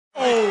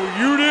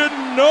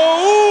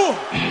know,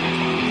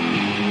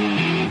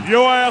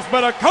 your ass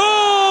better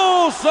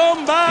call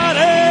somebody.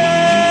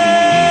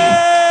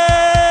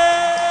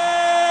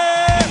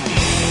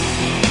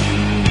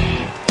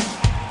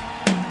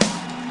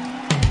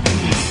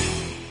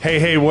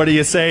 Hey, what do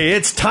you say?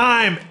 It's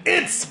time!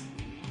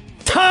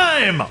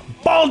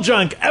 Ball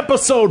Junk,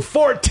 episode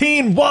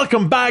 14.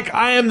 Welcome back.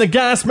 I am the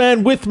Gas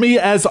Man. With me,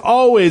 as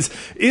always,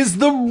 is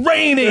the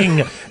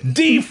reigning,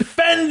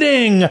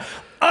 defending,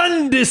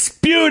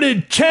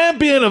 undisputed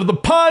champion of the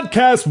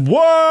podcast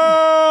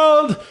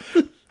world,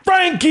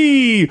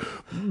 Frankie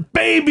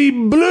Baby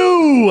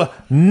Blue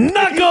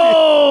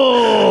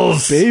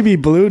Knuckles. Baby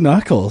Blue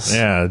Knuckles.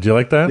 Yeah, did you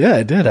like that? Yeah,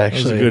 I did,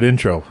 actually. That was a good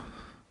intro.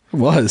 It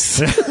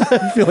was.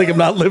 I feel like I'm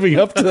not living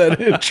up to that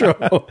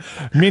intro.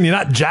 I mean, you're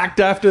not jacked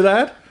after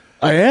that?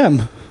 I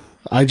am.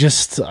 I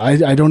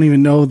don't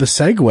even know the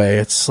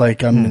segue. It's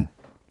like I'm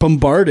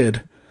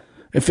bombarded.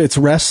 If it's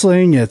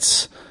wrestling,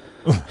 it's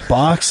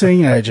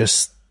boxing. I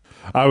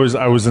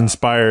was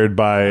inspired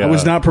by... I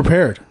was not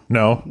prepared.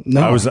 No.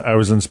 I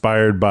was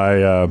inspired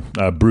by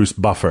Bruce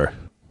Buffer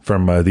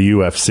from the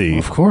UFC.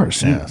 Of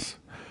course. Yes.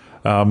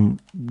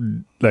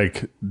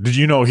 Did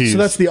you know So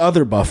that's the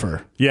other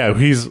Buffer. Yeah,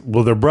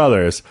 they're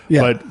brothers.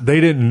 Yeah. But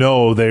they didn't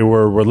know they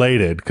were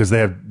related because they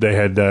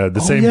had the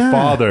same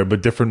father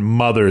but different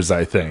mothers,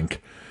 I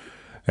think.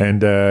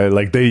 And they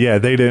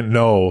didn't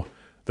know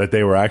that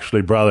they were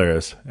actually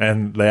brothers,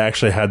 and they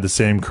actually had the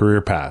same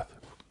career path.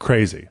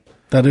 Crazy.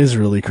 That is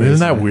really crazy.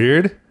 Isn't that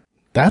weird?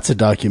 That's a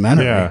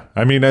documentary. Yeah.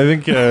 I mean, I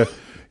think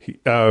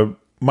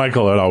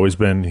Michael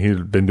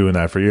he'd been doing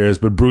that for years,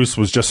 but Bruce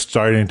was just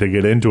starting to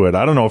get into it.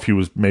 I don't know if he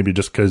was maybe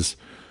just because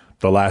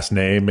the last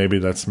name, maybe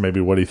that's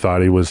what he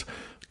thought he was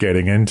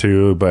getting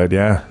into, but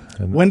yeah.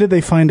 When did they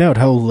find out?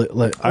 It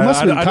must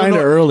have been kind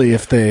of early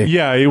if they...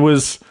 Yeah, he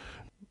was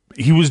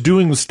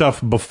doing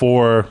stuff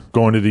before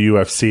going to the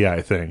UFC,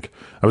 I think.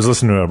 I was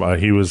listening to him.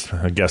 He was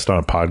a guest on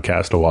a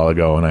podcast a while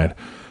ago, and I'd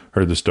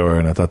heard the story,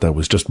 and I thought that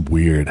was just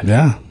weird.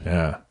 Yeah.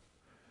 Yeah.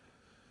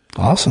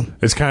 Awesome.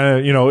 It's kind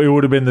of, it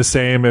would have been the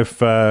same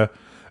if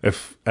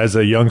as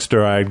a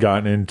youngster I had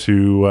gotten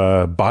into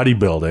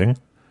bodybuilding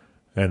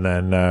and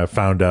then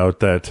found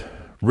out that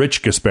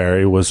Rich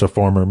Gaspari was a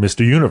former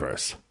Mr.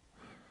 Universe.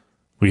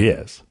 He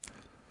is.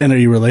 And are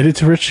you related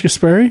to Rich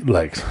Gaspari?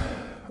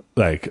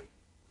 Like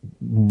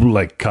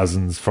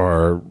cousins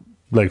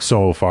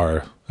so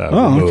far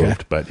removed, okay.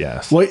 But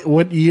yes.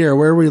 What year?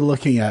 Where are we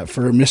looking at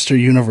for Mr.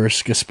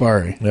 Universe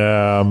Gaspari?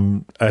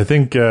 I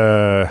think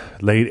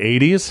late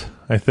 80s,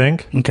 I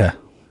think. Okay.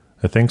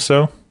 I think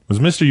so. It was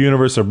Mr.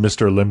 Universe or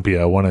Mr.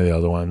 Olympia, one of the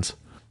other ones.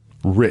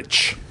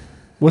 Rich.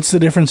 What's the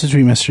difference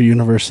between Mr.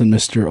 Universe and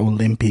Mr.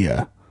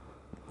 Olympia?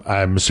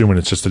 I'm assuming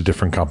it's just a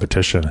different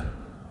competition.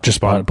 Just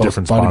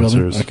different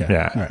sponsors. Okay.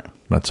 Yeah. All right.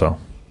 That's all.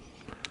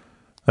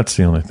 That's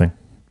the only thing.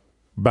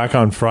 Back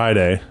on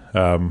Friday,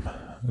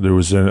 there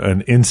was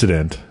an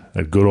incident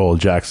at good old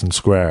Jackson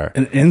Square.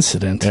 An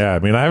incident? Yeah. I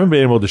mean, I haven't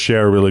been able to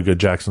share a really good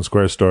Jackson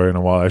Square story in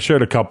a while. I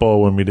shared a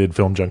couple when we did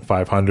Film Junk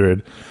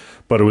 500,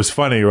 but it was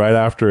funny. Right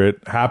after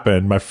it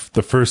happened,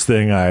 the first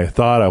thing I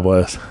thought of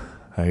was,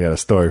 I got a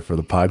story for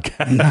the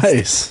podcast.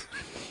 Nice.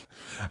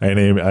 I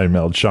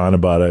emailed Sean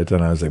about it,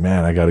 and I was like,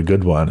 man, I got a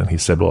good one. And he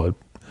said, well,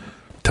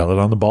 tell it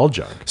on the Ball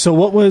Junk. So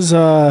what was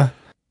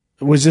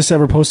this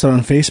ever posted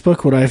on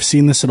Facebook? Would I have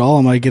seen this at all?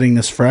 Am I getting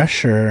this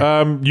fresh?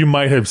 Or you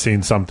might have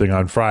seen something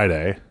on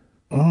Friday.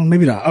 Oh,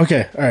 maybe not.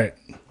 Okay. All right.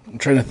 I'm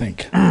trying to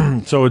think.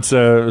 So it's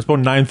about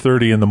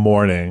 9:30 in the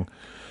morning,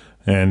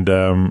 and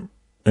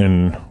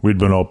we'd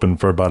been open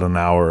for about an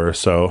hour or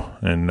so,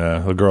 and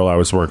the girl I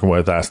was working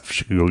with asked if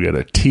she could go get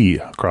a tea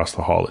across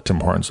the hall at Tim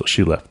Hortons, so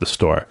she left the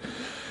store.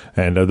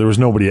 And there was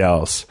nobody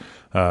else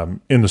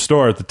in the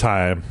store at the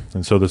time.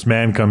 And so this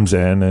man comes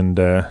in, and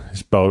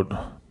he's about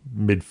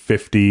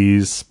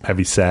mid-50s,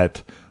 heavy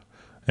set.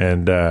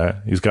 And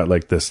he's got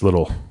like this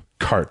little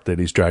cart that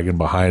he's dragging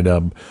behind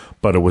him.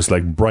 But it was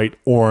like bright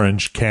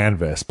orange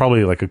canvas,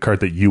 probably like a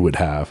cart that you would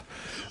have,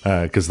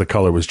 because the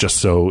color was just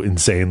so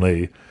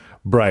insanely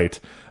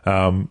bright.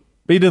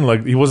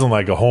 He wasn't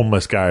like a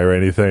homeless guy or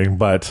anything,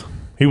 but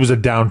he was a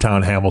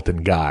downtown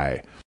Hamilton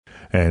guy.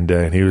 And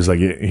he was like,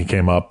 he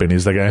came up and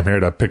he's like, I'm here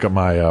to pick up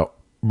my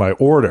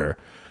order.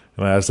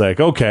 And I was like,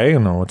 okay,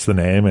 and what's the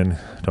name? And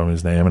he told me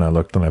his name, and I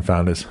looked and I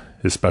found his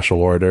special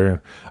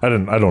order. I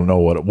don't know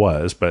what it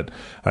was, but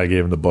I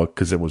gave him the book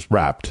because it was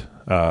wrapped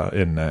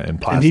in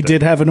plastic. And he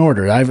did have an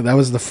order. That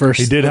was the first.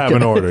 He did have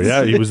an order.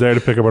 Yeah, he was there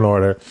to pick up an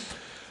order.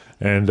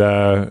 And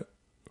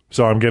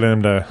so I'm getting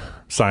him to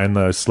sign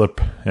the slip,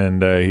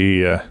 and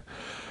he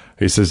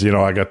says,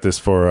 I got this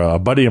for a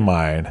buddy of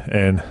mine.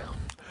 And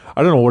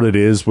I don't know what it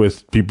is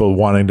with people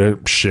wanting to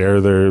share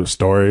their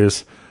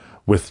stories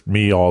with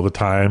me all the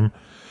time.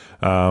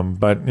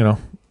 But,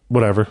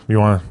 whatever. You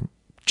want to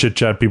chit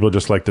chat. People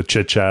just like to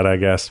chit chat, I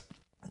guess.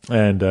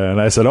 And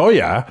I said, oh,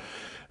 yeah.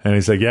 And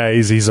he's like, yeah,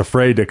 he's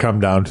afraid to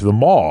come down to the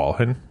mall.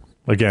 And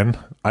again,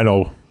 I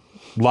know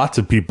lots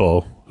of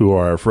people who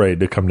are afraid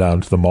to come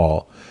down to the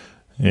mall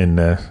in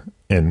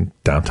in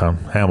downtown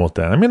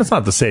Hamilton. I mean, it's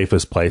not the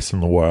safest place in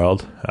the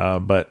world,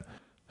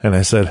 and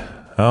I said,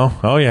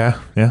 oh yeah,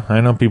 I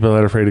know people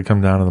that are afraid to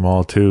come down to the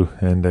mall too.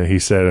 And he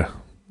said,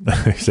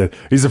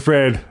 he's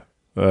afraid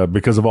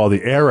because of all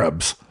the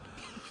Arabs.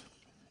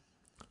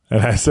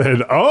 And I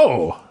said,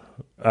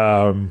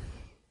 I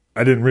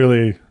didn't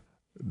really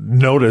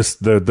notice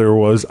that there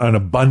was an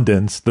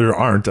abundance. There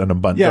aren't an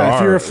abundance. Yeah,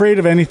 if you're afraid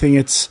of anything,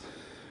 it's,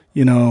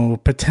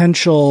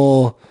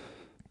 potential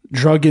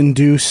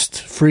drug-induced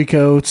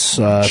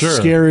freakouts,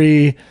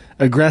 scary,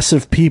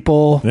 aggressive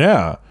people.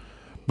 Yeah.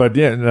 But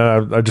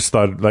yeah, I just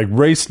thought, like,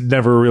 race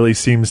never really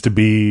seems to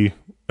be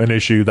an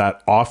issue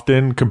that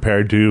often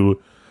compared to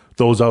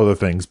those other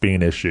things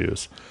being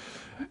issues.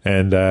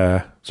 And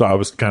so I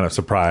was kind of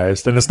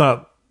surprised. And it's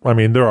not, I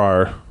mean, there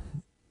are,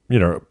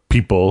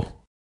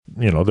 people,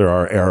 there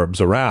are Arabs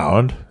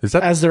around. Is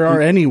that as there are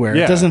anywhere?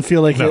 Yeah. It doesn't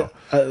feel like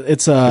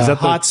it's a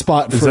hot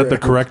spot. Is that the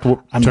correct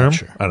term? I'm not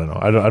sure. I don't know.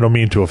 I don't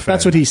mean to offend.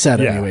 That's what he said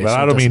anyway. But so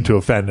I don't mean to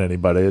offend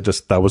anybody. It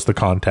just, that was the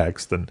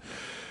context. And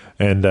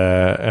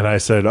I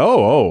said,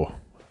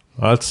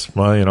 that's,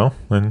 well,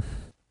 and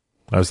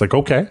I was like,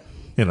 okay,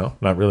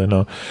 not really,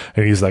 no.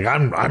 And he's like,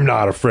 I'm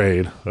not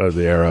afraid of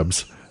the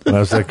Arabs. And I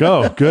was like,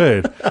 oh,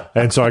 good.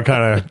 And so I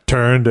kind of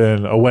turned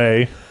and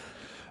away,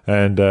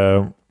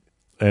 and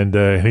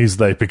he's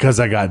like, because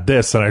I got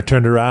this, and I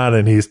turned around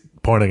and he's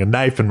pointing a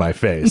knife in my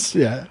face.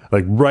 Yeah.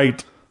 Like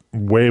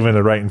waving it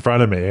right in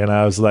front of me. And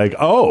I was like,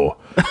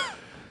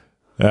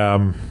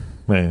 man,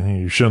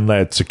 you shouldn't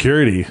let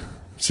security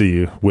see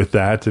you with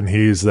that. And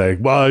he's like,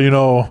 well,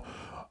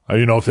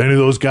 if any of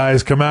those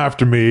guys come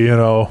after me,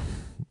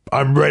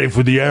 I'm ready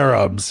for the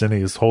Arabs. And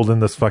he's holding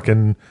this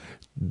fucking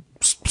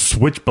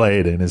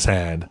switchblade in his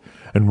hand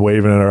and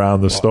waving it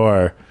around the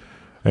store.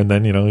 And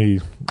then, he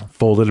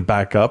folded it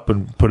back up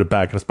and put it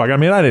back in his pocket. I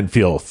mean, I didn't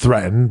feel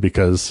threatened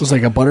because it was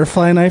like a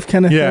butterfly knife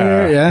kind of thing.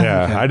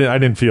 Yeah. Okay. I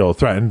didn't feel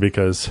threatened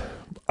because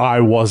I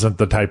wasn't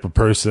the type of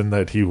person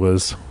that he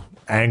was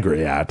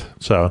angry at.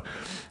 So,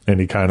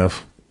 and he kind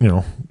of,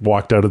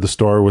 walked out of the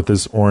store with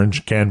his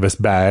orange canvas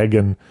bag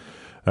and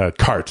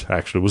cart.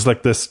 Actually, it was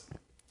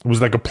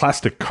like a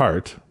plastic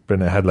cart,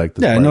 but it had like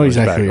this. Yeah, I know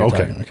exactly.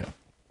 Okay.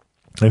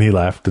 And he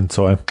left, and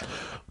so I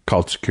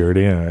called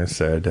security and I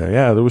said,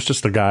 there was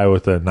just a guy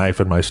with a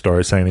knife in my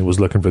store saying he was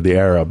looking for the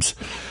Arabs.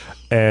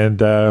 And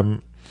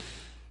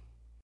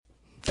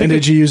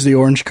did you use the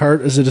orange cart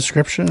as a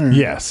description? Or?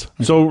 Yes.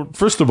 So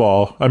first of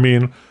all, I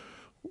mean,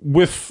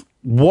 with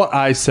what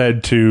I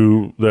said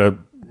to the,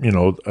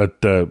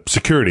 at the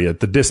security,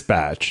 at the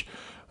dispatch,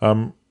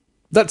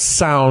 that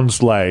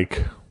sounds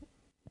like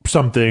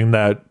something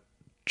that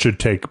should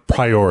take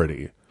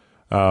priority.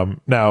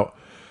 Now,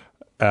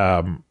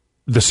 the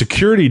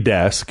security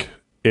desk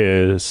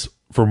is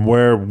from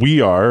where we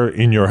are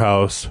in your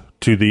house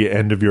to the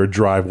end of your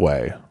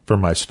driveway from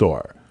my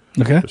store.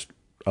 Okay. Just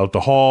out the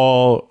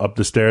hall, up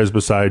the stairs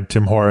beside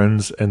Tim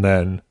Hortons, and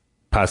then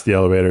past the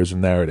elevators,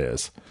 and there it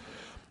is.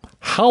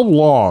 How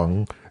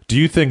long do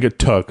you think it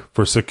took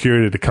for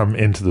security to come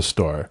into the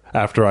store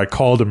after I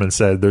called him and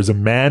said, there's a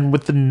man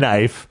with a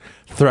knife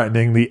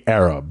threatening the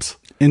Arabs?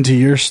 Into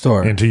your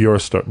store? Into your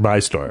store, my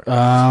store.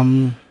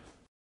 I'll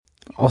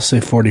say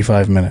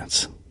 45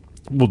 minutes.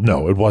 Well,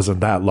 no, it wasn't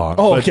that long.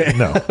 Oh, okay.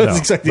 No. That's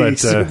exactly. I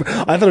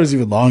thought it was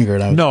even longer.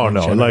 And no.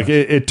 Like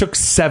it took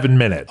 7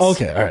 minutes.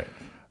 Okay, all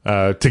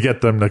right. To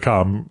get them to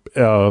come.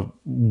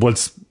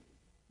 What's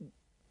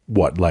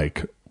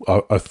like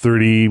a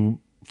 30,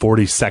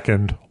 40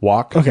 second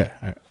walk? Okay,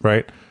 all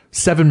right.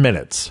 7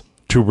 minutes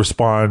to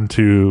respond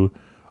to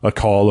a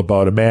call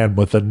about a man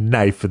with a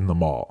knife in the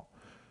mall.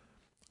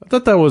 I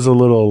thought that was a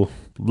little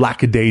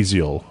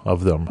lackadaisical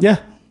of them. Yeah.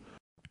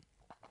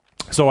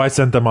 So I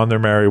sent them on their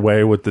merry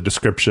way with the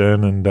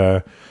description, and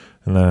then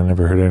I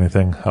never heard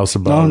anything else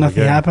about it. No,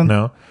 nothing happened?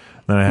 No.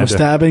 Then I had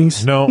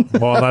stabbings? No.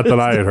 Well, not that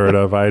I had heard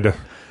of. I had to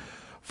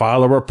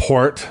file a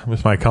report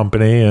with my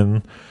company,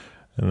 and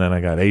then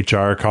I got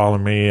HR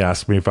calling me,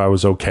 asked me if I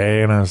was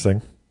okay, and I was like,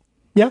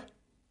 yeah.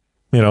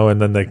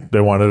 And then they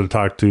wanted to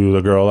talk to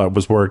the girl that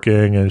was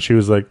working, and she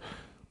was like,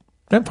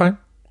 I'm fine.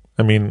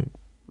 I mean,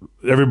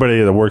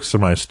 everybody that works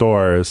in my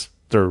store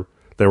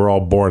they were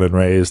all born and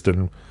raised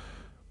in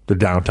the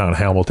downtown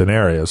Hamilton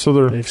area,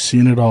 so they've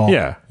seen it all.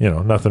 Yeah,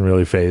 nothing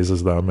really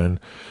phases them, and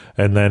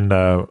then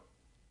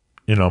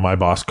my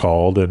boss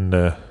called and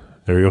are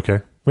you okay?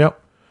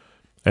 Yep.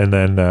 And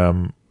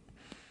then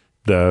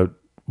the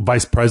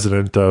vice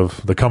president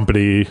of the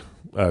company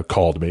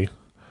called me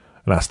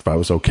and asked if I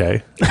was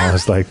okay. And I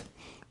was like,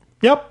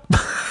 yep.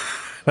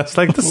 That's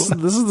like this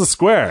is the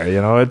square,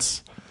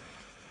 it's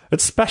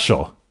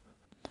special.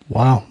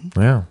 Wow.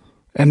 Yeah.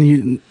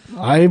 And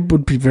I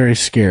would be very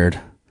scared.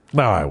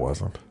 No, I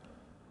wasn't.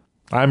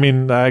 I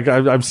mean,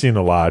 I've seen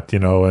a lot,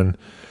 and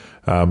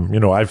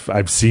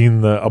I've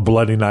seen a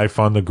bloody knife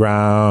on the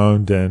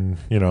ground, and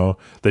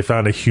they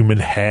found a human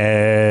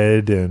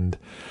head, and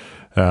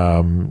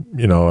I've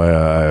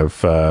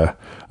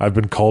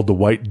been called the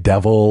White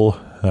Devil,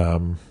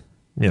 and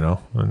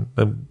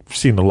I've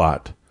seen a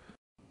lot.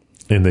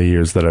 in the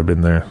years that I've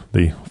been there.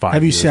 The 5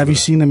 Have years. you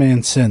seen the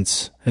man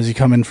since? Has he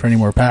come in for any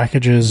more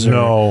packages? Or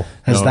No,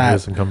 has he that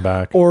hasn't come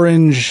back.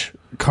 orange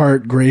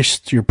cart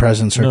graced your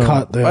presence or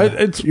caught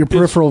your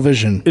peripheral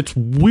vision? It's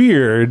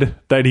weird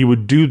that he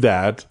would do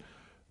that,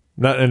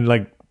 and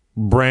like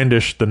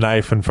brandish the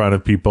knife in front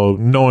of people,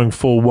 knowing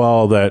full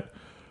well that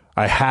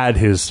I had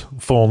his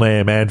full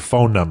name and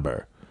phone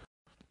number.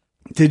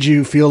 Did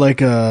you feel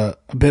like a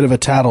bit of a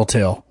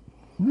tattletale?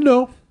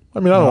 No. I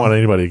mean, I don't want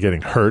anybody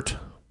getting hurt.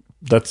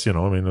 That's, I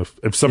mean,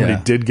 if somebody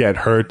did get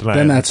hurt and I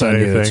hadn't said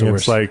anything,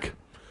 it's like,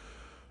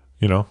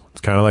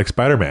 it's kind of like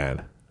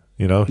Spider-Man.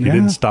 He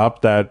didn't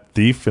stop that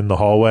thief in the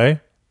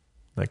hallway.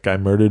 That guy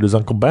murdered his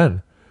Uncle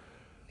Ben.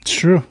 It's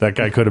true. That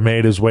guy could have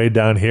made his way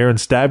down here and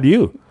stabbed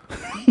you.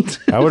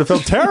 I would have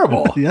felt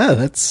terrible. Yeah,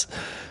 that's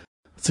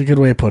a good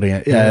way of putting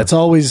it. Yeah, it's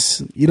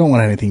always, you don't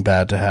want anything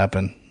bad to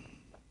happen.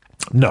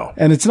 No.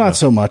 And it's not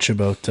so much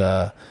about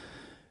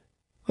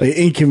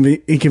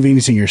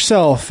inconveniencing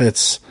yourself.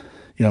 It's,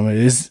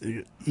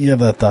 you have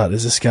that thought,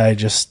 is this guy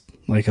just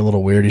like a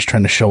little weird? He's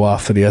trying to show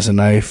off that he has a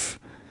knife.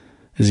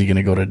 Is he going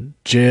to go to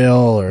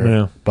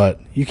jail?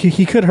 But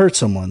he could hurt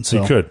someone.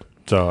 So he could.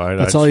 So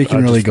that's all you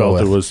can really go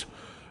with. It was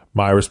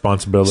my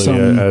responsibility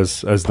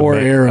as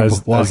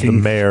the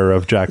mayor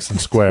of Jackson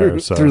Square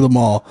through the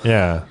mall.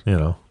 Yeah,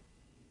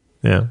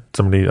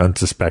 somebody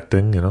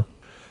unsuspecting.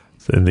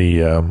 And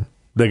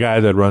the guy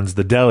that runs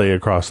the deli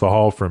across the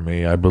hall from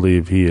me, I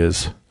believe he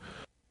is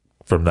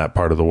from that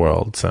part of the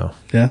world. So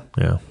yeah,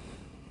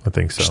 I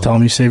think so. Just tell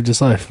him you saved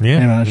his life. Yeah,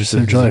 hey man, I just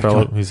saved your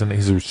life. He's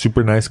a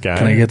super nice guy.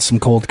 Can I get some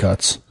cold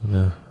cuts?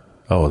 Yeah.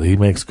 Oh, he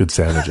makes good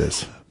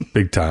sandwiches,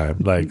 big time.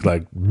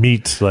 Like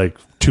meat, like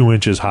 2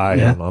 inches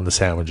high on the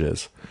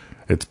sandwiches.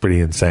 It's pretty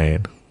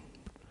insane.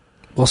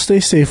 Well, stay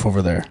safe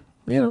over there.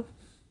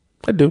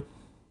 I do.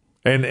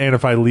 And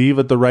if I leave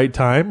at the right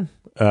time,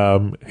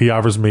 he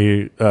offers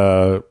me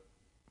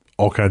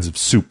all kinds of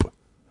soup.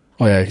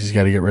 Oh yeah, because you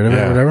got to get rid of it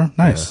or whatever.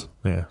 Nice.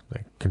 Yeah,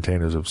 like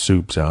containers of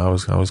soup. So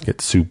I always get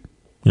soup.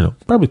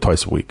 Probably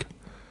twice a week.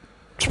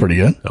 It's pretty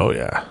good. Oh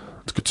yeah,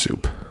 it's good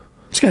soup.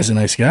 This guy's a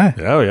nice guy.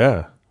 Oh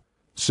yeah,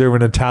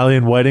 serving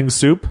Italian wedding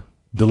soup,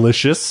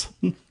 delicious.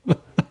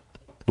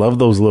 Love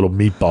those little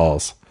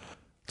meatballs.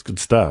 It's good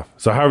stuff.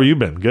 So how have you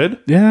been? Good?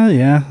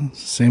 Yeah.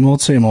 Same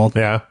old.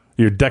 Yeah.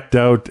 You're decked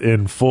out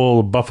in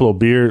full Buffalo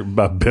Bills gear. You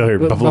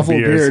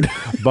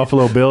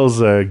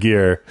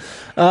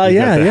got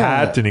the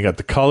hat and you got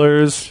the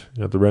colors.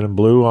 You got the red and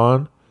blue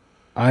on.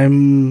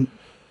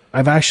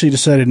 I've actually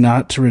decided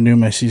not to renew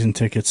my season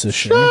tickets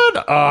this year.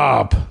 Shut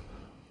up.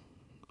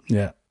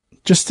 Yeah.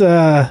 Just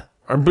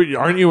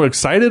aren't you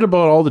excited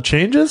about all the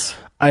changes?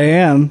 I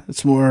am.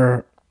 It's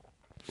more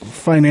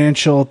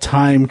financial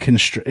time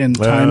constraints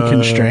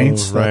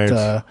right.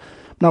 that I'm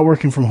not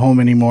working from home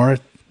anymore.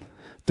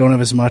 Don't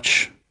have as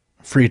much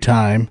free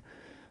time,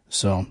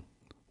 so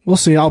we'll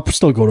see. I'll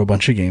still go to a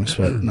bunch of games,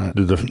 but not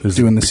doing the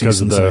season.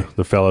 Because of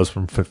the fellows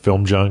from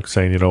Film Junk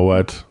saying, you know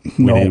what,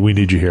 we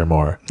need you here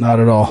more. Not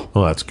at all.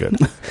 Well, that's good.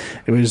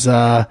 It was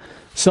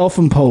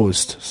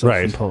self-imposed.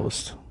 Right.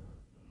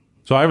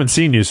 So I haven't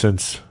seen you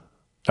since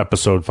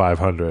episode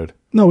 500.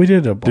 No, we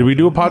did. Did we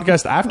do a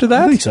podcast after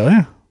that? I think so,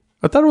 yeah.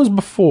 I thought it was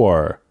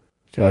before.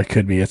 It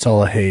could be. It's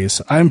all a haze.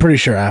 I'm pretty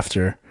sure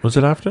after. Was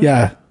it after?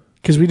 Yeah.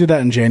 Because we did that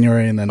in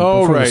January and then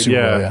before the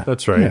Super Bowl. Yeah,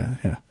 that's right.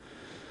 Yeah.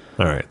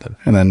 All right, then.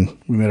 And then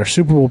we made our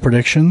Super Bowl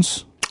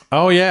predictions.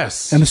 Oh,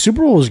 yes. And the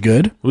Super Bowl was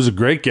good. It was a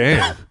great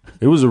game.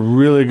 It was a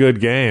really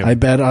good game. I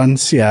bet on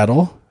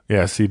Seattle.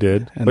 Yes, he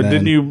did. But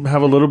didn't you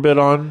have a little bit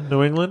on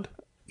New England?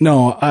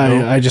 No,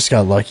 I just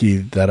got lucky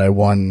that I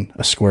won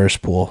a squares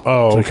pool.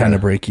 Oh, to kind of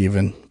break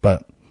even.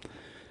 But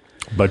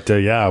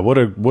yeah, what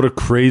a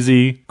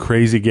crazy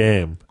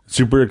game.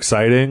 Super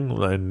exciting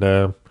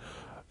and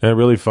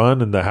really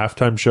fun. And the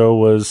halftime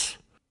show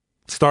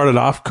started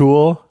off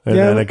cool and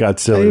then it got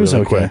silly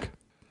really quick.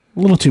 A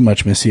little too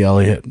much Missy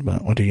Elliott,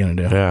 but what are you going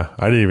to do? Yeah,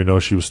 I didn't even know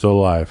she was still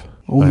alive.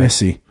 Oh,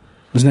 Missy.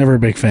 Was never a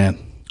big fan.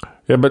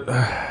 Yeah, but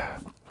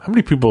how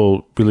many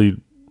people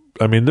really...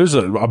 I mean, there's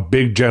a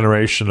big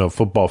generation of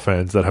football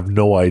fans that have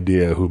no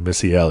idea who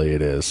Missy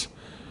Elliott is.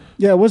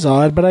 Yeah, it was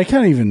odd, but I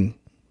kind of even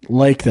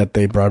like that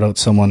they brought out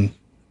someone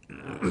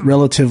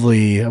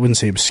relatively, I wouldn't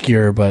say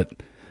obscure, but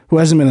who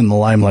hasn't been in the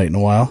limelight in a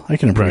while. I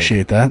can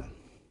appreciate that.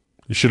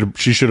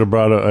 She should have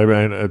brought out,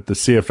 at the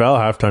CFL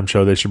halftime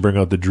show, they should bring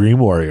out the Dream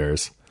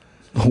Warriors.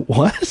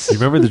 What? You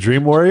remember the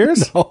Dream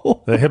Warriors?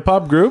 No. The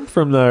hip-hop group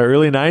from the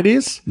early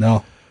 90s?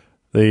 No.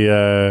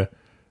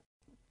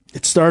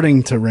 It's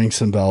starting to ring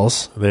some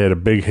bells. They had a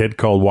big hit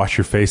called Wash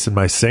Your Face in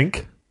My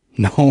Sink.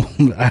 No,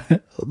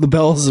 the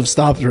bells have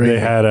stopped ringing. They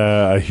had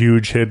a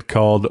huge hit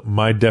called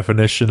My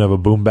Definition of a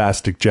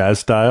Boombastic Jazz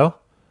Style,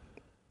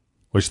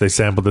 which they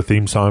sampled the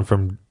theme song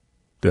from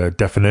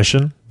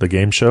Definition, the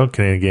game show,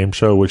 Canadian game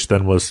show, which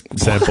then was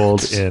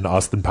sampled in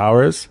Austin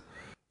Powers.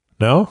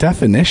 No?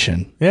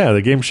 Definition? Yeah,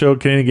 the game show,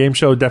 Canadian game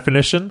show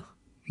Definition.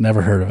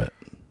 Never heard of it.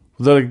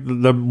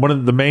 One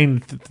of the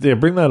main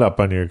bring that up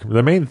on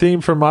the main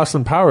theme from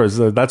Austin Powers.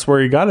 That's where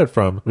he got it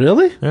from.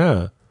 Really?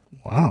 Yeah.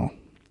 Wow.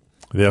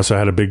 They also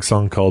had a big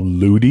song called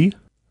Ludi.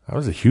 I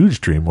was a huge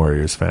Dream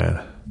Warriors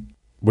fan.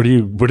 What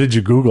did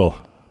you Google?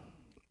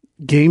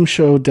 Game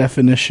show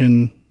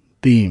definition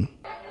theme.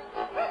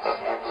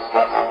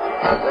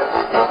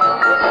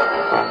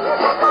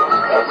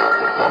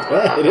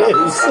 It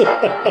is.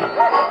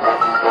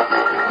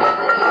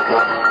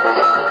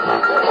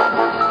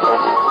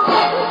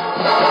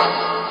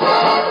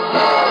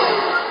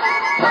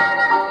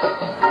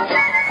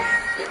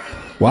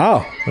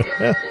 Wow. I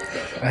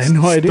had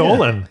no idea.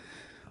 Stolen.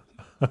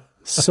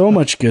 So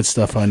much good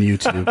stuff on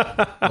YouTube.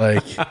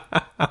 Like,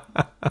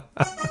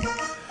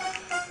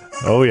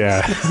 oh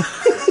yeah.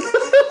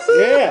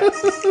 yeah.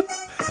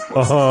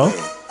 Uh-huh.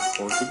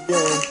 Once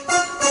again.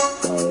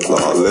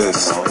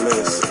 Lawless.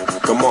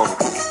 Come on.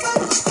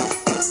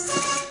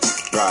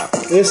 Right.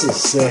 This is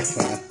sick,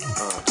 man.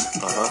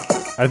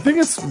 I think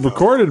it's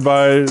recorded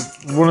by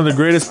one of the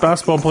greatest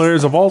basketball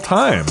players of all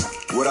time.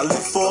 What I live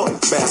for?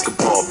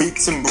 Basketball,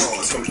 beats and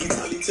balls.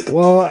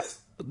 Well,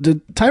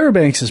 Tyra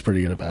Banks is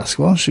pretty good at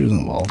basketball. She was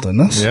involved in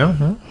this.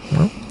 Yeah.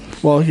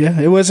 Well, yeah,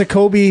 it was a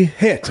Kobe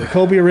hit, a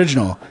Kobe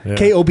original. Yeah.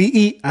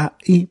 Kobe.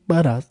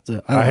 But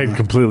I had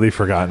completely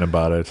forgotten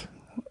about it.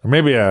 Or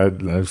maybe I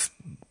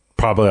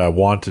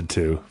wanted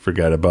to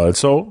forget about it.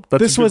 So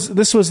this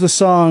was the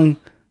song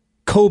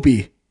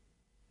Kobe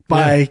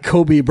by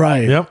Kobe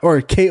Bryant, Yep.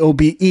 or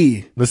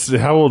Kobe.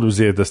 How old was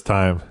he at this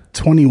time?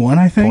 21,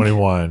 I think.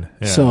 21.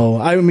 Yeah. So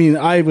I mean,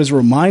 I was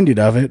reminded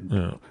of it.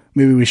 Yeah.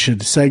 Maybe we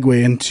should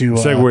segue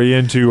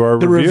into our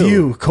the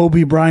review.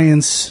 Kobe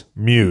Bryant's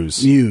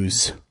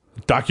Muse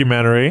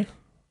documentary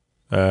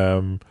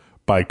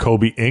by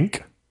Kobe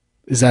Inc.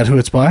 Is that who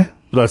it's by?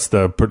 That's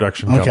the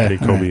production company,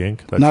 Kobe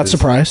Inc. That's Not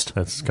surprised.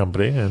 That's his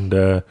company,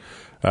 and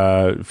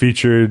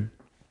featured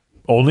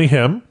only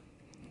him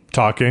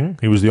talking.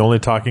 He was the only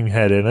talking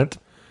head in it.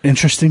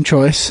 Interesting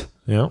choice.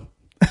 Yeah.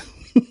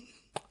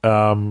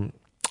 I'm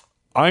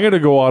going to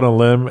go out on a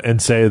limb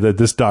and say that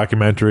this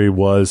documentary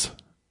was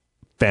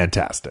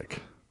fantastic.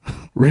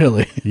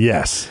 Really?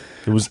 Yes.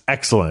 It was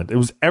excellent. It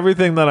was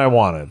everything that I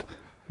wanted.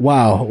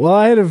 Wow. Well,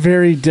 I had a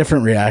very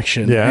different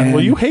reaction. Yeah.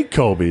 Well, you hate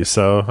Kobe,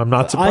 so I'm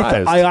not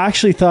surprised. I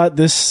actually thought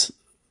this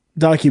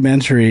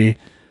documentary,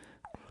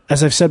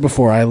 as I've said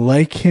before, I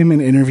like him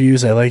in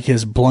interviews. I like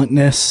his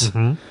bluntness,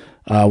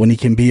 when he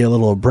can be a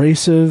little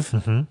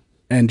abrasive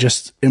and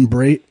just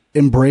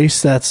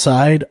embrace that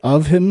side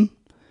of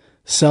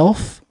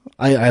himself.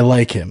 I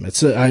like him.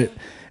 As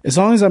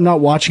long as I'm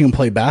not watching him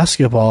play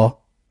basketball,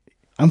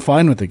 I'm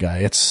fine with the guy.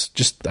 It's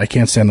just, I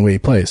can't stand the way he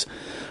plays.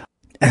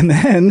 And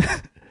then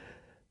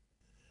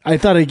I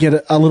thought I'd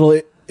get a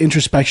little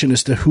introspection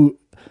as to who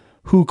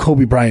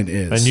Kobe Bryant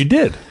is. And you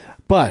did.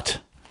 But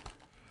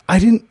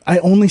I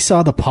only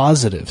saw the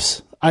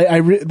positives.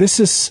 There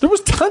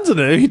was tons of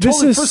it.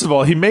 First of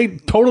all, he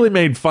totally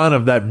made fun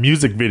of that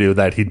music video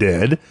that he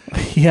did.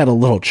 He had a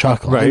little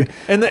chuckle, right?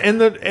 And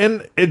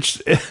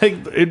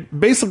it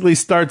basically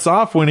starts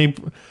off when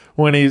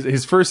he's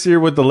his first year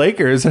with the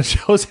Lakers and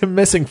shows him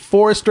missing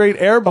 4 straight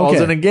air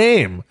balls in a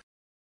game.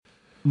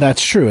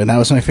 That's true, and that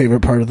was my favorite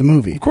part of the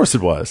movie. Of course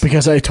it was.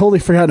 Because I totally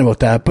forgot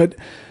about that. But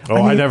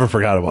I never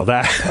forgot about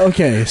that.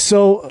 Okay,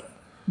 so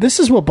this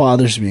is what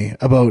bothers me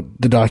about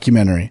the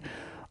documentary.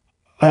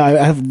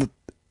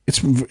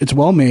 It's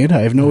well made.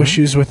 I have no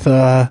issues with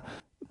the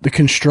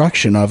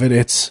construction of it.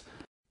 It's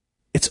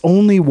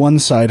only one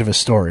side of a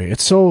story.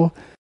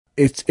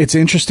 It's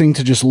interesting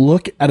to just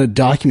look at a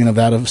document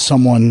of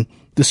someone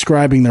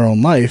describing their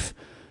own life,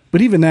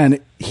 but even then,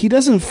 he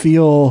doesn't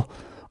feel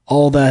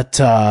all that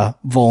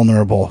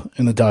vulnerable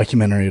in the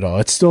documentary at all.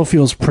 It still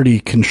feels pretty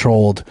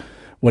controlled.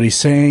 What he's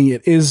saying,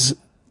 it is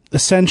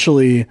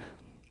essentially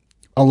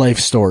a life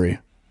story,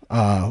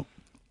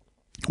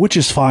 which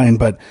is fine,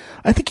 but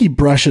I think he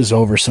brushes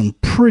over some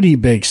pretty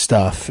big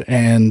stuff.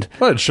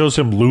 Well, it shows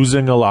him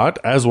losing a lot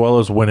as well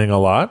as winning a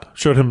lot.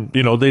 Showed him,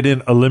 they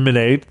didn't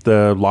eliminate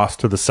the loss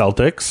to the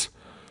Celtics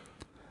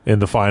in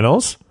the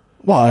finals.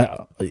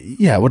 Well,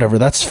 yeah, whatever.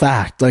 That's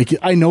fact. Like,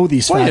 I know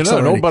these facts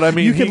already. But I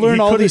mean, you can learn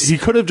all these. He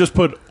could have just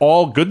put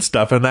all good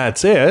stuff and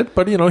that's it.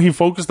 But, he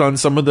focused on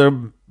some of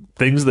the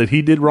things that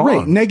he did wrong.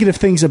 Right. Negative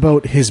things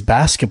about his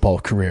basketball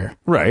career.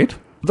 Right.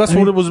 That's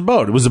what it was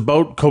about. It was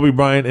about Kobe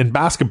Bryant and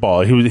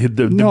basketball. He was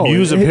the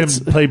muse of him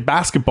played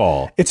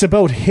basketball. It's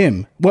about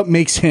him. What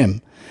makes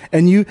him?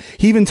 And he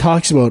even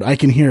talks about, I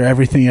can hear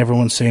everything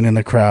everyone's saying in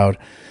the crowd,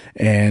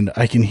 and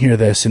I can hear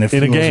this. And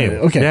in a game,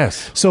 okay,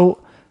 yes.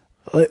 So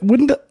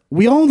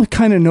we all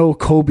kind of know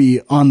Kobe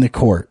on the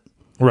court,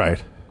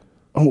 right?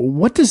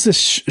 What does this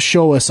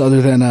show us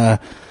other than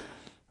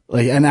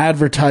an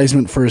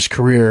advertisement for his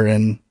career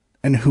and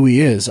who he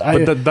is?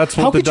 That's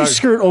what how could you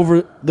skirt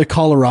over the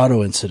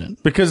Colorado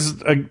incident?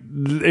 Because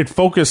it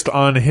focused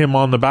on him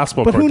on the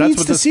basketball court. But who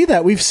needs to see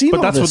that? We've seen.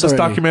 But that's what this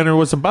documentary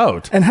was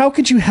about. And how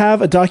could you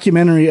have a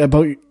documentary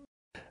about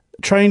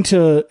trying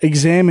to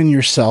examine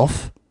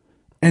yourself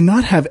and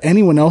not have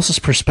anyone else's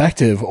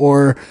perspective,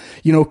 or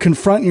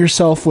confront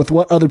yourself with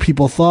what other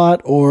people thought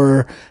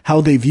or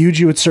how they viewed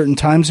you at certain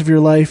times of your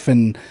life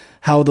and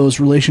how those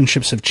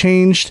relationships have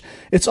changed?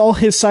 It's all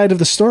his side of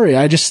the story.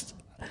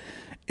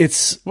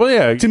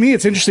 to me,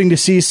 it's interesting to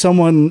see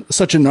someone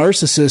such a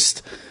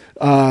narcissist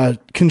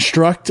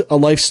construct a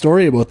life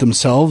story about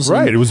themselves.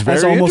 Right. It was very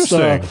as almost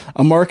interesting.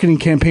 A marketing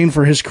campaign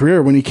for his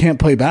career when he can't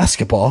play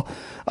basketball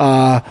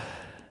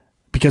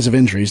because of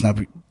injuries.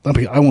 I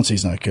won't say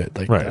he's not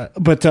good. Right.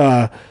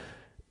 But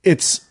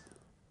it's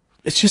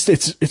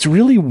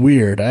really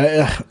weird.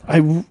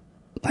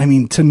 I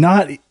mean, to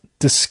not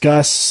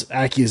discuss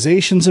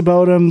accusations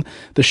about him,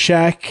 the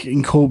Shaq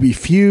and Kobe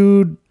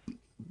feud,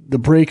 the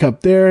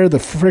breakup there, the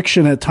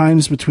friction at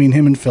times between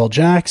him and Phil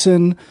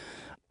Jackson.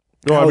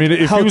 Well,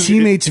 how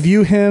teammates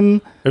view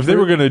him. If they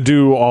were going to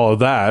do all of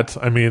that,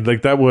 I mean,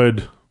 like that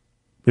would,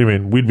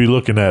 we'd be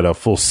looking at a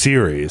full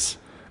series.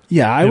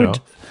 Yeah,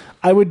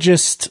 I would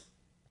just,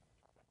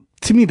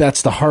 to me,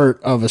 that's the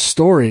heart of a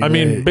story. I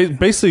mean,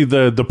 basically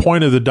the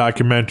point of the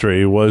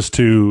documentary was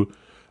to,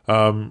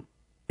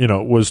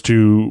 was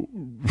to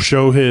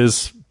show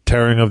his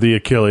tearing of the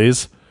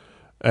Achilles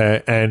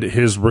and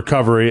his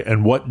recovery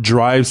and what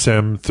drives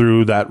him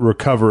through that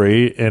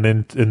recovery.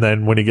 And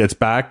then when he gets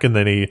back and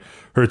then he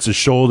hurts his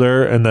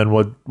shoulder and then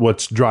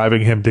what's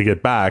driving him to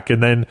get back.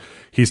 And then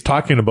he's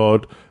talking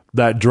about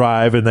that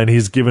drive. And then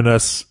he's given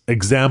us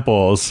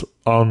examples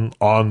on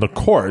the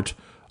court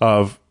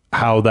of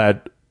how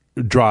that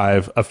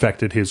drive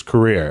affected his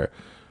career.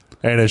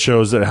 And it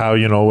shows that how,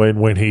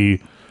 when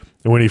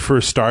he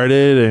first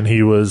started and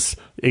he was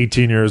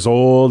 18 years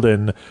old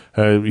and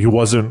he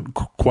wasn't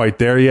quite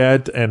there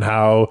yet, and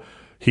how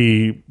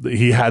he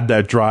had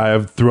that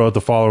drive throughout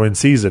the following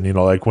season,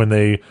 like when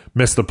they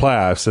missed the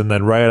playoffs, and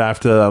then right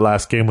after that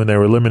last game when they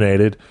were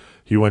eliminated,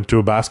 he went to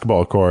a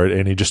basketball court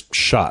and he just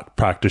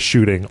practiced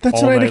shooting. That's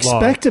all what I'd night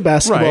expect long. a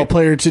basketball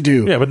player to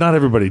do. Yeah, but not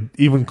everybody,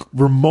 even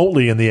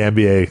remotely in the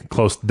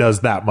NBA,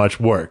 does that much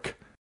work.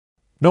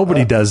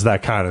 Nobody does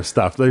that kind of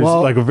stuff. There's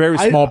like a very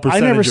small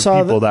percentage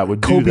of people that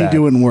would do that. Kobe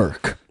Doing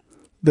Work,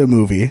 the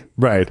movie.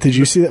 Right. Did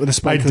you see that with the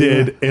Spike Lee? I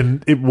did,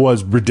 and it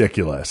was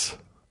ridiculous.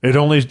 It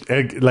only,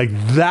 like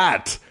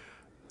that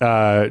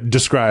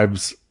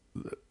describes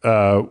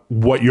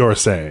what you're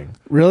saying.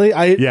 Really?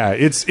 Yeah,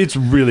 it's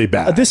really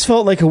bad. This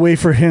felt like a way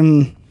for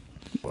him.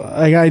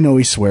 I know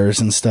he swears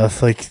and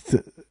stuff.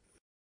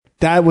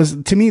 That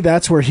was, to me,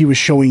 that's where he was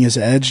showing his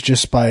edge,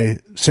 just by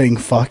saying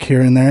fuck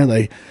here and there.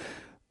 Like,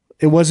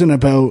 it wasn't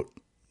about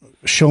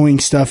showing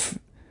stuff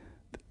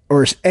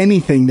or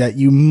anything that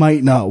you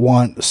might not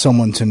want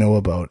someone to know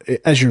about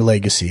as your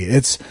legacy.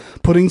 It's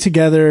putting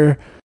together,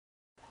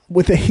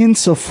 with the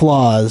hints of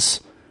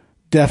flaws,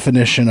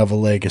 definition of a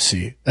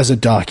legacy as a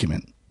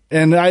document.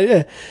 And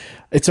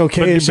it's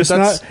okay.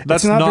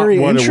 That's not very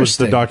what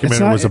interesting. the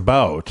documentary was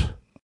about.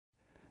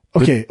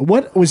 Okay,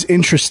 what was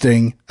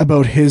interesting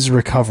about his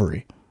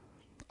recovery,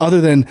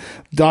 other than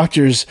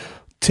doctors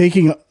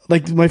taking,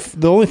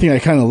 the only thing I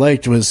kind of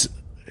liked was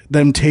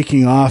them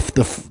taking off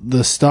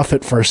the stuff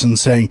at first and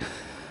saying,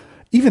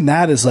 even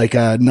that is like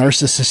a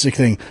narcissistic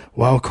thing.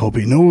 Wow,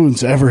 Kobe, no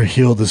one's ever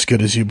healed as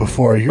good as you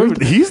before.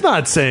 He's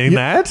not saying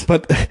that,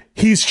 but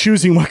he's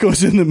choosing what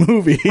goes in the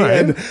movie.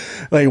 Right.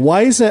 And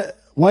why is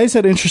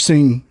that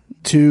interesting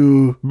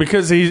to?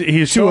 Because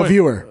he's to a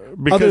viewer.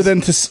 Other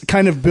than to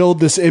kind of build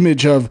this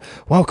image of,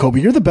 wow,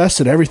 Kobe, you're the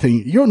best at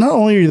everything. You're not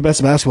only are you the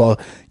best at basketball,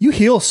 you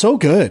heal so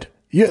good.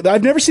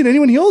 I've never seen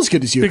anyone heal as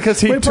good as you.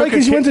 Because you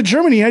went to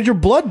Germany, you had your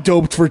blood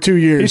doped for 2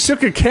 years. He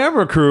took a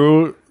camera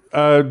crew,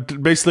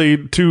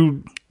 basically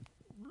to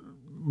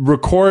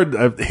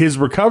record his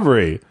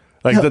recovery.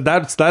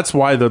 That's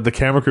why the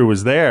camera crew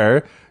was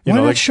there. Why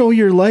not show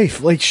your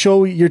life?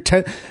 Show your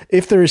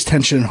if there is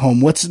tension at home,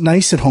 what's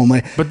nice at home.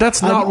 But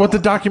that's not what the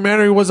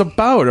documentary was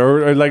about,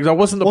 or that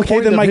wasn't the point. Okay,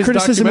 then of my his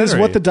criticism is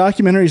what the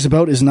documentary is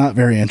about is not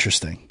very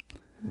interesting.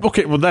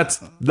 Okay, well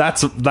that's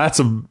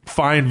a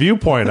fine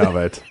viewpoint of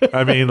it.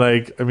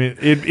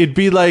 It'd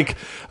be like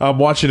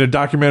watching a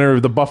documentary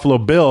of the Buffalo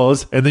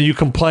Bills and then you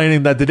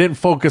complaining that they didn't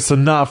focus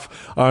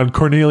enough on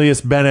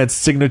Cornelius Bennett's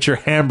signature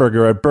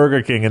hamburger at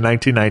Burger King in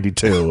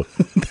 1992.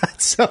 That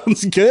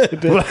sounds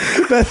good. But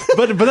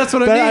that's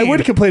what I mean. I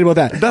would complain about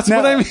that. That's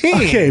what I mean.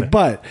 Okay,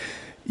 but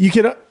you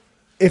could,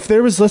 if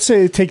there was, let's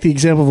say, take the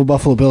example of a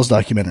Buffalo Bills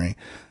documentary,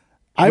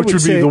 which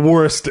would be the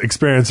worst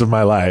experience of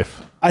my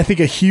life. I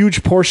think a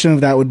huge portion of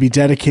that would be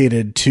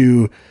dedicated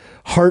to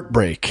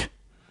heartbreak,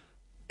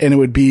 and it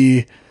would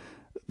be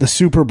the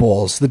Super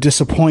Bowls, the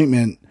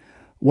disappointment,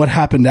 what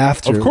happened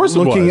after. Of course it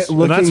was.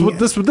 And that's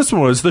what this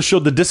one was. This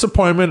showed the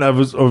disappointment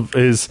of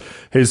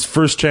his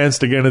first chance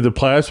to get into the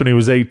playoffs when he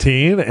was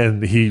 18,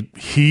 and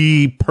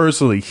he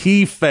personally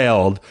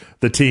failed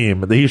the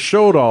team. He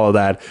showed all of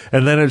that,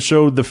 and then it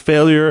showed the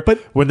failure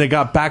when they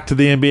got back to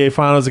the NBA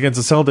Finals against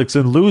the Celtics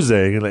and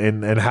losing,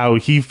 and how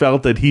he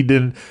felt that he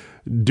didn't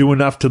do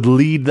enough to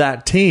lead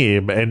that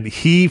team, and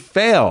he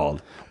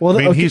failed.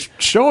 Well, he's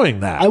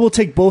showing that. I will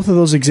take both of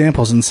those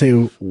examples and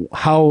say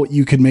how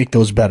you can make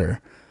those better.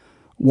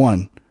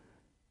 One,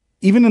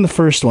 even in the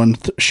first one,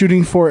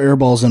 shooting 4 air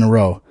balls in a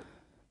row,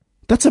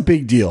 that's a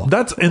big deal.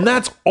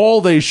 That's all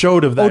they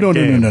showed of that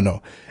game.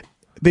 No.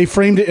 They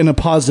framed it in a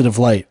positive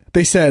light.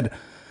 They said,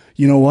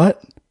 you know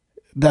what?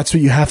 that's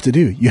what you have to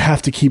do. You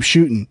have to keep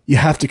shooting. You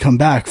have to come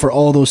back for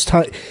all those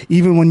times.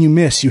 Even when you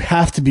miss, you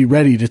have to be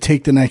ready to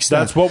take the next step.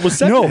 That's what was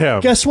said to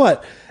him. Guess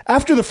what?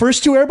 After the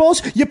first 2 air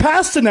balls, you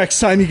pass the next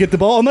time you get the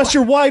ball, unless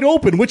you're wide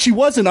open, which he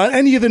wasn't on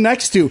any of the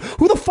next 2.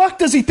 Who the fuck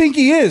does he think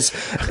he is?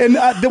 And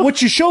what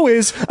you show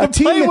is a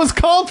team play was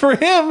called for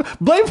him.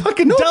 Blame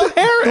fucking Del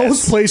Harris.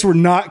 Those plays were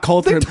not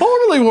called for him. They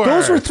totally were.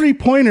 Those were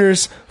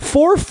 3-pointers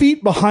 4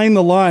 feet behind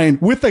the line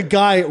with a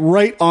guy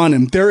right on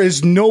him. There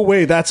is no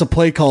way that's a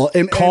play call.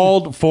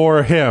 Called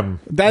for him.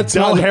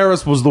 Del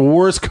Harris was the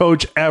worst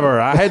coach ever.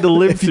 I had to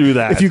live through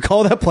that. If you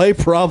call that play,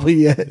 probably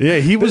yeah,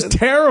 he was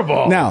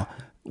terrible. Now,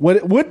 what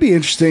it would be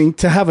interesting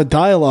to have a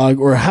dialogue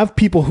or have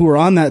people who are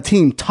on that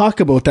team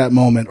talk about that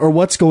moment or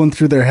what's going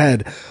through their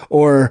head,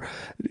 or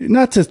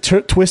not to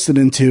twist it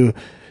into,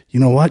 you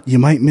know what, you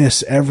might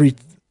miss every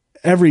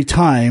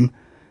time.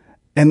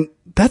 And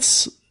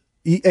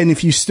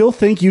if you still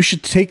think you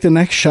should take the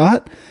next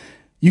shot,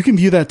 you can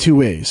view that 2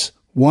 ways.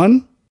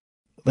 One,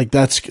 like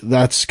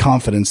that's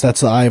confidence.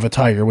 That's the eye of a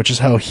tiger, which is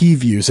how he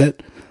views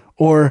it.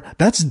 Or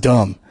that's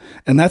dumb.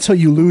 And that's how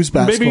you lose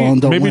basketball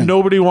and don't win. Maybe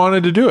nobody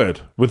wanted to do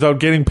it without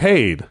getting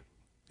paid.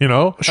 You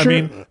know? Sure, I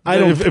mean,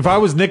 if I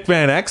was Nick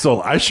Van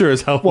Exel, I sure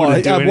as hell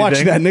wouldn't do anything.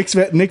 Watched that. Nick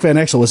Van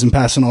Exel wasn't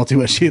passing all too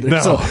much either. No.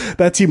 So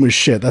that team was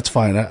shit. That's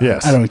fine. I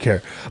don't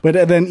care.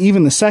 But then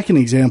even the second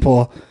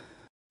example,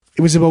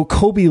 it was about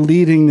Kobe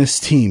leading this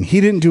team. He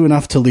didn't do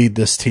enough to lead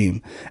this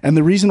team. And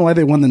the reason why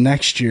they won the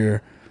next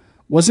year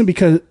wasn't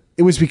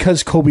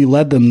because Kobe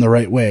led them the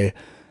right way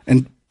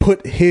and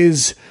put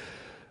his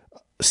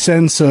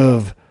sense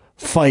of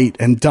fight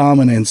and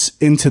dominance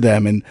into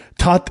them and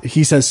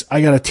he says,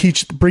 I got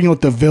to bring out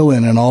the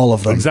villain in all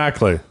of them.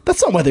 Exactly.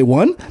 That's not why they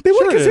won. They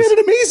won because they had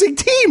an amazing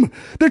team.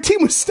 Their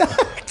team was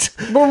stacked.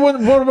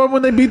 But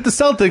when they beat the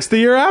Celtics the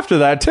year after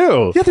that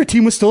too? Yeah, their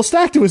team was still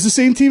stacked. It was the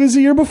same team as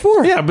the year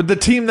before. Yeah, but the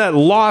team that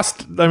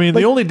lost, I mean,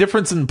 the only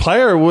difference in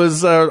player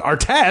was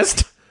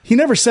Artest. He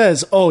never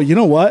says, oh, you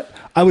know what?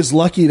 I was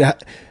lucky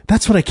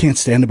that's what I can't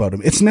stand about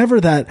him. It's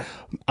never that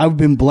I've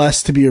been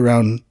blessed to be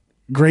around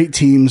great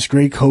teams,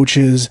 great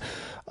coaches,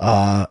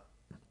 in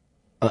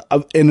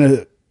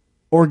a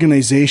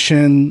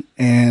organization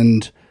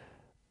and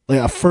like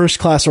a first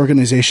class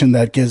organization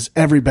that gives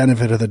every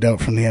benefit of the doubt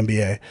from the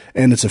NBA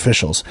and its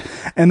officials.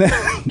 And then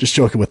just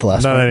joking with the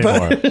last one.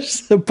 Not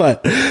anymore.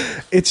 But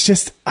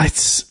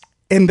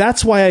and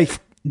that's why I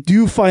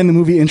do find the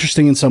movie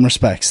interesting in some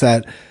respects,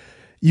 that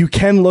you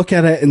can look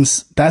at it and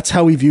that's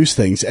how he views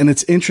things. And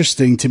it's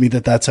interesting to me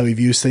that that's how he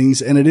views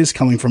things. And it is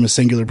coming from a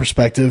singular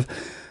perspective.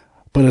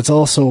 But it's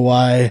also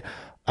why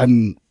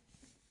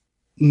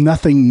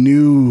nothing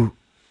new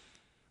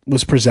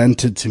was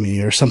presented to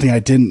me or something I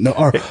didn't know.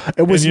 Or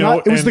it was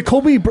the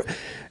Kobe.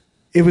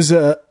 It was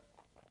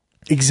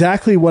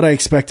exactly what I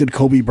expected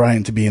Kobe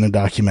Bryant to be in a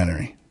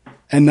documentary,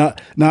 and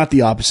not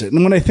the opposite.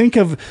 And when I think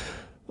of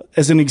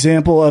as an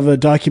example of a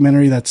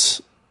documentary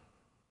that's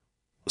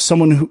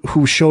someone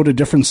who showed a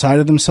different side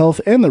of themselves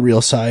and the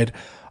real side,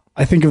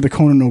 I think of the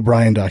Conan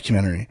O'Brien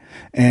documentary.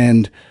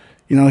 And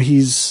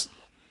he's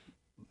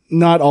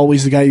not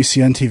always the guy you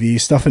see on TV.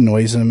 Stuff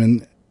annoys him,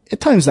 and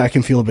at times that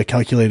can feel a bit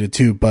calculated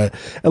too, but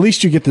at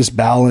least you get this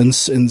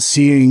balance and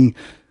seeing,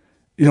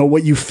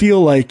 what you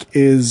feel like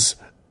is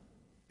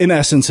in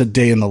essence a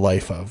day in the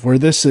life of, where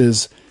this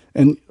is,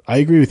 and I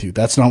agree with you,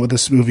 that's not what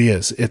this movie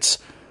is. It's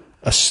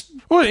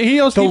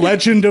the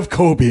legend of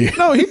Kobe.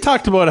 No, he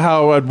talked about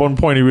how at one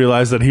point he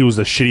realized that he was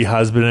a shitty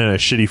husband and a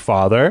shitty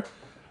father.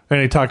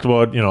 And he talked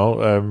about,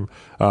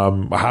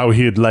 how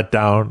he had let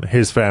down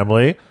his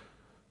family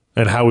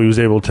and how he was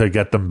able to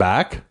get them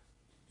back.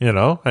 And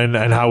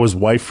how his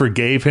wife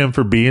forgave him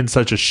for being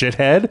such a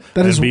shithead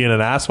being an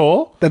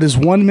asshole. That is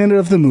 1 minute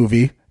of the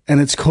movie,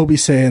 and it's Kobe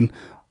saying,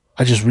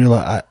 I just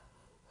realized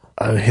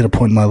I hit a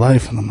point in my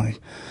life, and I'm like,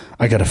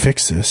 I got to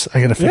fix this.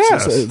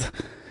 This.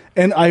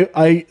 And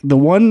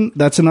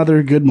that's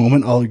another good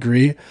moment, I'll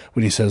agree,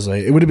 when he says,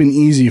 like, it would have been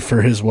easy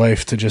for his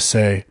wife to just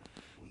say,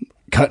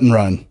 cut and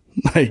run.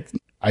 Like,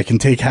 I can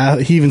take half,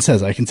 he even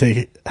says, I can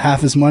take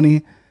half his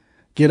money,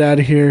 get out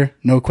of here,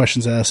 no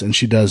questions asked, and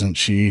she doesn't.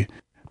 She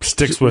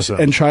sticks with him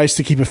and tries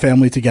to keep a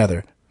family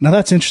together. Now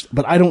that's interesting,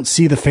 but I don't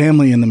see the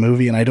family in the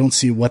movie, and I don't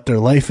see what their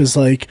life is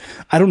like.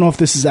 I don't know if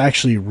this is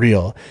actually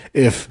real.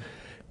 If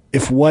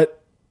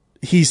what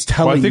he's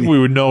telling I think we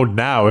would know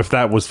now if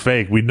that was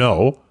fake. We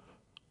know.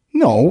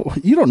 No,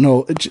 you don't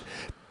know.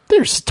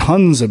 There's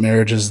tons of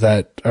marriages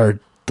that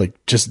are like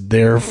just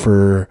there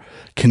for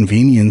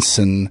convenience,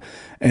 and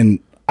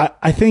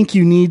I think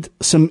you need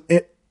some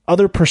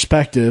other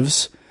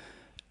perspectives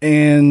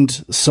and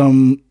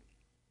some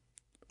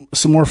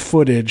more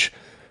footage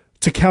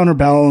to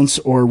counterbalance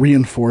or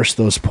reinforce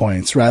those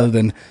points rather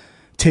than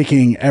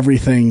taking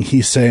everything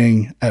he's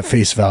saying at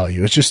face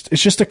value. It's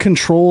just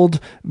a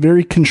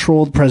very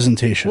controlled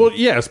presentation. Well,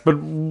 yes, but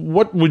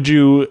what would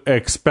you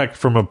expect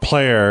from a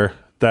player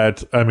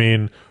that,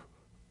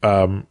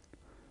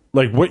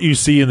 like what you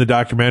see in the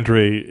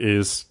documentary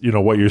is, you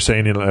know, what you're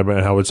saying,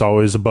 about how it's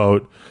always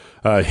about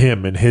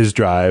him and his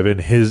drive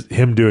and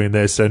him doing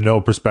this and no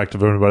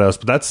perspective of anybody else.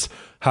 But that's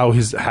how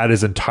he's had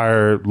his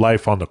entire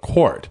life on the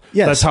court.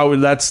 Yes.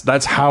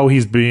 That's how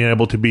he's being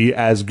able to be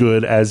as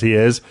good as he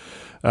is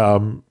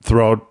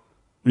throughout,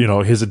 you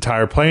know, his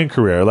entire playing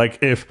career. Like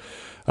if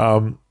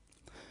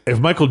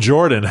Michael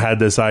Jordan had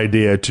this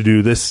idea to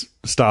do this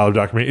style of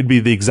documentary, it'd be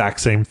the exact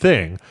same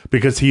thing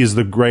because he is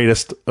the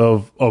greatest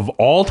of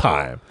all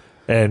time.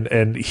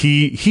 And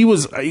he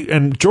was,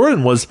 and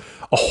Jordan was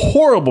a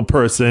horrible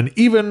person,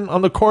 even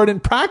on the court in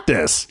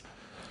practice.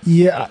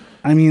 Yeah.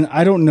 I mean,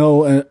 I don't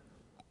know.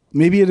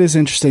 Maybe it is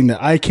interesting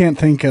that I can't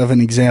think of an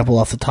example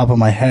off the top of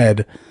my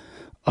head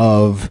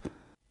of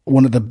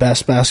one of the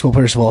best basketball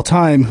players of all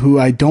time who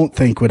I don't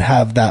think would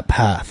have that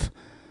path.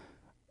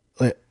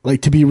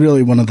 Like to be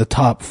really one of the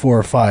top 4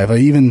 or 5.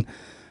 Even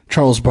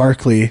Charles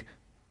Barkley,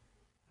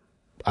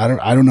 I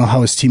don't know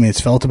how his teammates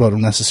felt about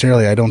him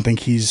necessarily. I don't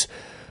think he's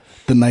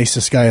the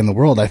nicest guy in the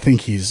world. I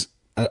think he's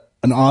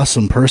an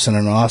awesome person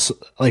and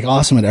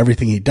awesome at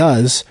everything he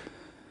does.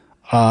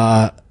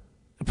 But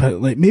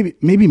like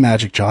maybe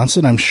Magic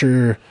Johnson, I'm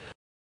sure.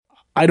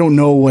 I don't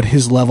know what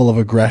his level of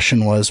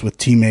aggression was with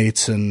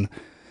teammates and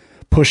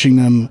pushing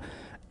them.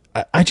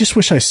 I just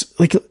wish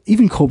like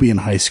even Kobe in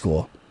high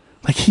school,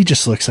 like he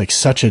just looks like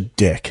such a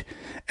dick,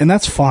 and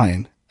that's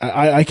fine.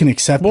 I can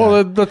accept that.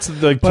 Well, that's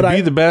like but to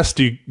be the best,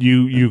 you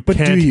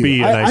can't be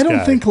a nice guy. I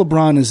don't think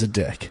LeBron is a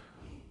dick.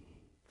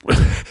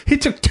 He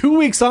took 2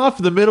 weeks off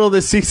in the middle of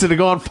this season to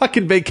go on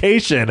fucking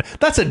vacation.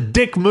 That's a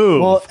dick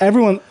move. Well,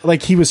 everyone,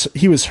 like he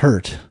was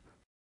hurt.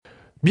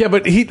 Yeah,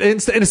 but he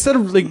instead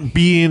of like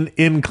being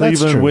in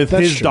Cleveland with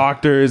his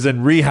doctors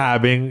and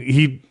rehabbing,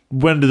 he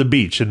went to the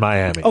beach in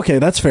Miami. Okay,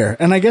 that's fair.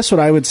 And I guess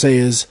what I would say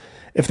is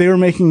if they were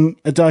making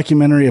a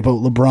documentary about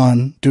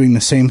LeBron doing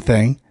the same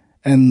thing,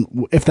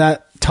 and if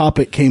that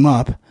topic came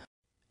up,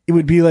 it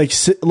would be like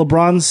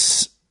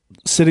LeBron's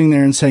sitting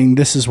there and saying,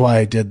 "This is why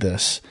I did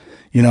this."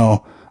 You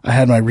know, I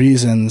had my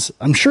reasons.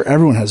 I'm sure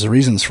everyone has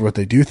reasons for what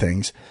they do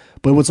things.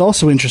 But what's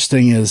also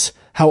interesting is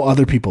how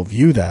other people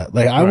view that.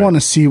 Like, I want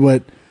to see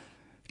what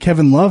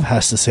Kevin Love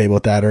has to say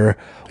about that, or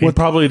he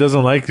probably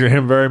doesn't like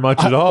him very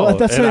much at all. And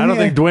I don't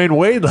think Dwayne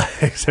Wade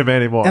likes him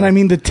anymore. And I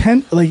mean,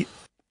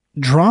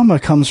 drama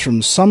comes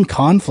from some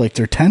conflict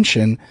or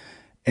tension,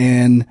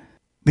 and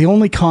the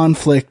only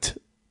conflict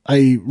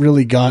I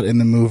really got in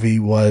the movie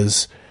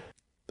was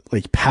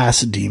like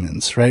past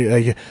demons, right?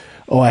 Like,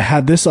 oh, I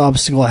had this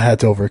obstacle, I had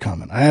to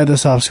overcome it. I had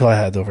this obstacle, I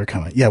had to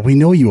overcome it. Yeah, we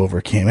know you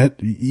overcame it.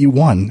 You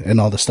won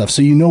and all this stuff.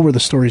 So you know where the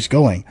story's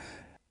going.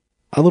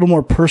 A little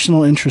more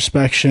personal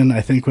introspection,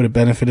 I think, would have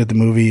benefited the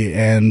movie,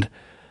 and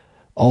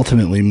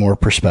ultimately more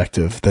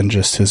perspective than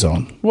just his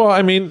own. Well,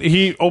 I mean,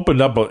 he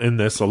opened up in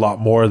this a lot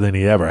more than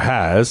he ever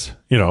has,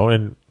 you know,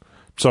 and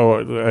so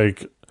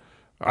like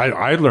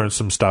I learned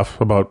some stuff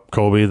about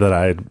Kobe that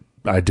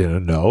I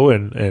didn't know,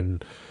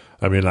 and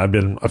I mean, I've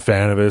been a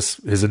fan of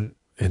his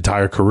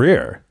entire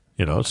career,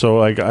 you know, so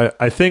like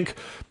I think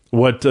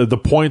what the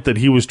point that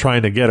he was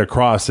trying to get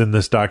across in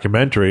this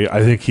documentary,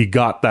 I think he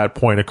got that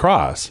point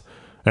across.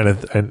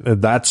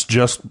 And that's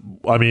just,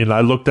 I mean,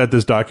 I looked at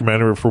this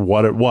documentary for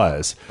what it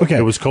was. Okay.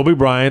 It was Kobe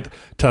Bryant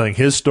telling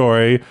his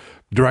story,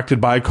 directed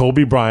by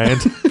Kobe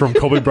Bryant from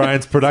Kobe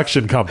Bryant's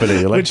production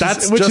company. Like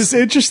which is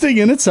interesting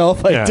in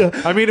itself. Like, yeah.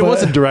 I mean, it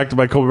wasn't directed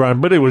by Kobe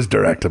Bryant, but it was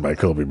directed by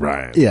Kobe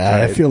Bryant. Yeah,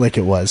 right? I feel like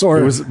it was. Or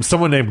it was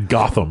someone named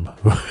Gotham,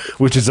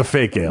 which is a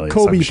fake alien.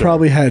 Kobe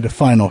probably had a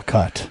final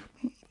cut.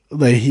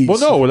 I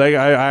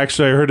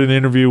actually heard an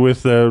interview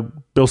with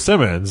Bill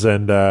Simmons,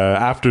 and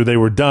after they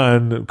were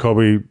done,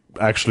 Kobe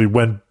actually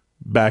went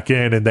back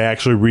in and they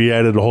actually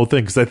re-edited the whole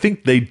thing, because I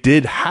think they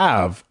did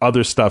have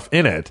other stuff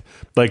in it,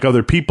 like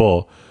other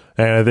people,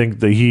 and I think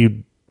that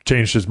he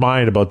changed his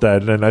mind about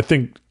that. And I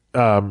think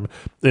in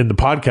the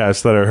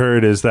podcast that I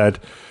heard is that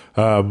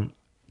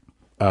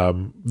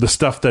the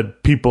stuff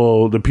that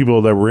the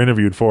people that were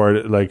interviewed for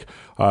it, like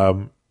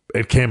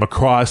it came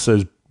across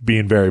as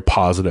being very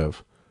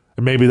positive.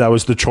 And maybe that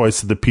was the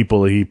choice of the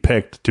people he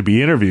picked to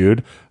be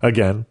interviewed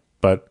again,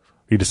 but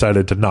he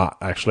decided to not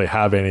actually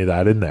have any of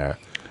that in there.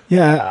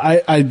 Yeah,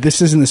 I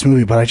this isn't this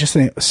movie, but I just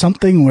think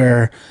something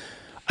where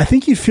I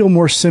think you'd feel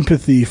more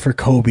sympathy for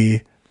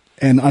Kobe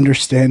and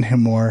understand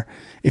him more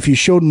if you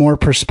showed more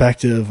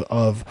perspective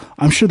of,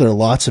 I'm sure there are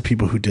lots of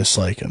people who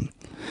dislike him.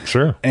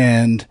 Sure.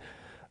 And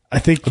I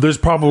think there's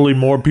probably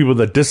more people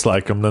that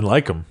dislike him than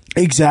like him.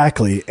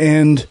 Exactly.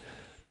 And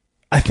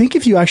I think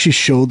if you actually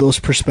show those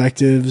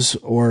perspectives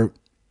or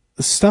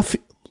stuff,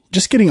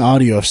 just getting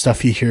audio of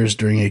stuff he hears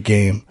during a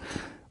game,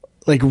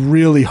 like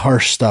really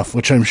harsh stuff,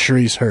 which I'm sure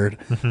he's heard.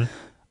 Mm-hmm.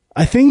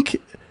 I think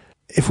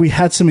if we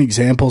had some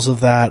examples of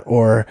that,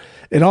 or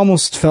it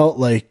almost felt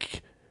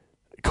like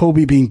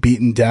Kobe being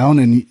beaten down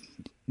and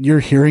you're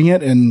hearing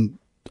it, and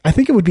I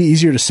think it would be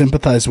easier to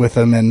sympathize with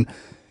him and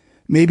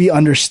maybe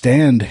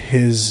understand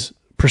his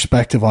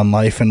perspective on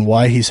life and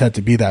why he's had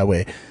to be that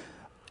way.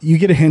 You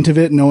get a hint of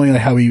it knowing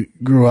how he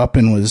grew up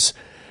and was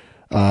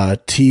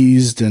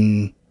teased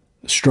and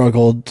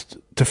struggled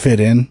to fit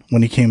in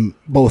when he came,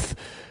 both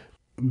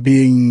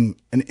being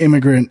an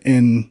immigrant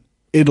in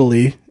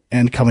Italy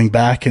and coming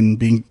back and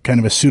being kind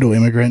of a pseudo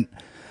immigrant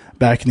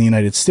back in the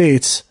United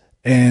States.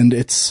 And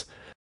it's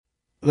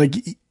like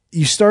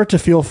you start to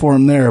feel for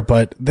him there,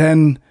 but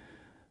then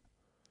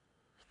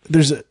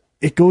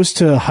it goes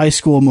to high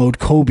school mode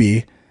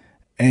Kobe,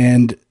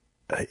 and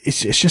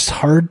it's just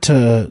hard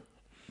to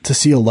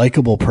see a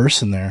likable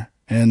person there.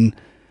 And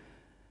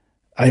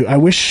I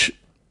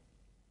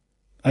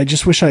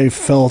just wish I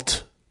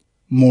felt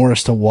more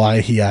as to why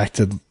he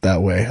acted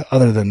that way,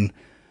 other than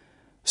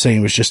saying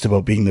it was just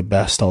about being the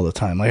best all the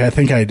time. Like,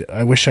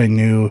 I wish I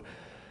knew,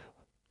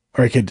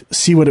 or I could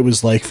see what it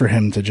was like for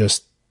him to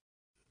just,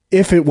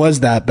 if it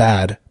was that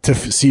bad, to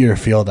see or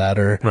feel that,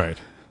 or right.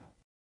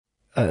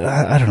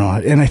 I don't know.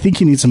 And I think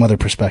you need some other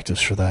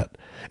perspectives for that.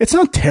 It's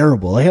not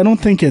terrible. Like, I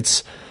don't think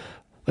it's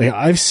like,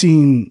 I've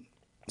seen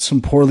some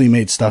poorly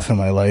made stuff in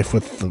my life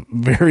with the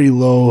very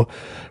low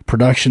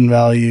production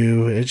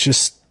value. It's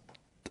just,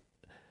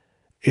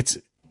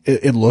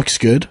 it looks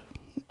good.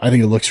 I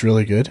think it looks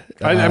really good.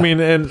 I mean,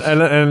 and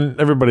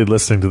everybody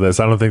listening to this,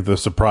 I don't think they're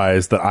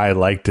surprised that I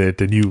liked it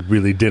and you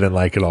really didn't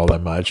like it all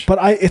that much. But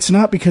it's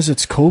not because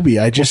it's Kobe.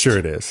 Sure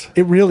it is.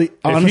 It really,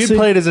 honestly, if he'd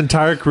played his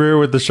entire career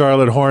with the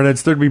Charlotte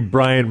Hornets, there'd be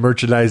Bryant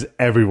merchandise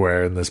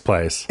everywhere in this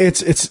place.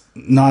 It's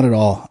not at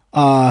all.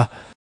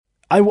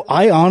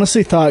 I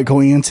honestly thought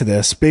going into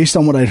this, based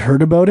on what I'd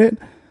heard about it,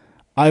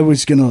 I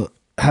was gonna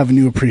have a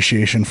new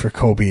appreciation for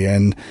Kobe,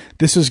 and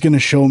this was gonna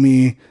show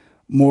me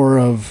more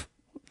of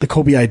the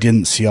Kobe I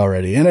didn't see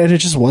already, and it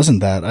just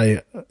wasn't that.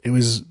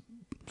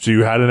 So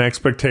you had an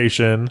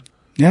expectation.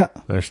 Yeah,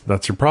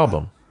 that's your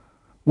problem.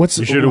 You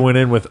should have went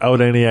in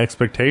without any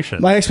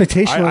expectation. My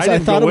expectation was I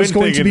thought it was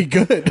going to be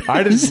good.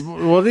 I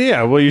didn't. Well,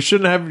 yeah. Well, you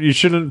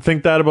shouldn't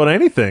think that about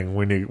anything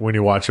when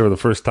you watch it for the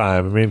first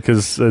time. I mean,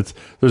 because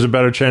there's a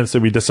better chance to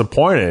be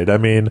disappointed. I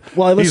mean,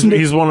 well,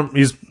 he's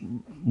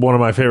one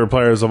of my favorite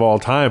players of all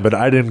time, but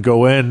I didn't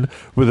go in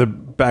with a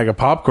bag of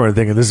popcorn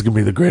thinking this is going to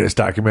be the greatest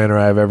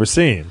documentary I've ever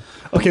seen.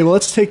 Okay, well,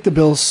 let's take the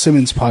Bill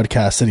Simmons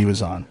podcast that he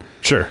was on.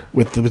 Sure.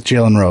 With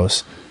Jalen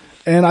Rose.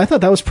 And I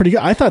thought that was pretty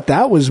good. I thought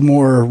that was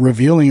more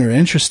revealing or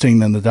interesting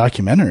than the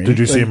documentary. Did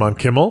you see him on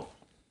Kimmel?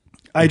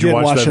 I did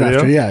watch it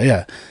after,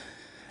 yeah.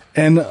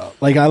 And I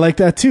like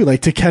that too.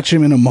 Like, to catch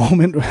him in a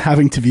moment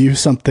having to view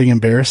something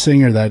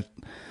embarrassing, or that,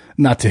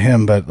 not to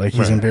him, but like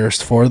he's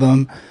embarrassed for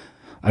them.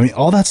 I mean,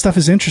 all that stuff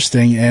is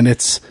interesting, and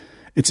it's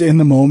in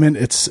the moment.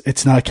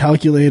 It's not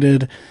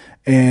calculated,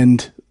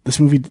 and this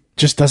movie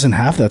just doesn't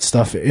have that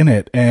stuff in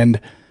it.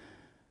 And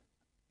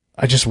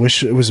I just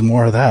wish it was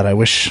more of that. I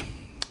wish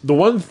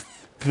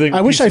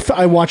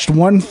I watched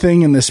one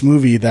thing in this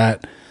movie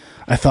that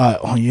I thought,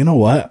 oh, you know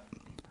what?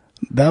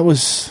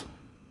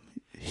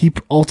 He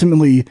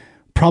ultimately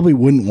probably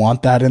wouldn't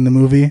want that in the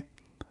movie,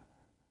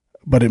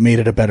 but it made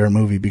it a better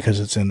movie because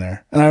it's in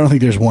there. And I don't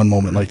think there's one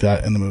moment like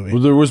that in the movie.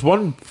 Well, there was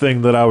one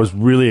thing that I was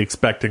really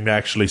expecting to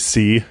actually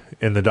see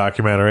in the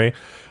documentary,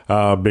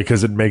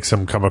 because it makes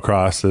him come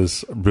across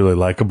as really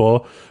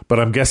likable. But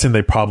I'm guessing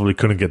they probably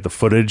couldn't get the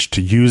footage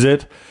to use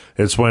it.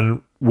 It's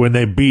when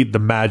they beat the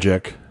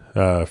Magic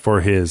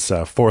for his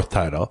fourth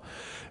title,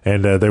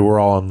 and they were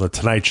all on the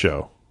Tonight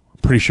Show. I'm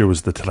pretty sure it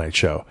was the Tonight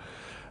Show.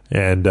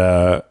 And,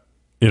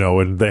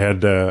 and they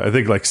had, I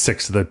think like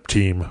 6 of the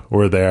team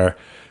were there.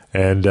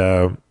 And,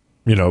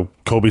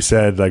 Kobe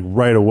said, like,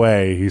 right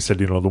away, he said,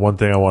 the one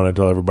thing I want to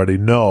tell everybody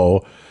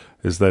know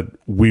is that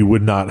we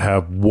would not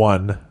have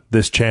won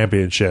this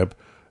championship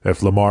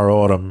if Lamar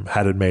Odom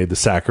hadn't made the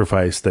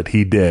sacrifice that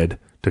he did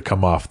to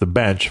come off the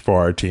bench for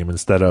our team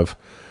instead of.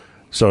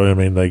 So, I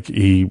mean, like,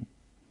 he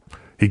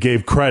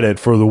gave credit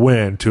for the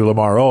win to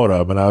Lamar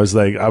Odom. And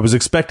I was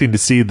expecting to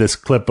see this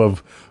clip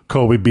of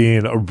Kobe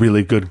being a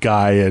really good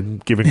guy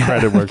and giving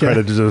credit where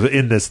credit is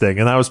in this thing.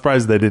 And I was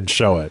surprised they didn't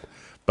show it.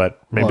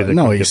 But maybe they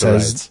couldn't get the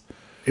rights.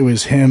 It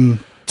was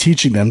him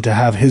teaching them to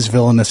have his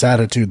villainous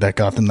attitude that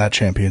got them that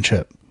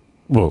championship.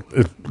 Well,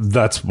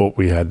 that's what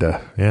we had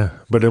to, yeah.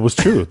 But it was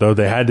true, though.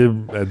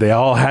 They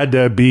all had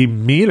to be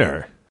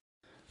meaner.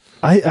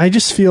 I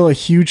just feel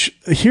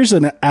here's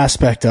an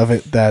aspect of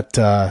it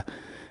that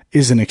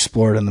isn't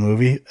explored in the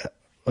movie.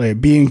 Like,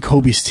 being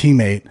Kobe's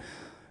teammate,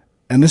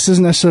 and this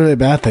isn't necessarily a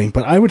bad thing,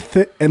 but I would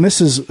and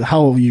this is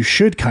how you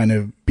should kind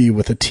of be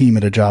with a team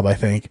at a job, I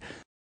think.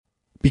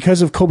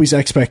 Because of Kobe's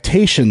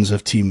expectations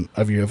of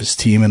his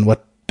team and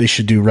what they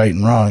should do right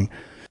and wrong,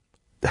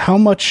 how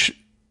much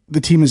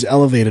the team is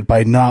elevated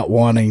by not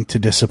wanting to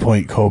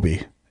disappoint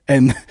Kobe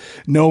and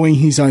knowing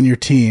he's on your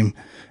team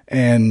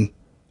and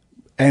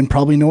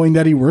probably knowing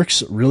that he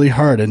works really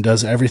hard and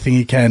does everything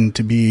he can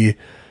to be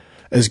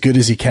as good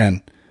as he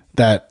can.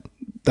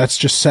 That's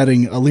just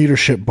setting a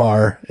leadership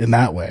bar in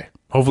that way.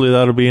 Hopefully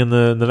that'll be in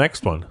the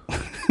next one.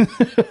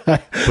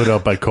 Put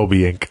out by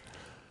Kobe Inc.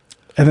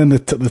 And then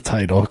the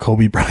title,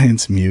 Kobe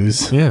Bryant's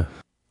Muse. Yeah.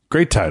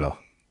 Great title.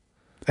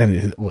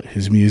 And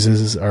his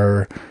muses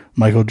are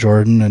Michael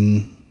Jordan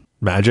and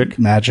Magic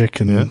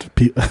and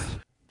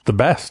the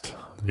best.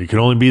 You can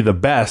only be the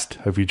best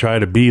if you try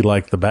to be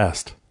like the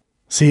best.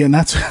 See, and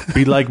that's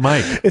Be like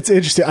Mike. it's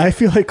interesting. I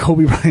feel like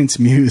Kobe Bryant's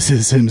muse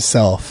is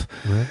himself,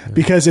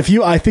 because if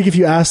you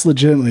ask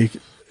legitimately,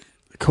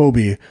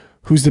 Kobe,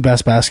 who's the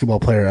best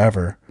basketball player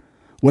ever,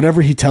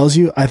 whatever he tells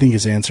you, I think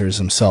his answer is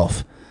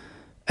himself,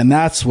 and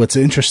that's what's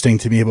interesting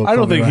to me about. I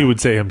don't Kobe think Bryant. he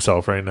would say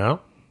himself right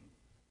now.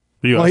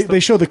 Well, they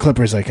show the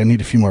Clippers like, I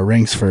need a few more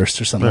rings first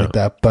or something like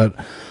that. But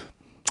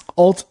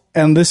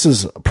and this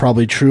is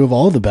probably true of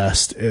all the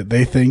best.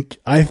 They think,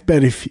 I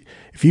bet if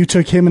you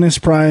took him in his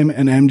prime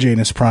and MJ in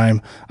his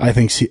prime, I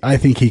think he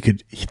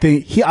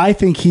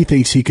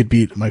thinks he could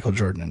beat Michael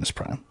Jordan in his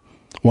prime,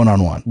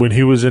 1-on-1. When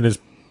he was in his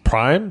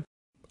prime,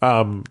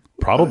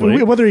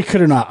 probably. Whether he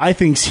could or not, I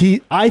think he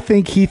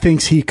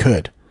thinks he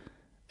could,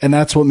 and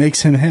that's what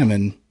makes him him.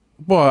 And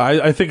Well,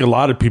 I think a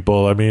lot of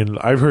people, I mean,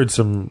 I've heard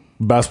some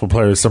basketball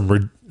players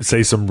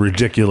say some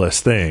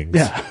ridiculous things.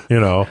 Yeah. You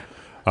know,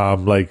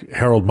 like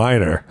Harold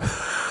Miner.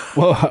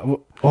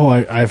 well,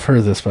 I've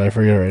heard this, but I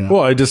forget it right now.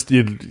 Well,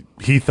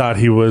 he thought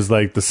he was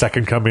like the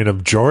second coming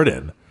of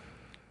Jordan.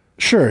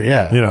 Sure,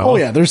 yeah. You know. Oh,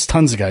 yeah, there's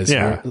tons of guys who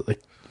Yeah. are,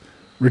 like,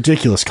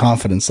 ridiculous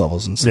confidence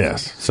levels and stuff.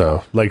 Yes.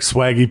 So, like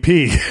Swaggy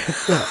P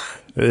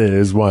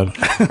is one.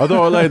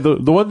 Although, like,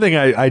 the one thing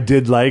I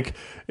did like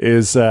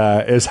is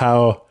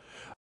how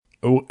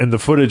in the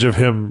footage of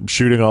him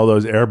shooting all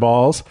those air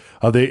balls,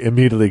 how they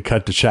immediately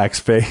cut to Shaq's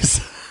face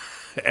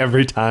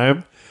every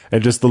time,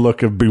 and just the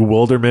look of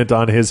bewilderment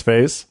on his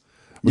face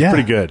was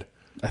pretty good.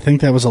 I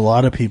think that was a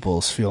lot of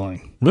people's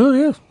feeling. Well,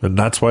 yeah, and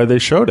that's why they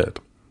showed it.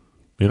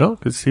 You know,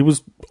 because he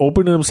was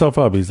opening himself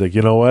up. He's like,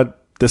 you know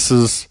what? This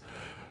is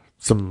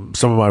some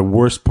of my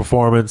worst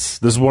performance.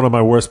 This is one of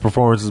my worst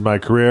performances in my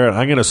career, and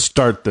I'm going to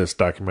start this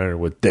documentary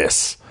with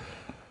this.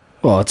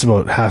 Well, it's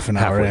about half an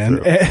hour in,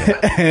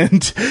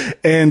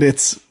 and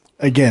it's,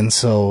 again,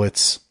 so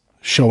it's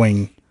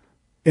showing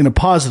in a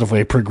positive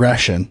way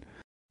progression.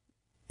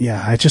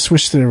 Yeah, I just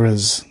wish there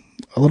was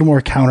a little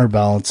more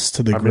counterbalance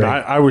to the I mean,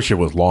 I wish it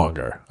was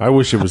longer. I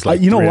wish it was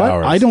like 3 what?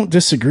 hours. I don't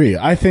disagree.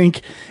 I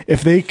think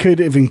if they could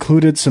have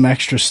included some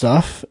extra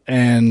stuff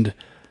and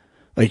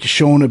like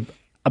shown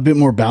a bit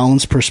more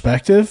balanced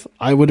perspective,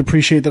 I would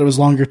appreciate that it was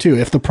longer too.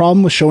 If the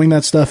problem with showing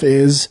that stuff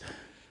is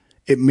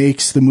it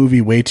makes the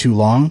movie way too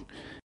long,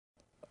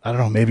 I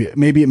don't know.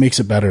 Maybe it makes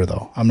it better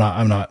though. I'm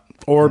not.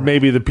 Or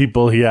maybe the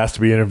people he asked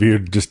to be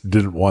interviewed just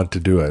didn't want to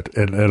do it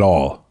at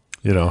all,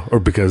 you know, or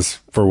because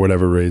for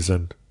whatever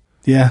reason.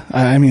 Yeah,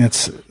 I mean,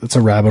 it's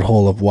a rabbit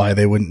hole of why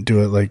they wouldn't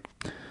do it. Like,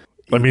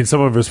 I mean, some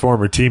of his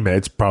former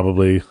teammates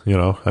probably, you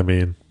know, I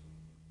mean,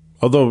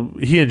 although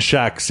he and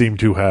Shaq seem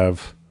to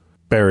have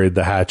buried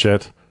the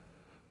hatchet.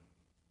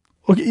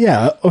 Okay,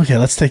 yeah, okay,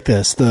 let's take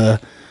this. The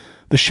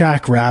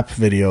Shaq rap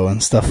video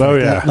and stuff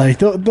like that. Like,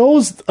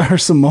 those are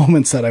some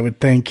moments that I would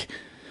think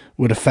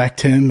would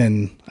affect him,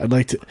 and I'd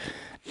like to...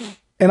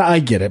 And I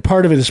get it.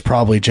 Part of it is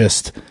probably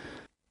just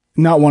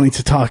not wanting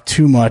to talk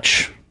too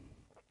much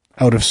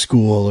out of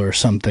school or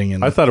something.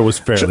 And I thought it was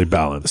fairly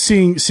balanced.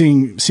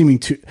 Seeming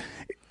to...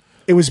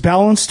 It was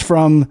balanced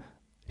from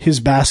his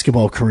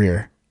basketball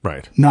career.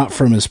 Right. Not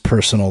from his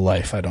personal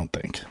life, I don't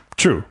think.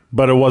 True.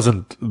 But it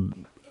wasn't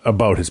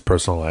about his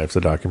personal life,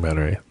 the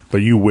documentary. But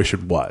you wish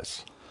it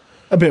was.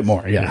 A bit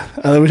more, yeah.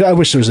 I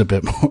wish there was a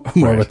bit more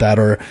Right. with that,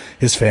 or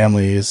his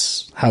family,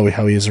 how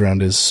he is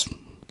around his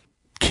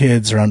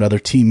kids, around other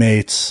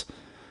teammates.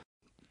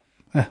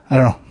 I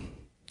don't know.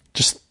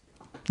 Just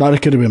thought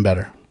it could have been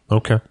better.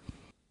 Okay.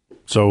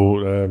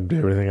 So, do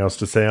you have anything else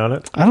to say on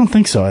it? I don't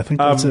think so. I think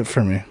that's it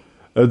for me.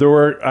 There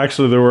were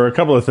a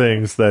couple of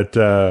things that...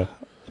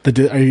 Are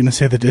you going to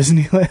say the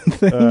Disneyland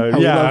thing?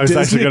 yeah, I was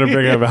actually going to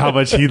bring up how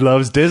much he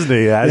loves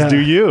Disney, as do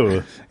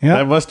you. Yeah.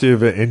 That must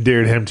have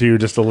endeared him to you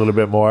just a little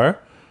bit more.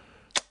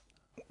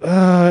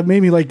 It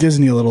made me like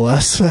Disney a little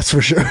less, that's for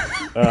sure.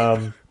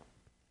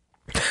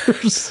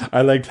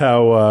 I liked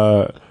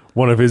how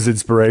one of his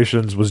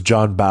inspirations was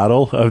John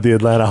Battle of the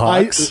Atlanta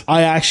Hawks.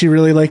 I actually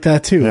really like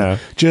that too. Yeah.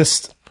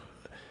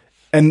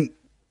 And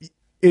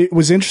it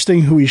was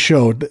interesting who he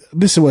showed.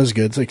 This was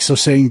good. It's like, so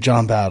saying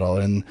John Battle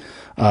and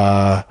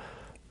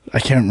I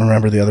can't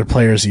remember the other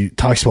players he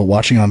talks about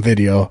watching on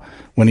video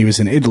when he was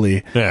in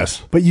Italy.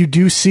 Yes. But you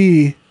do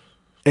see,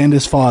 and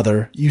his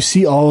father, you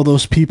see all of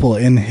those people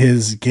in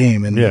his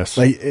game. And yes.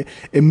 like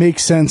it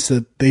makes sense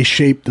that they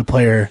shaped the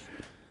player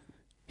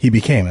he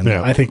became. And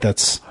I think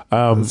that's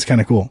kind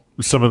of cool.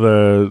 Some of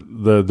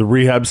the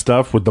rehab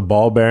stuff with the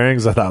ball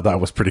bearings, I thought that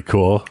was pretty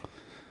cool.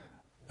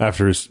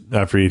 After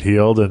he'd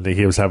healed and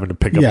he was having to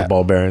pick up the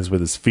ball bearings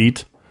with his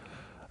feet.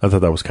 I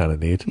thought that was kind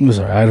of neat. It was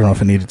all right. I don't know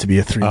if it needed to be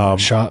a 3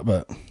 shot,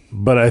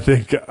 but I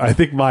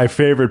think my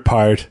favorite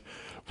part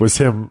was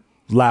him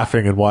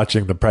laughing and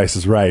watching The Price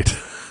is Right.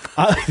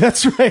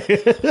 That's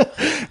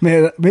right.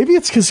 Man, maybe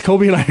it's because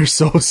Kobe and I are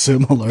so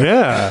similar.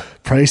 Yeah.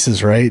 Price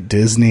is Right,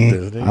 Disney.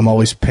 I'm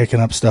always picking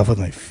up stuff with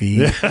my feet.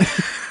 Yeah.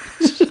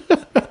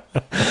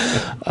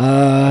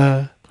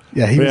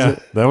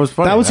 That was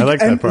funny. I like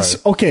that part.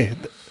 Okay,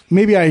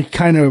 maybe I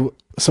kind of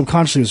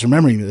subconsciously was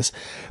remembering this.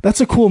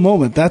 That's a cool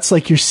moment. That's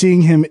like you're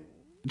seeing him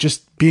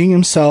just being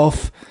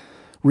himself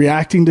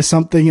reacting to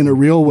something in a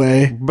real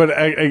way. But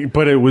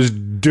it was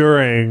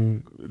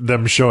during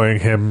them showing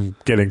him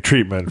getting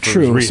treatment for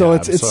True. his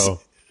rehab.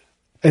 So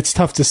it's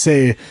tough to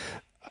say.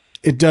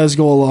 It does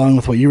go along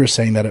with what you were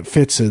saying, that it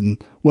fits in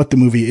what the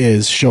movie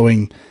is,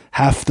 showing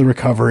half the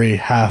recovery,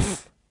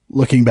 half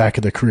looking back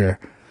at the career.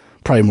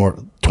 Probably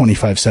more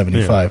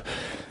 25-75. Yeah.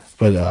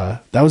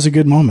 But that was a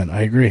good moment.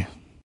 I agree.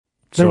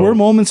 There were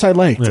moments I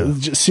liked. Yeah.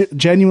 Just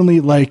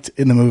genuinely liked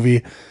in the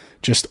movie.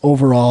 Just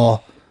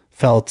overall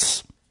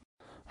felt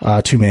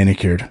too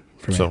manicured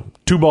for me. So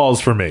 2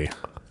 balls for me.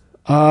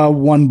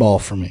 1 ball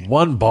for me.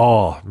 1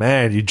 ball.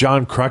 Man, you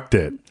John Crucked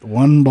it.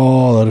 1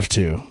 ball out of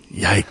 2.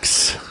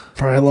 Yikes.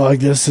 Probably log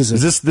this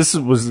as this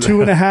was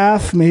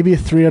 2.5, maybe a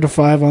 3 out of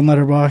 5 on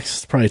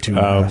Letterboxd. Probably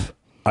 2.5.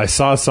 I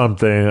saw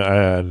something,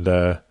 and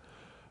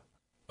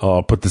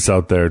I'll put this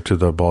out there to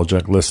the Ball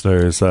Junk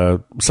listeners.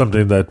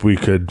 Something that we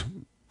could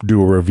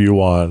do a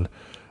review on,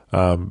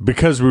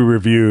 because we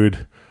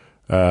reviewed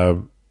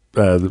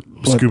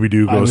Scooby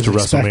Doo Goes to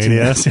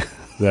WrestleMania,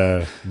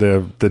 the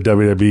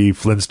WWE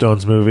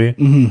Flintstones movie,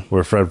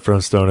 where Fred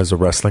Flintstone is a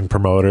wrestling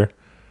promoter.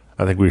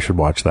 I think we should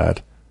watch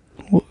that.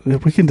 Well,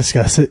 we can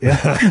discuss it.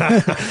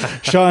 Yeah.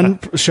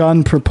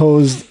 Sean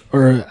proposed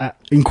or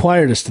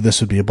inquired as to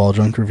this would be a Ball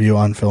Junk review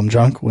on Film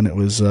Junk when it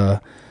was. Oh,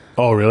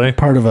 really?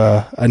 Part of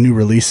a new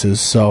releases.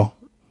 So,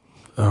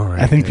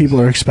 I think people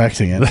are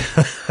expecting it.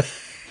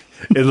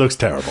 It looks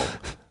terrible.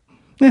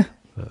 Yeah,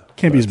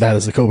 can't be as bad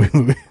as the Kobe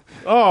movie.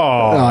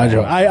 Oh,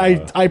 no,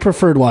 I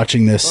preferred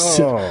watching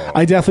this.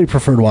 I definitely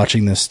preferred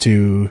watching this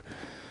to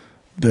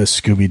the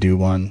Scooby Doo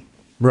one.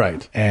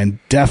 Right. And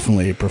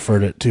definitely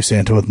preferred it to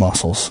Santa with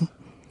Muscles.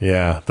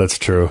 Yeah, that's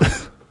true.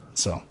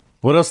 So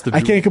what else did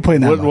I can't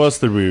complain that much. What else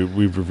did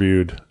we've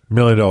reviewed? $1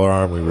 Million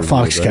Arm. We reviewed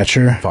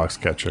Foxcatcher. Right?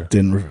 Foxcatcher.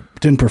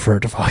 Didn't prefer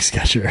it to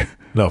Foxcatcher.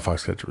 No,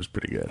 Foxcatcher was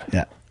pretty good.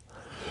 Yeah.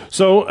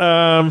 So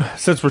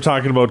since we're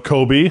talking about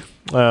Kobe,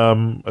 I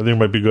think it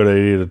might be a good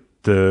idea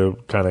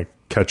to kind of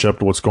catch up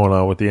to what's going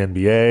on with the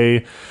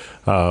NBA.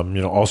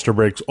 All-Star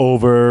break's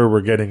over.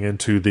 We're getting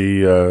into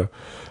the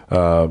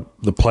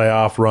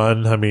playoff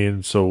run. I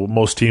mean, so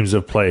most teams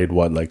have played,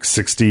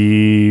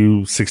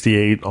 60,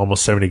 68,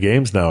 almost 70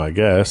 games now, I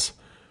guess.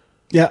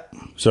 Yeah.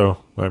 So,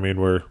 I mean,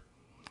 we're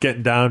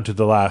getting down to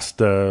the last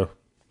 12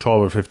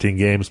 or 15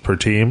 games per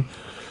team.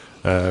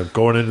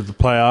 Going into the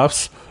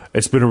playoffs,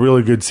 it's been a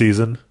really good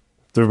season.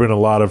 There have been a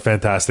lot of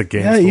fantastic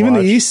games. Yeah, even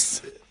watch. The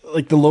East,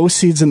 the low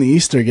seeds in the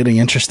East are getting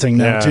interesting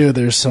now, too.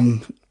 There's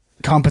some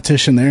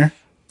competition there.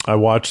 I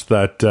watched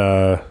that,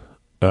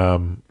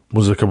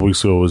 was it a couple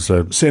weeks ago? Was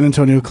San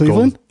Antonio,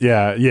 Cleveland?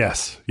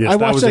 Yes. I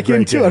watched that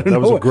game too. That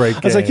was a great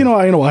game. I was like, I'm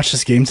going to watch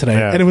this game tonight.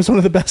 Yeah. And it was one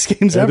of the best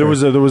games ever.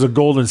 There was a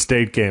Golden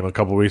State game a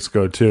couple weeks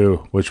ago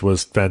too, which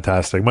was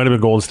fantastic. Might have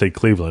been Golden State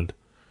Cleveland.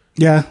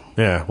 Yeah.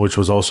 Yeah, which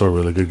was also a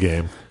really good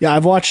game. Yeah,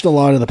 I've watched a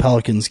lot of the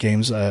Pelicans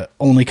games.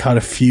 Only caught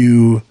a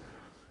few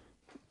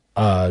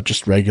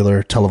just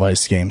regular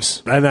televised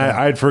games. And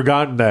I'd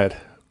forgotten that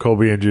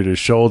Kobe injured his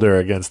shoulder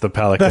against the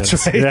Pelicans.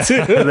 That's right.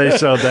 Yeah, they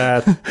showed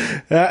that.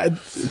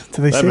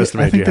 Do they say?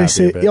 I think they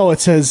say. It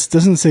says.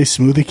 Doesn't it say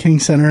Smoothie King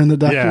Center in the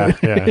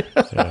documentary?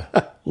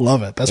 Yeah.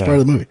 Love it. That's part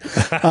of the movie.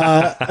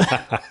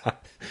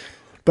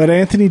 But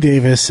Anthony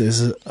Davis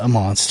is a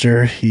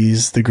monster.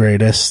 He's the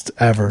greatest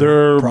ever.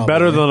 They're probably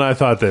better than I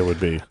thought they would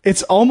be.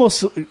 It's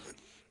almost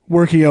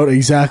working out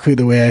exactly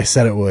the way I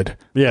said it would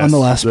on the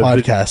last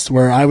podcast,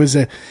 where I was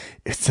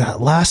it's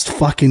that last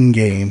fucking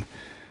game.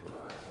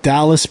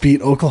 Dallas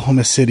beat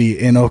Oklahoma City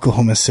in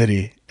Oklahoma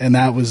City, and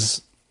that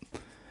was,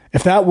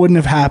 if that wouldn't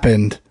have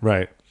happened,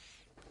 right?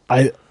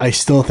 I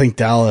still think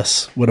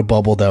Dallas would have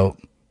bubbled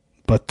out.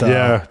 But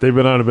they've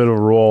been on a bit of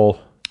a roll,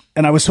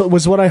 and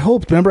was what I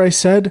hoped. Remember, I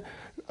said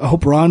I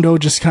hope Rondo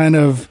just kind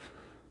of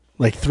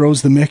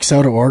throws the mix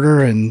out of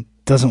order and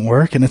doesn't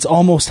work, and it's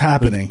almost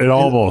happening.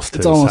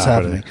 It's almost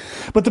happening.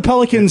 But the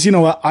Pelicans,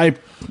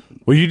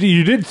 Well,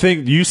 you did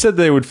think, you said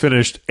they would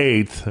finish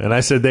 8th, and I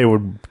said they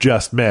would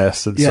just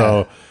miss, and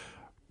so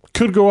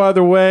could go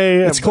either way.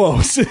 It's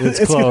close.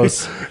 It's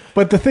close.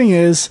 But the thing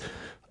is,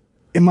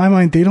 in my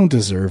mind, they don't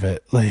deserve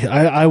it.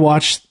 I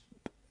watched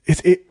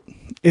it.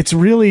 It's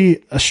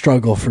really a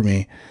struggle for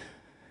me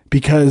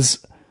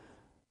because,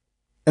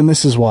 and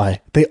this is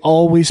why, they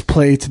always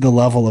play to the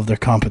level of their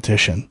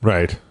competition.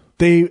 Right.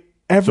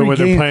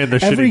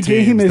 Every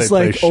game is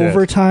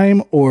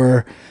overtime,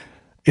 or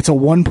it's a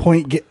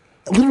 1-point game.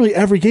 Literally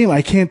every game,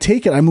 I can't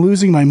take it. I'm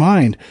losing my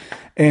mind.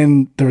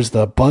 And there's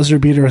the buzzer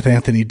beater with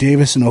Anthony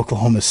Davis in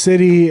Oklahoma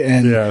City,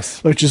 and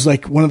which is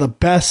one of the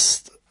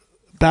best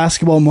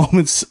basketball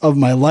moments of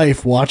my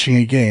life watching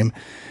a game.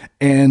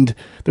 And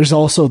there's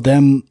also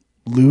them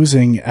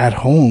losing at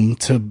home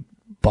to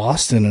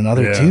Boston and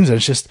other teams. And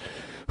it's just,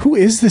 who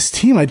is this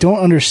team? I don't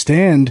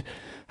understand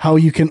how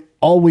you can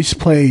always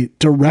play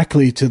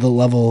directly to the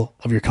level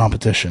of your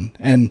competition.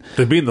 And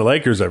they've beaten the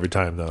Lakers every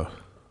time, though.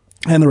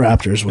 And the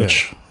Raptors,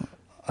 which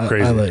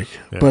crazy. I like.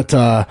 Yeah.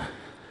 But,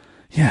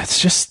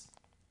 it's just,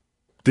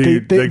 they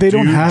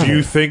don't have it. Do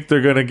you think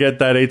they're going to get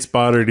that 8th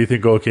spot, or do you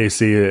think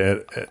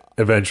OKC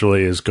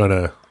eventually is going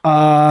to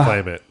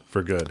claim it?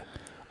 for good.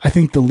 I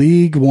think the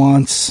league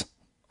wants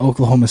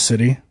Oklahoma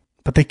City,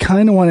 but they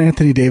kind of want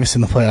Anthony Davis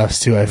in the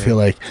playoffs too, I feel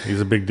like.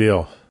 He's a big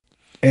deal.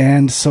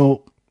 And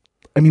so,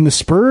 I mean, the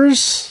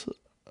Spurs,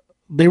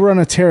 they were on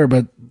a tear,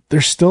 but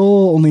they're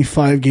still only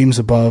 5 games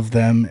above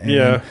them.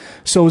 And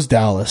so is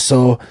Dallas.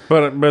 So,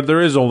 but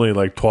there is only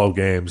like 12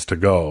 games to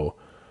go.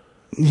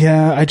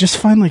 Yeah, I just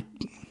find like,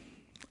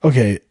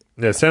 okay.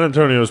 Yeah, San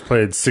Antonio's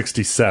played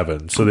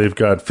 67, so they've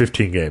got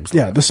 15 games.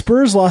 Yeah, the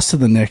Spurs lost to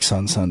the Knicks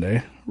on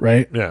Sunday,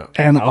 right? Yeah.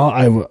 And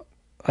or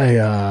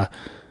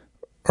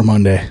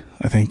Monday,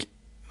 I think.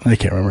 I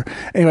can't remember.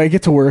 Anyway, I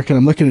get to work and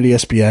I'm looking at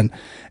ESPN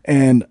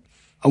and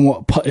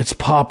it's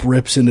pop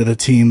rips into the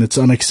team. That's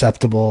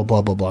unacceptable,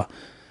 blah, blah, blah.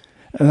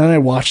 And then I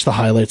watch the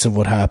highlights of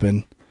what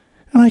happened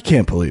and I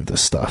can't believe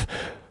this stuff.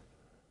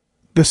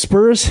 The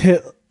Spurs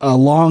hit a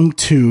long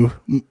 2,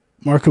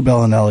 Marco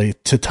Bellinelli,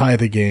 to tie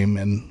the game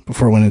and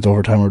before it went into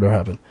overtime or whatever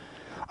happened.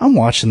 I'm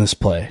watching this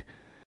play.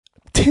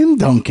 Tim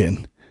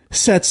Duncan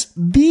sets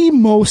the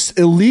most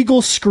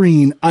illegal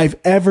screen I've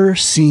ever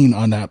seen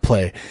on that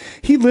play.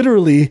 He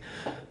literally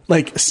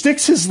like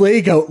sticks his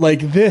leg out like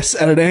this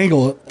at an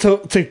angle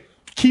to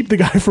keep the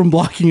guy from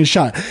blocking his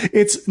shot.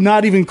 It's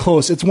not even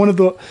close. It's one of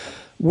the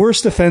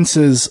worst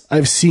offenses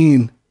I've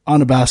seen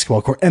on a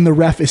basketball court, and the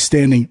ref is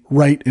standing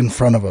right in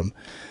front of him.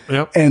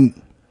 Yep.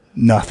 And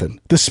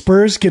nothing. The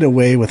Spurs get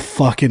away with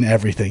fucking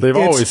everything.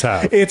 Always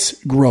have.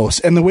 It's gross.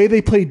 And the way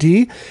they play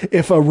D,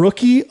 if a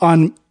rookie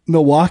on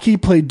Milwaukee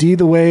played D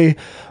the way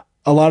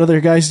a lot of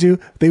their guys do,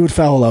 they would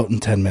foul out in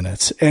 10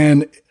 minutes.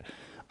 And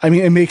I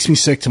mean, it makes me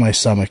sick to my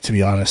stomach, to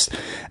be honest.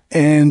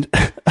 And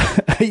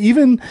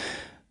even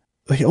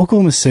like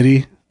Oklahoma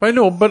City. I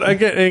know, but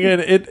again,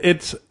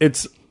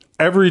 it's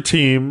every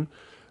team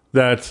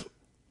that,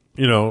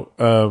 you know,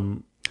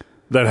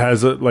 that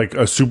has a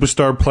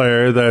superstar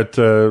player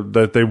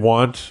that they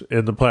want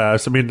in the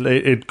playoffs. I mean,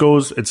 it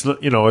goes. It's,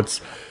 you know,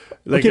 it's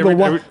like okay,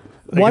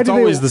 why it's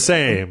always the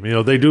same. You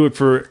know, they do it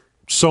for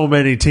so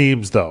many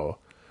teams, though.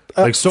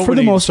 Like for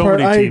the most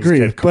part, I agree,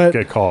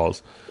 get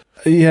calls.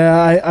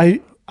 Yeah,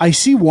 I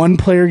see one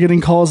player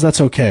getting calls.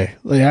 That's okay.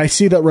 Like I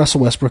see that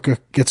Russell Westbrook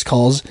gets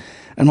calls,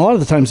 and a lot of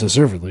the times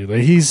deservedly.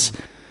 Like he's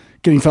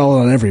getting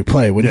fouled on every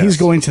play. When he's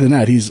going to the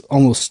net, he's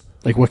almost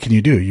like, what can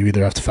you do? You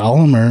either have to foul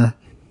him or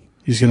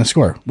he's going to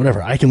score.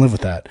 Whatever. I can live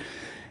with that.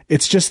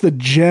 It's just the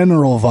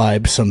general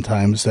vibe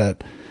sometimes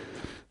that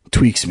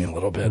tweaks me a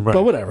little bit,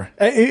 but whatever.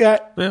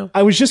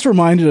 I was just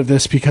reminded of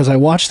this because I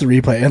watched the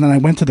replay and then I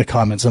went to the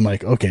comments. I'm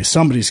like, okay,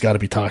 somebody's got to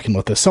be talking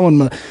about this.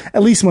 Someone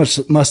at least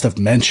must have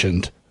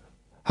mentioned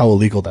how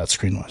illegal that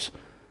screen was.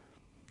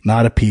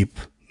 Not a peep,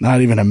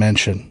 not even a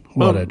mention.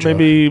 What a joke.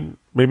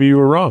 Maybe you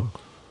were wrong.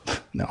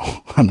 No,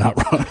 I'm not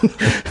wrong.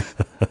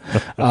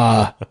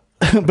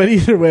 But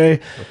either way,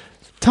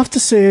 tough to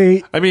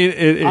say. I mean,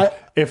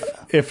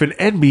 if an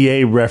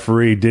NBA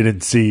referee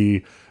didn't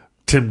see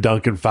Tim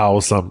Duncan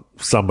foul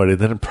somebody,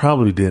 then it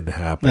probably didn't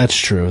happen. That's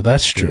true.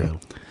 Yeah.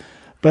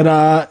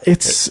 But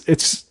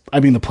it's. I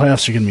mean, the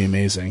playoffs are going to be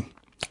amazing.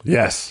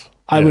 Yes.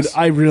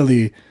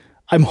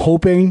 I'm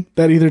hoping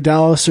that either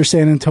Dallas or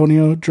San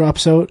Antonio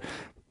drops out.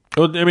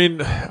 Well, I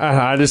mean,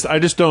 I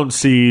just don't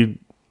see.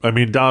 I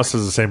mean, Dallas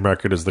has the same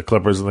record as the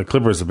Clippers, and the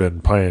Clippers have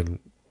been playing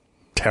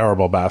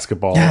terrible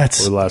basketball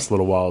for the last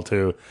little while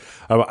too.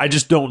 I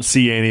just don't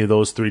see any of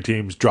those 3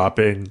 teams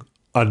dropping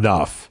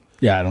enough.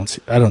 Yeah, I don't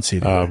see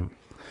that.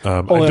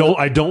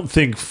 I don't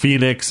think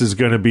Phoenix is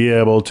going to be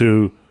able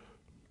to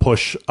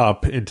push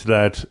up into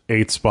that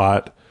 8th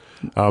spot.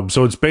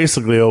 So it's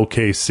basically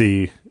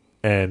OKC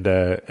and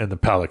the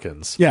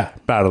Pelicans,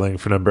 battling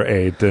for number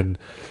 8. And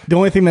the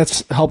only thing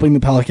that's helping the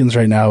Pelicans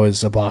right now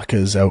is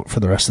Ibaka's out for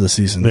the rest of the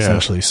season,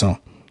 essentially. So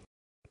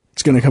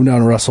it's going to come down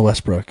to Russell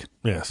Westbrook.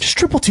 Yes, just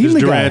triple team the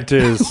Durant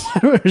guy.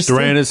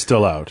 Durant is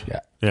still out.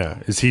 Yeah.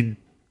 Is he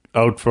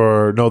out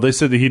for? No, they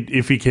said that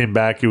if he came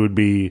back, it would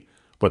be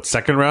what,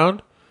 2nd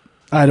round?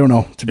 I don't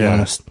know, to be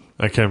honest.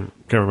 I can't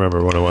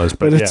remember what it was,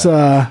 but it's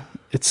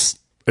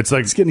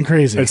getting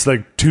crazy. It's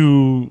like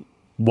 2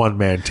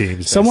 one-man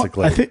teams.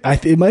 Basically. I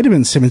think it might have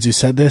been Simmons who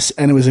said this,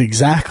 and it was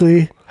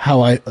exactly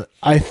how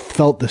I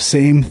felt the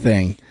same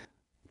thing.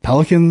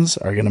 Pelicans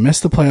are going to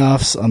miss the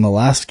playoffs on the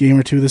last game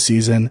or 2 of the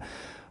season.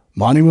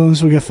 Monty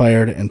Williams will get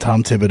fired, and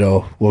Tom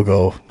Thibodeau will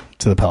go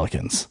to the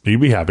Pelicans. You'd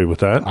be happy with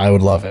that? I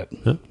would love it.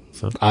 Yeah,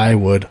 I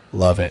would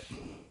love it.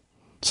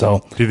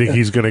 So, do you think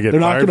he's going to get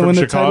fired from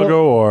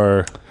Chicago,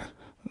 or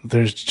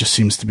there just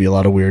seems to be a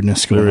lot of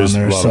weirdness going on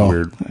there? A lot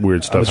of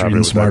weird stuff. I was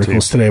reading some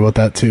articles today about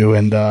that too,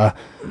 and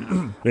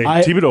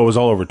Thibodeau was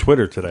all over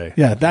Twitter today.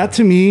 Yeah, that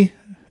to me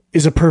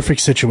is a perfect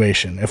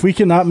situation. If we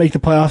cannot make the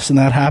playoffs and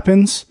that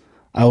happens,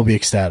 I will be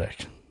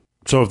ecstatic.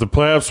 So, if the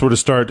playoffs were to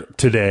start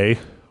today,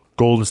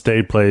 Golden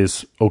State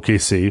plays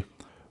OKC.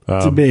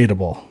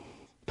 Debatable.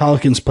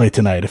 Pelicans play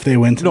tonight. If they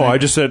win tonight. No, I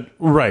just said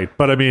right,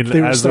 but I mean,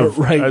 as of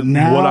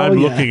now, what I'm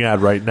looking at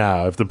right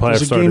now, if the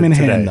playoffs started today, there's a game in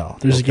hand. Though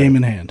there's a game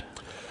in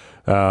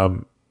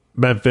hand.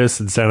 Memphis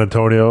and San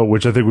Antonio,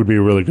 which I think would be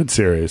a really good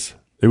series.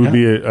 It would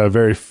be a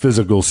very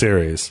physical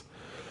series.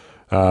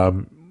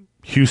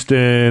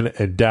 Houston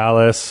and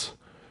Dallas,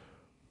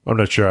 I'm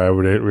not sure I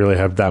would really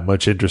have that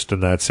much interest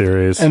in that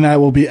series. And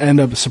that will end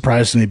up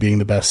surprisingly being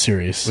the best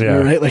series. Yeah.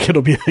 Right? Like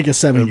it'll be like a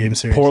 7-game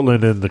series.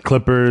 Portland and the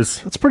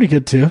Clippers. That's pretty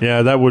good too.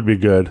 Yeah, that would be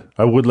good.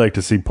 I would like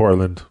to see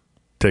Portland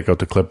take out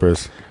the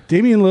Clippers.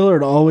 Damian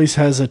Lillard always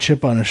has a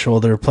chip on his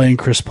shoulder playing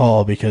Chris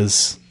Paul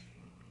because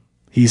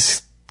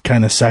he's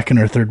kind of second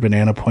or third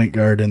banana point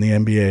guard in the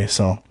NBA.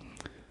 So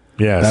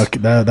yes,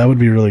 that would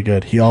be really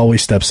good. He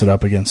always steps it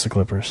up against the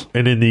Clippers.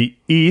 And in the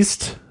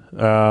East,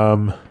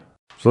 so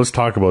let's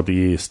talk about the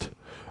East.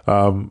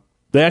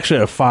 They actually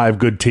have 5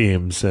 good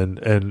teams,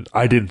 and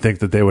I didn't think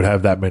that they would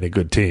have that many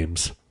good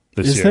teams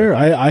this year. Is there?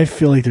 I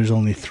feel like there's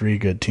only 3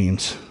 good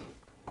teams.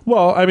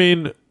 Well, I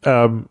mean,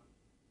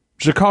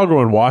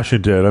 Chicago and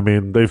Washington, I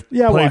mean, they've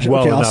played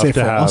well enough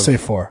to have... I'll say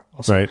 4.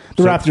 Right.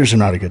 The Raptors are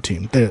not a good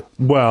team. They've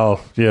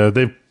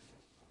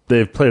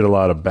played a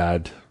lot of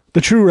bad...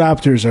 The true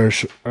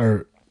Raptors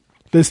are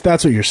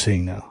that's what you're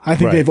seeing now. I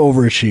think they've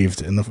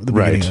overachieved in the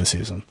beginning of the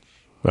season.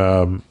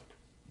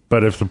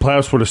 But if the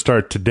playoffs were to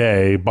start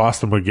today,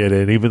 Boston would get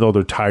in, even though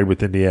they're tied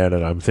with Indiana.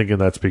 And I'm thinking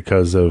that's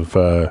because of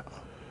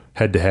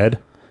head-to-head.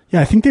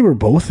 Yeah, I think they were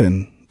both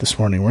in this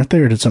morning, weren't they?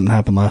 Or did something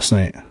happen last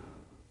night?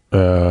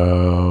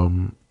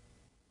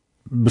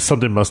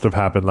 Something must have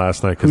happened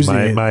last night because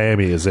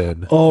Miami is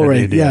in. Oh,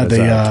 right. Indiana's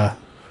yeah,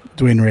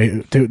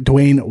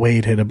 Dwayne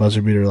Wade hit a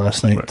buzzer beater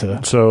last night.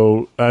 Right.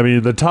 So, I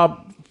mean, the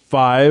top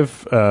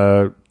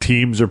 5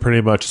 teams are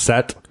pretty much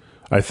set,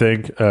 I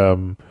think.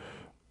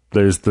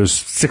 There's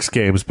 6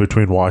 games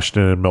between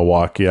Washington and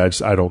Milwaukee. I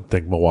don't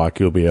think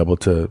Milwaukee will be able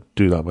to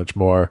do that much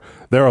more.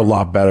 They're a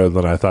lot better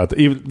than I thought.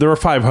 Even they're a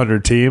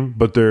 500 team,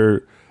 but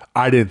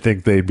I didn't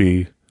think they'd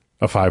be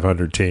a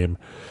 500 team.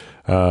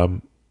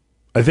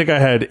 I think I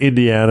had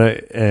Indiana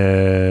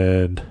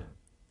and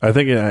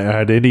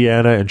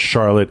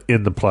Charlotte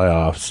in the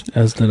playoffs.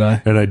 As did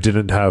I. And I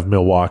didn't have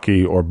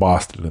Milwaukee or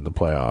Boston in the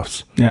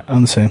playoffs. Yeah,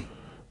 I'm the same.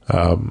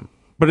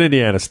 But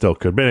Indiana still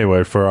could. But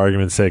anyway, for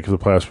argument's sake, if the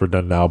playoffs were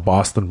done now,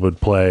 Boston would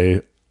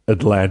play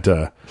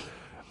Atlanta.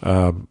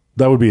 That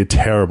would be a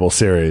terrible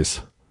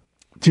series.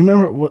 Do you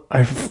remember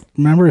I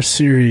remember a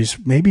series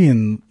maybe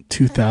in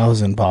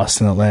 2000,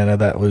 Boston Atlanta,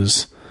 that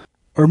was,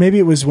 or maybe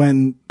it was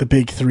when the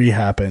Big 3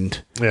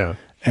 happened. Yeah.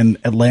 And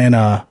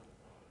Atlanta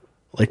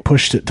like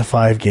pushed it to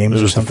 5 games.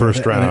 It was or something. the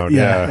first round.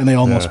 Yeah. And they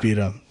almost beat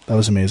them. That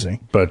was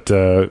amazing. But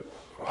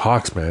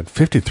Hawks, man,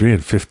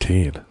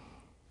 53-15,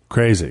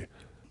 crazy.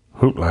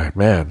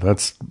 Man,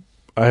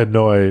 I had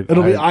no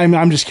idea.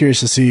 I'm just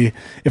curious to see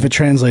if it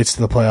translates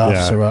to the playoffs.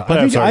 Yeah, or what.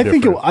 playoffs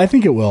I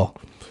think it will.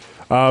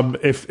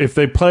 If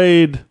they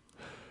played,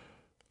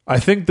 I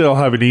think they'll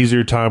have an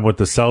easier time with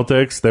the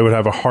Celtics. They would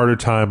have a harder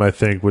time, I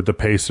think, with the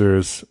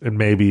Pacers and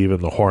maybe even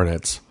the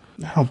Hornets.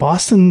 No,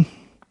 Boston,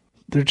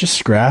 they're just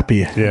scrappy.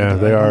 Yeah,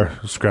 they are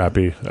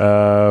scrappy.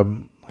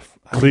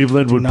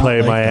 Cleveland would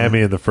play Miami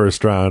in the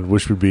first round,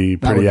 which would be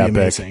pretty epic.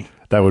 Amazing.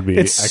 That would be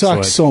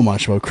excellent. Sucks so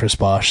much about Chris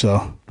Bosh,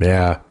 though.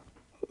 Yeah.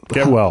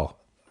 Get well.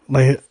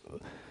 Like,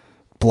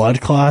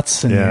 blood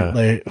clots. And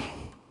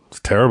it's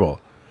terrible.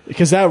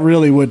 Because that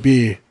really would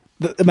be...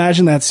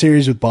 Imagine that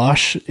series with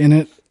Bosh in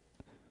it.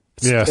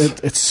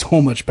 It's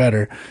so much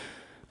better.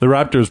 The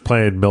Raptors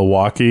playing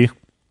Milwaukee.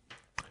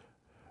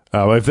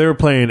 If they were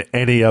playing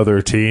any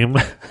other team,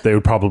 they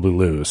would probably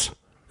lose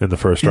in the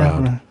first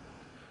round.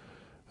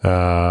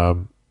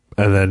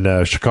 And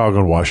then Chicago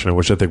and Washington,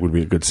 which I think would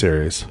be a good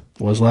series.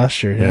 Was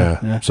last year,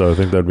 yeah. So I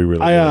think that'd be really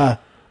good.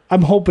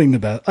 I'm hoping the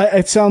best.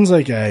 It sounds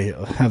like I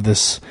have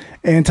this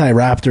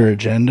anti-Raptor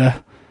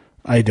agenda.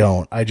 I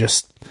don't.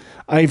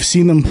 I've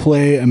seen them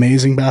play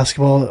amazing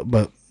basketball,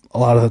 but a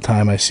lot of the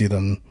time I see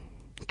them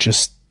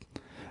just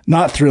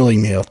not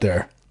thrilling me out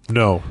there.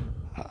 No.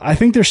 I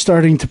think they're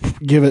starting to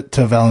give it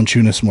to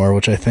Valanciunas more,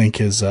 which I think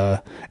is,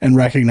 and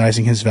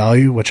recognizing his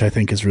value, which I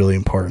think is really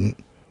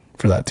important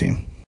for that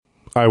team.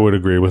 I would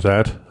agree with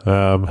that.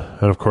 And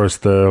of course,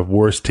 the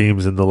worst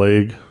teams in the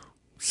league: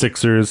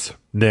 Sixers,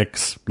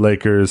 Knicks,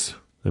 Lakers,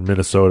 and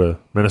Minnesota.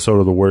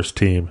 Minnesota, the worst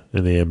team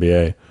in the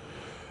NBA.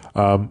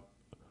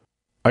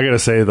 I gotta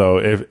say though,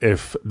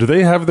 if do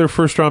they have their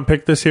first round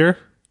pick this year,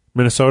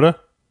 Minnesota?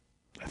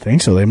 I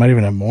think so. They might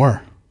even have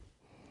more.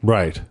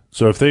 Right.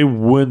 So if they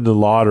win the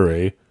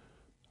lottery,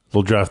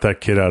 they'll draft that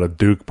kid out of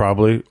Duke,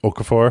 probably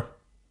Okafor.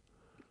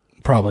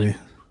 Probably.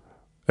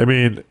 I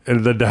mean,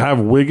 and then to have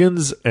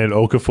Wiggins and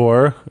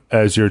Okafor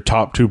as your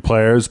top 2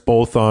 players,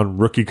 both on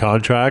rookie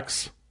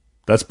contracts,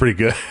 that's pretty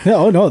good.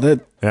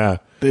 Yeah,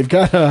 they've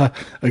got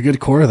a good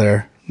core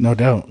there, no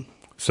doubt.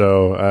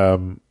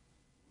 So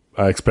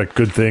I expect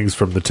good things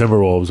from the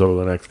Timberwolves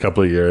over the next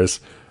couple of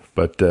years.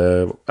 But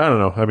I don't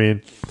know. I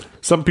mean,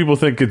 some people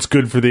think it's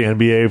good for the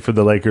NBA for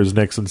the Lakers,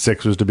 Knicks, and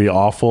Sixers to be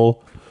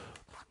awful.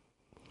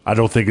 I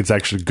don't think it's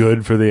actually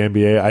good for the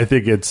NBA. I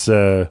think it's...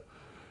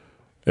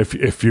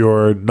 If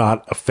you're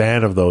not a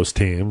fan of those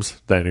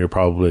teams, then it's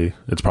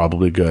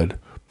probably good.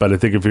 But I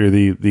think if you're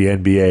the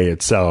NBA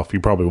itself, you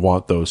probably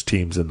want those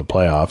teams in the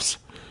playoffs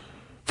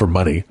for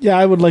money. Yeah,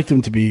 I would like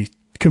them to be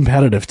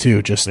competitive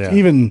too.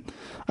 Even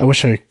I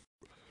wish I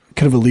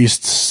could have at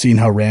least seen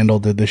how Randall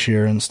did this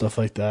year and stuff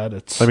like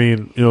that. I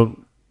mean, the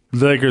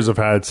Lakers have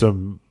had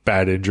some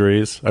bad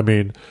injuries. I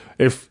mean,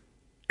 if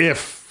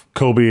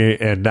Kobe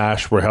and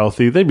Nash were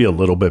healthy, they'd be a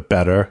little bit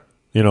better.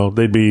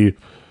 They'd be,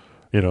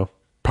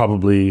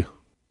 probably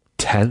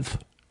 10th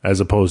as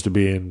opposed to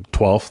being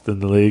 12th in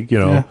the league.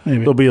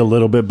 Maybe. They'll be a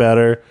little bit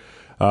better.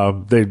 I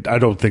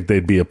don't think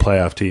they'd be a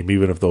playoff team,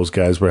 even if those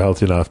guys were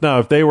healthy enough. Now,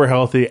 if they were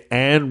healthy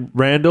and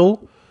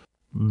Randall,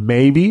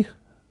 maybe,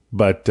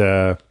 but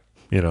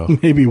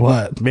maybe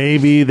what?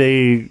 Maybe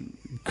they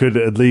could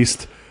at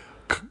least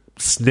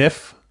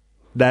sniff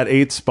that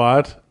 8th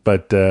spot,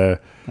 but I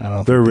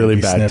don't they're a think really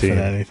they'd be bad sniffing team.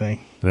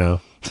 Anything.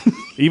 No,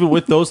 even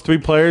with those 3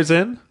 players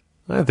in,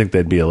 I think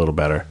they'd be a little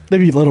better. They'd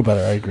be a little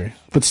better, I agree,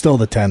 but still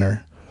the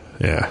tenor.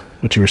 Yeah,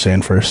 What you were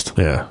saying first.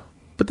 yeah,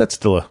 but that's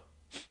still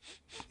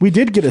We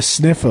did get a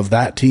sniff of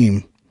that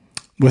team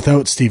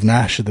without Steve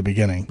Nash at the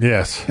beginning.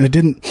 yes. And it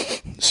didn't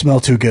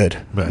smell too good,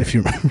 Right. if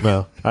you remember.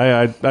 Well,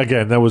 I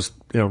again, that was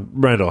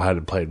Randall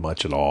hadn't played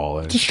much at all.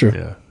 And, That's true.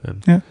 Yeah,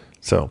 and Yeah.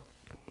 so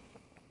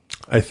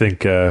I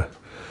think we'll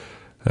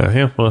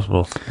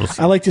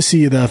see. I like to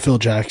see the Phil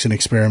Jackson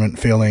experiment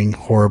failing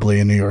horribly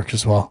in New York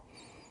as well.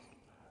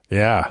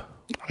 Yeah,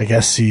 I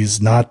guess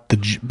he's not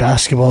the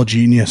basketball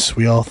genius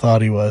we all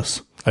thought he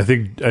was. I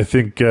think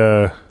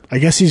I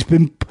guess he's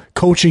been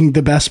coaching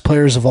the best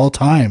players of all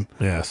time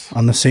yes.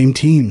 on the same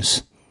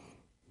teams.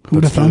 Who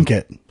would have That's thunk true.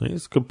 it?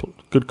 He's a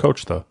good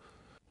coach though.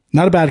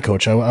 Not a bad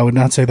coach. I would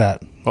not say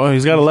that. Oh,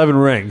 he's got 11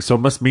 rings, so it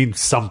must mean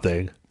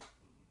something.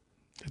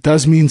 It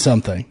does mean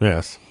something.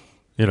 Yes.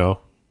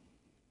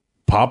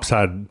 Pop's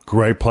had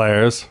great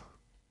players.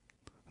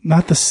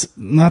 Not the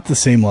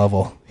same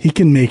level. He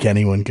can make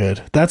anyone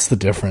good. That's the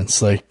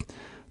difference. Like,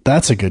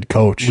 that's a good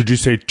coach. Would you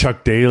say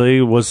Chuck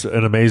Daly was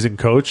an amazing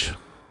coach?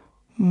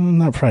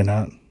 Probably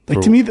not. Like,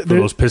 For, to me, for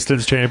those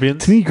Pistons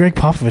champions? to me, Greg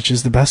Popovich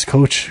is the best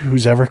coach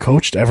who's ever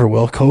coached, ever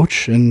will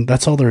coach, and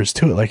that's all there is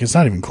to it. Like, it's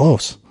not even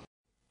close.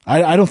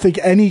 I don't think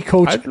any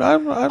coach. I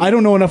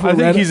don't know enough. I About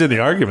think he's in the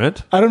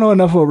argument. I don't know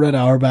enough about Red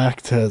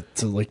Auerbach to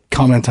like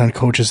comment on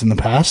coaches in the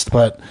past,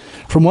 but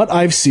from what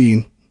I've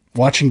seen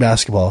watching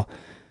basketball,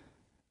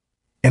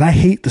 and I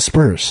hate the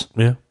Spurs,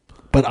 Yeah.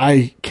 but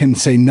I can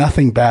say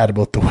nothing bad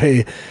about the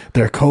way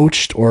they're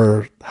coached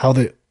or how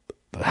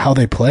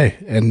they play.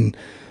 And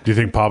Do you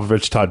think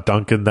Popovich taught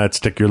Duncan that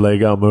stick your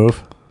leg out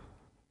move?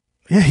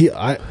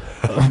 yeah,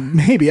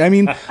 maybe. I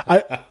mean,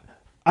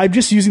 I'm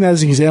just using that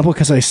as an example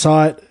because I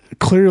saw it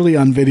clearly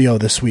on video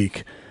this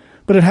week.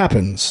 But it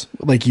happens,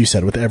 like you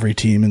said, with every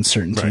team and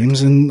certain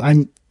teams. And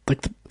I'm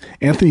like,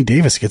 Anthony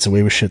Davis gets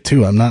away with shit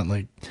too. I'm not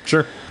like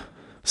Sure.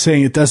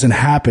 saying it doesn't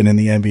happen in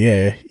the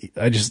NBA.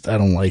 I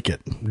don't like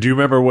it. Do you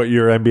remember what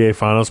your NBA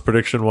Finals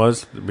prediction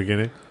was at the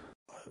beginning?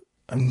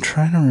 I'm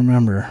trying to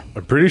remember.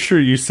 I'm pretty sure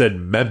you said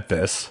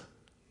Memphis.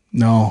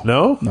 No.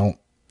 No?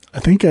 I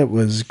think it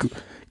was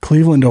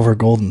Cleveland over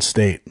Golden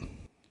State.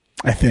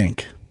 I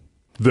think.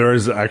 There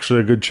is actually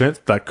a good chance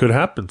that could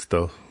happen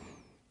still.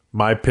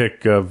 My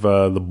pick of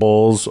the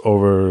Bulls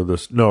over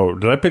the... No,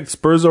 did I pick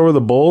Spurs over the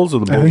Bulls or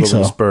the Bulls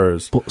over the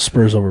Spurs?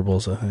 Spurs over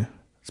Bulls, I think.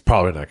 It's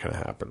probably not going to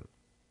happen.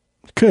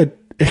 It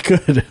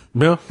could.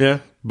 Yeah.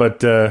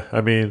 But, I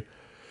mean,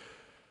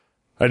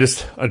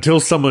 until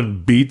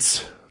someone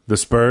beats the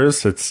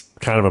Spurs, it's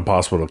kind of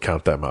impossible to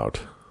count them out.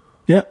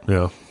 Yeah.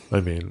 I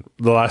mean,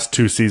 the last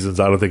 2 seasons,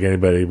 I don't think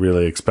anybody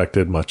really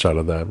expected much out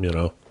of them,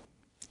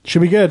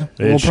 Should be good.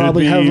 It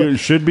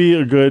should be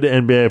a good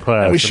NBA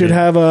playoff. We should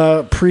have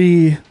a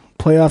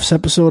pre-playoffs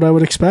episode, I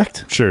would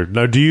expect. Sure.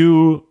 Now,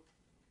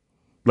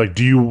 would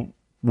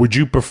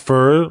you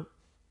prefer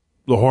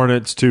the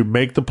Hornets to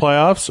make the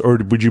playoffs, or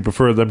would you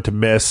prefer them to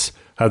miss,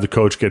 have the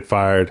coach get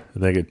fired,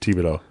 and they get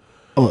Thibodeau?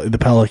 Oh, the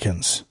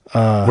Pelicans.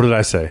 What did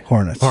I say?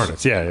 Hornets.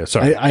 Hornets, yeah,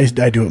 sorry. I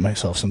do it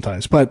myself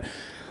sometimes, but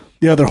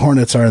the other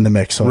Hornets are in the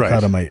mix, so I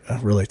thought I might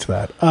relate to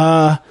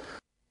that.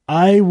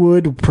 I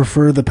would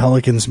prefer the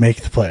Pelicans make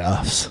the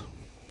playoffs.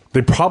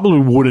 They probably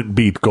wouldn't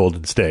beat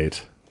Golden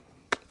State.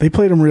 They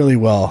played them really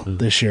well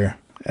this year,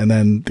 and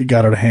then they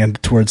got out of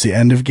hand towards the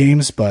end of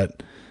games,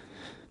 but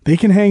they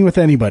can hang with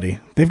anybody.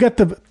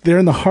 They're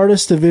in the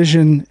hardest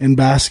division in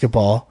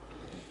basketball,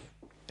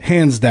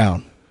 hands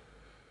down.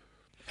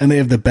 And they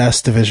have the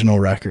best divisional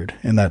record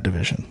in that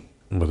division.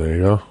 Well, there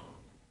you go.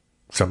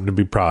 Something to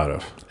be proud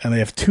of. And they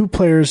have 2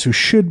 players who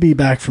should be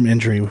back from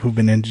injury who've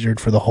been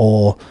injured for the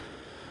whole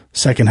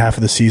second half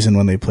of the season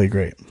when they play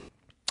great.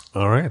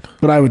 All right.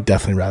 But I would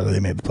definitely rather they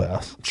made the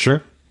playoffs.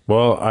 Sure.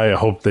 Well, I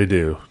hope they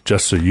do,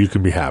 just so you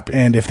can be happy.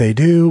 And if they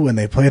do, when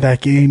they play that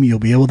game, you'll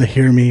be able to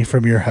hear me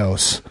from your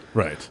house.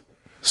 Right.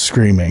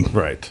 Screaming.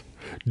 Right.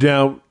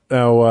 Now,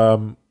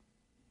 I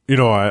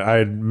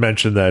had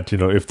mentioned that,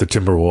 if the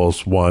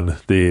Timberwolves won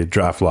the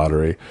draft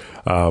lottery,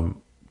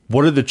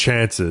 what are the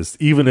chances,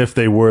 even if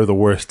they were the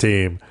worst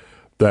team,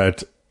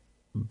 that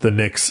the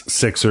Knicks,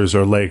 Sixers,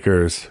 or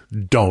Lakers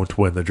don't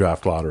win the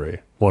draft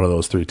lottery? One of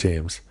those 3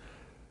 teams.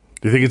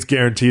 Do you think it's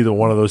guaranteed that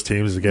one of those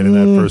teams is getting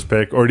that first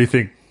pick? Or do you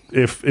think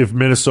if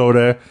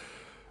Minnesota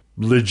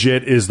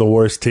legit is the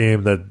worst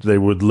team, that they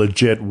would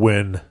legit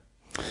win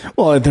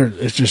Well,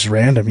 it's just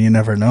random. You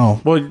never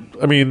know. Well,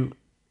 I mean,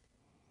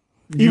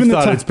 you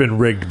thought it's been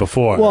rigged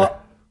before.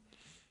 Well,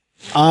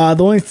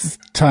 the only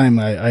time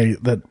I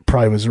that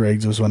probably was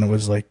rigged was when it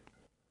was like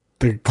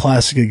the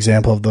classic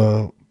example of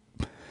the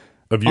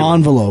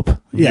envelope.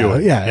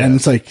 Yeah, and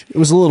it's like it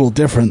was a little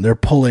different. They're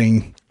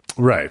pulling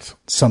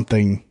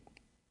something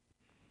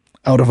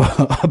out of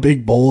a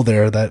big bowl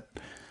there that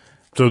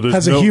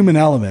has a human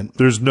element.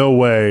 There's no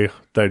way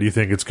that you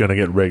think it's going to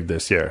get rigged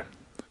this year.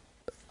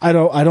 I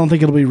don't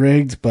think it'll be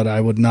rigged, but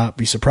I would not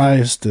be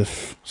surprised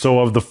if. So,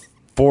 of the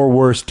 4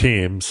 worst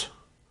teams,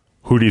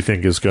 who do you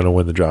think is going to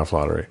win the draft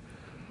lottery?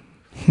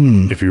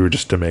 If you were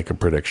just to make a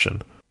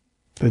prediction,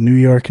 the New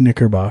York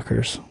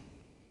Knickerbockers.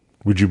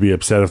 Would you be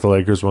upset if the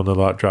Lakers won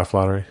the draft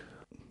lottery?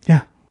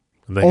 Yeah,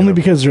 only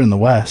because they're in the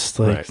West,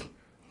 right?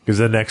 Because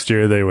then next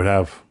year they would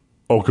have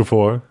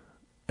Okafor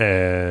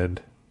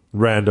and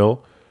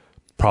Randall,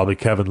 probably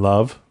Kevin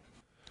Love,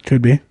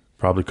 could be,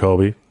 probably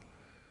Kobe,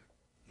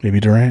 maybe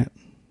Durant.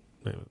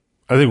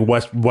 I think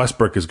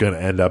Westbrook is going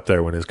to end up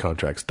there when his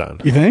contract's done.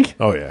 You think?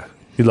 Oh yeah,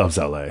 he loves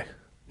LA.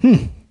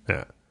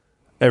 Yeah,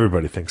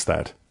 everybody thinks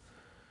that.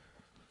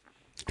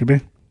 Could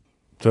be.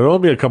 So it'll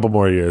be a couple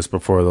more years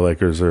before the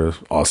Lakers are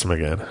awesome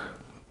again.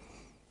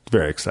 It's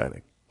very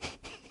exciting.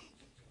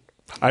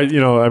 I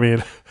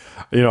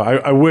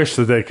wish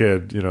that they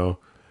could,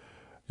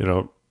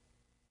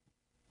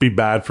 be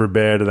bad for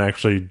bad and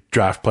actually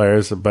draft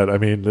players, but I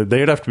mean,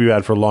 they'd have to be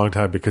bad for a long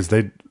time because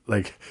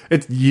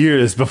it's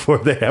years before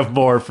they have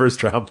more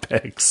first round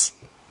picks.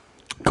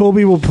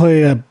 Kobe will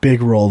play a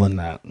big role in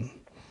that. What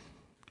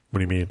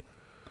do you mean?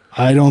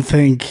 I don't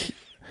think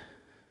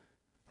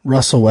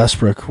Russell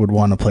Westbrook would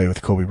want to play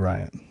with Kobe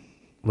Bryant.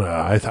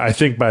 Well, I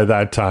think by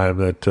that time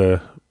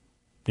that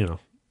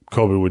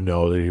Kobe would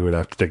know that he would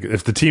have to take it.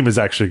 If the team is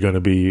actually going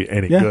to be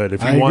any good,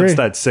 if he wants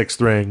that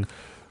 6th ring,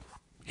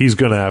 he's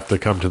going to have to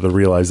come to the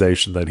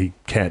realization that he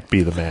can't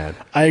be the man.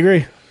 I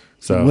agree.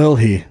 So will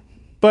he?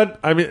 But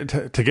I mean,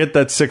 to get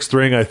that 6th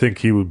ring, I think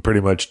he would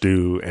pretty much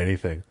do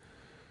anything.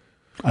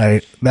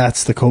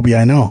 That's the Kobe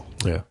I know.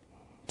 Yeah.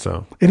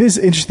 So it is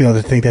interesting though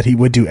to think that he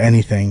would do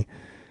anything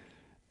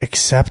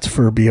except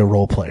for be a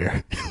role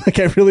player. Like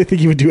I really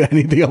think he would do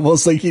anything,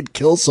 almost like he'd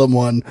kill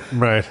someone.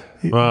 Right.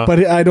 Well,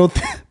 but I don't.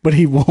 But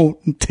he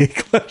won't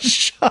take less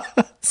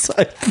shots.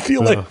 I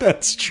feel like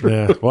that's true.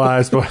 Yeah. Well,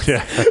 I suppose.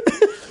 Yeah.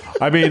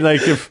 I mean,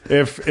 like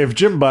if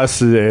Jim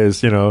Buss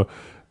is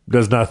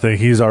does nothing,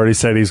 he's already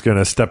said he's going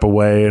to step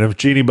away, and if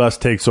Jeannie Buss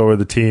takes over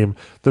the team,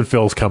 then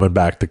Phil's coming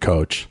back to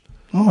coach.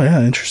 Oh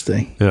yeah,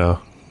 interesting. Yeah.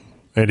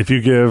 And if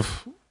you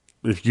give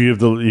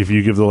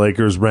the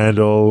Lakers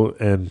Randall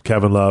and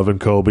Kevin Love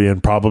and Kobe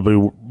and probably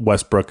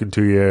Westbrook in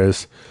 2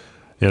 years,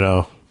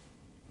 I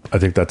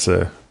think that's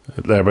there.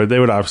 But they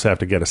would obviously have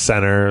to get a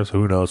center. So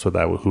who knows who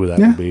that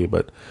would be?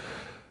 But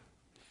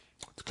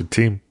it's a good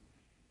team.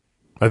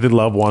 I think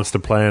Love wants to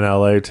play in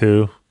LA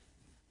too.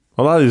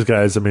 A lot of these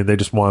guys, I mean, they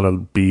just want to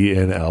be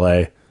in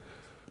LA.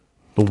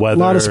 The weather,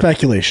 a lot of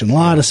speculation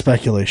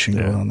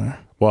going on there.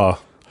 Well,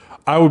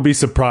 I would be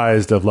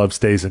surprised if Love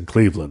stays in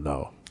Cleveland,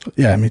 though.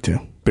 Yeah, me too.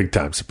 Big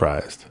time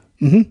surprised.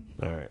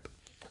 Mm-hmm. All right.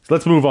 So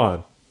let's move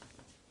on.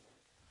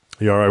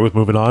 You all right with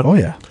moving on? Oh,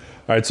 yeah. All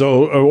right.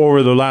 So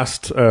over the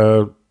last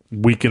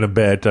week and a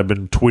bit, I've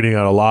been tweeting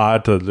out a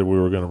lot that we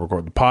were going to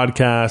record the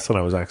podcast, and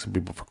I was asking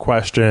people for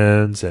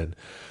questions and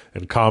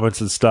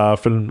comments and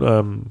stuff,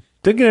 and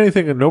didn't get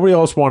anything. And nobody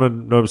else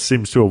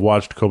seems to have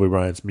watched Kobe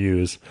Bryant's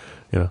Muse.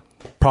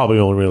 Probably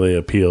only really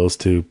appeals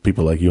to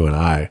people like you and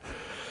I.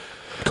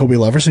 Kobe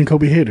lovers and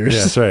Kobe haters.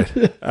 Yeah, that's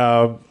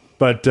right.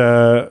 But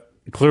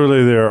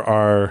clearly there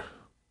are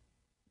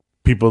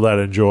people that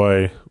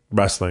enjoy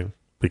wrestling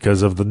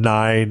because of the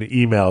 9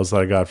 emails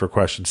that I got for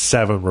questions.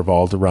 7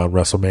 revolved around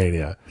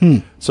WrestleMania.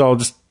 So I'll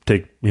just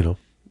take,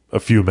 a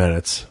few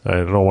minutes. I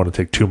don't want to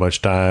take too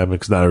much time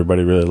because not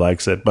everybody really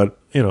likes it. But,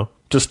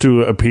 just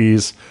to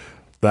appease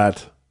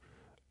that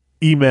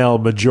email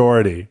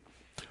majority,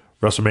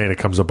 WrestleMania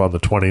comes up on the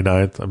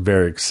 29th. I'm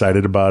very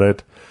excited about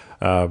it.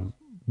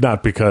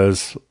 Not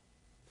because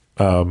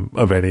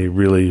of any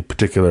really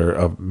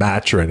particular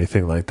match or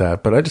anything like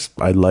that, but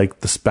I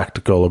like the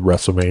spectacle of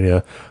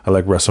WrestleMania. I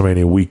like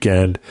WrestleMania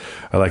weekend.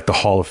 I like the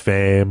Hall of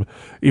Fame,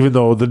 even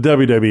though the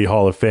WWE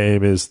Hall of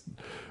Fame is,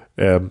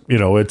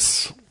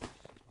 it's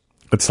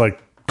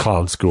like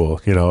clown school.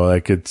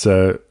 Like it's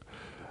the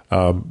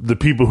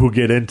people who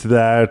get into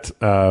that.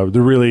 There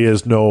really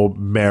is no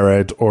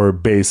merit or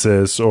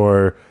basis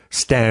or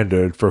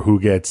standard for who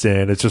gets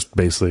in. It's just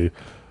basically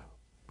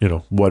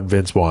what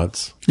Vince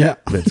wants,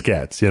 Vince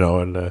gets,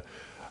 and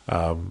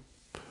I'm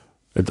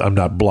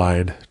not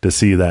blind to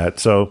see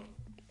that. So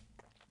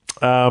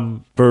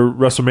for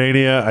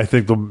WrestleMania, I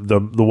think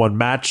the one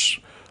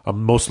match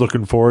I'm most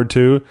looking forward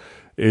to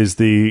is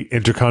the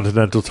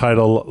Intercontinental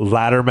title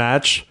ladder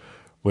match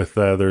with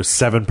there's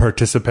 7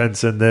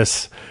 participants in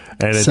this,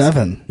 and it's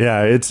 7.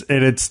 Yeah,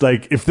 it's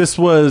like if this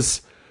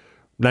was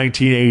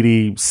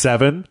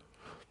 1987,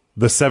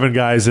 the 7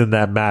 guys in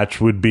that match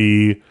would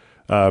be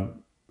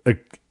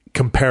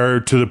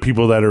compared to the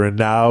people that are in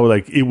now,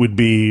 like it would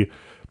be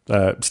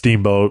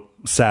Steamboat,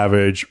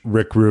 Savage,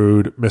 Rick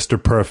Rude,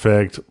 Mr.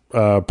 Perfect,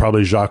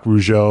 probably Jacques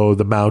Rougeau,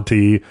 the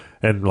Mountie,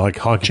 and like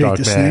Honky Jake Tonk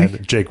the Man,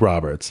 Snake? Jake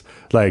Roberts.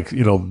 Like,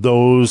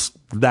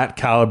 that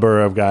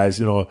caliber of guys,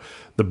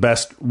 the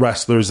best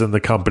wrestlers in the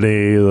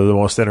company, the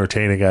most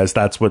entertaining guys.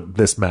 That's what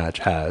this match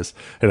has.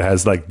 It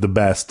has like the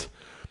best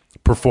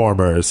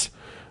performers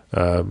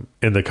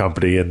in the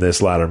company in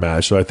this ladder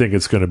match. So I think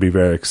it's going to be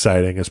very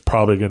exciting. It's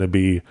probably going to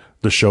be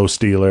the show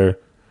stealer.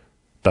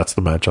 That's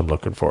the match I'm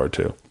looking forward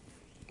to.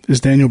 Is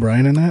Daniel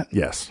Bryan in that?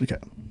 Yes. Okay.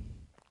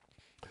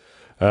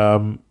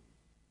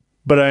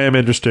 But I am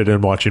interested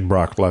in watching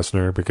Brock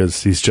Lesnar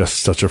because he's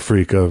just such a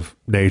freak of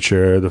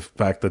nature. The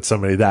fact that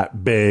somebody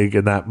that big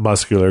and that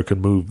muscular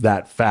can move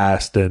that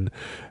fast and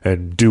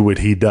do what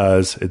he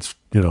does, it's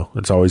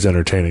always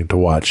entertaining to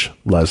watch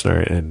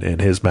Lesnar in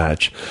his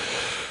match.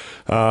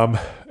 And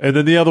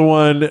then the other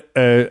one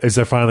is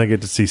I finally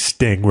get to see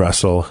Sting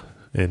wrestle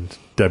in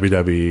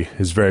WWE,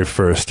 his very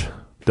first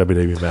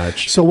WWE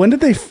match. So when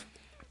did they...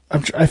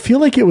 I feel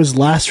like it was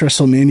last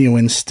WrestleMania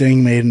when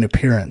Sting made an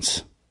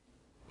appearance.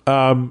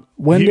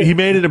 He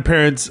made an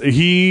appearance.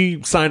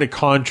 He signed a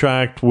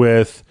contract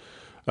with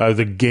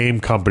the game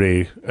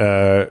company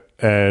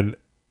and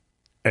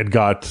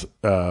got...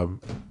 and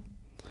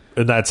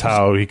that's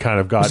how he kind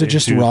of got Was it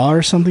just Raw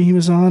or something he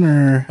was on?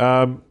 Or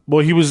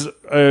well, he was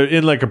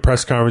in like a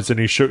press conference,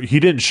 and he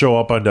didn't show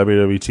up on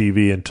WWE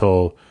TV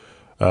until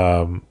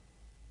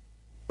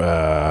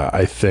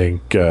I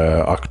think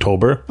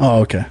October.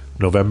 Oh, okay.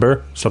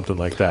 November, something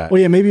like that.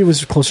 Well, yeah, maybe it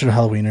was closer to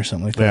Halloween or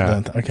something like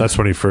that. Yeah, Okay. that's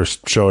when he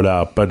first showed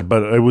up. But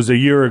it was a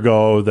year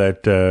ago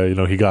that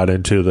he got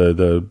into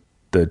the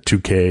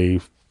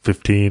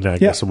 2K15, I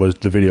guess it was,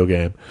 the video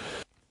game.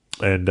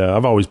 And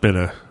I've always been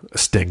a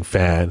Sting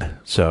fan,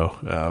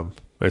 so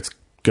it's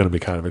going to be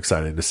kind of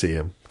exciting to see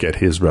him get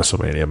his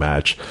WrestleMania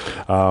match.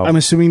 I'm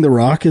assuming The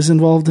Rock is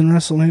involved in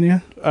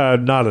WrestleMania?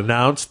 Not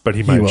announced, but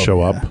he might will,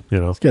 show yeah. up.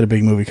 He's got a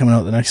big movie coming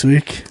out the next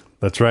week.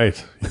 That's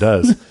right, he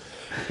does.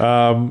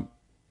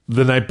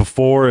 The night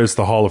before is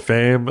the Hall of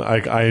Fame.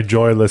 I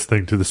enjoy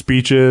listening to the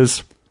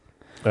speeches.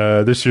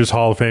 This year's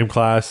Hall of Fame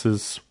class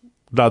is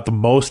not the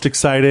most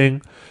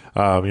exciting.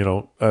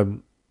 The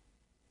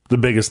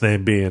biggest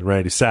name being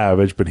Randy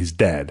Savage, but he's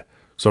dead.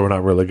 So we're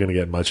not really going to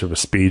get much of a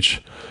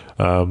speech.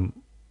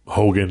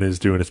 Hogan is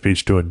doing a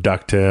speech to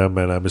induct him,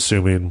 and I'm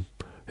assuming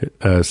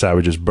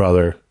Savage's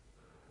brother,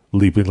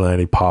 Leaping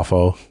Lanny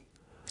Poffo,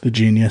 The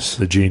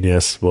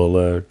genius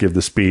will give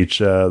the speech.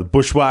 The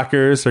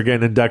Bushwhackers are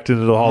getting inducted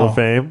into the Hall of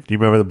Fame. Do you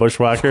remember the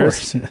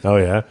Bushwhackers? Of course. Oh,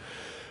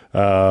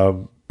 yeah.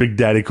 Big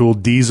Daddy Cool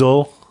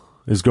Diesel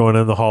is going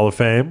in the Hall of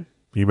Fame.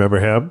 You remember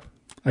him?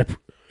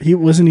 He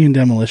wasn't he in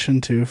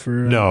Demolition too?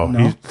 No,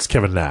 it's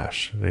Kevin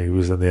Nash. He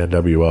was in the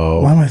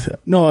NWO. Why am I?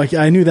 No,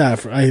 I knew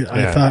that.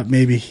 I thought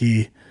maybe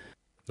he.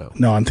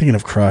 No, I'm thinking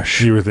of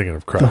Crush. You were thinking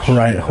of Crush. The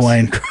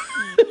Hawaiian Crush.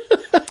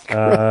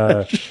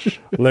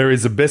 Larry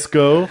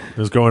Zbyszko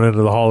is going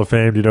into the Hall of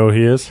Fame. Do you know who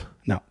he is?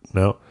 No.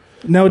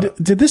 No.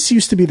 Did this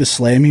used to be the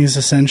Slammies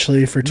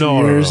essentially for 2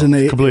 years? No. And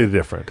they completely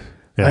different.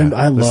 Yeah.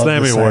 I love the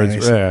Slammy Awards.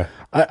 Slammies. Yeah.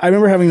 I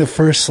remember having the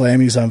first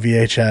Slammies on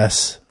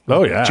VHS.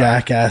 Oh yeah,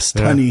 Jackass,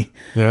 Tunny.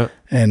 Yeah.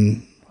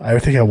 And I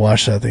think I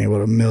watched that thing about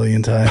 1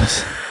 million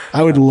times.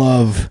 I would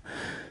love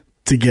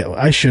to get.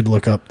 I should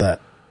look up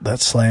that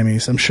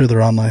Slammies. I'm sure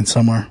they're online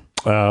somewhere.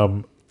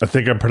 I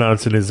think I'm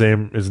pronouncing his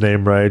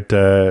name right.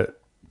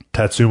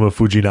 Tatsuma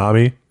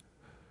Fujinami.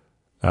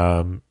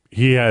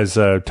 He has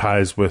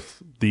ties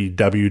with the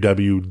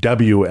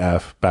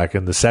WWF back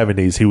in the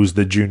 70s. He was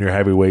the junior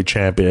heavyweight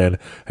champion,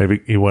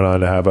 and he went on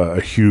to have a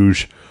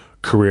huge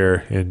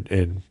career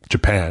in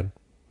Japan,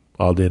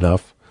 oddly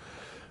enough.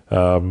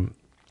 And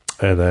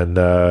then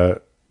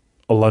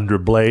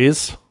Alundra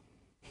Blaze. Do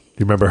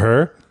you remember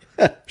her?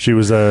 She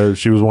was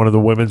one of the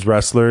women's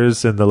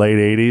wrestlers in the late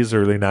 80s,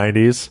 early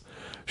 90s.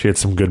 She had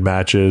some good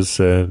matches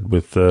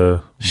with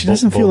She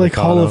doesn't feel like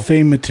Hall of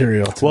Fame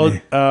material to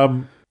me.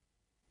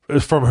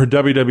 From her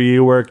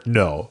WWE work,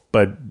 no,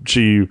 but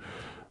she's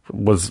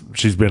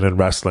been in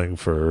wrestling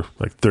for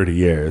like 30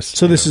 years.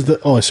 So this is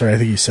I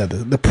think you said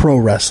the Pro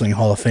Wrestling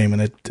Hall of Fame,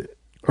 and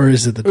or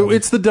is it the?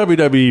 It's the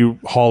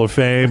WWE Hall of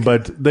Fame,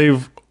 but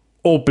they've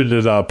opened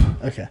it up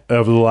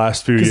over the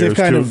last few years. They've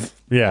kind of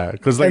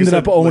because ended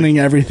up owning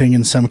everything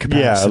in some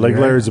capacity. Yeah, like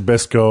right? Larry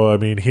Zbyszko. I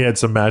mean, he had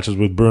some matches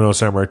with Bruno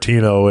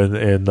Sammartino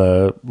in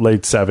the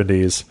late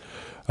 70s.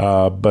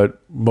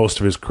 But most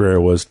of his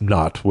career was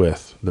not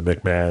with the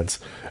McMahons.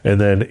 And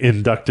then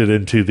inducted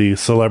into the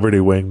celebrity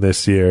wing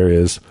this year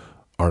is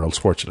Arnold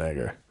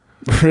Schwarzenegger.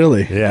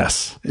 Really?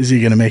 Yes. Is he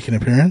going to make an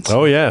appearance?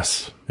 Oh,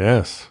 yes.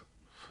 Yep.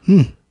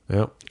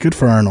 Good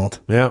for Arnold.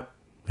 Yep.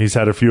 He's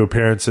had a few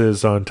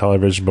appearances on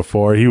television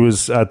before. He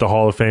was at the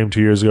Hall of Fame 2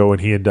 years ago when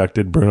he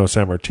inducted Bruno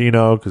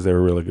Sammartino because they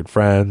were really good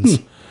friends.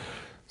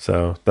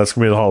 So that's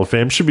going to be the Hall of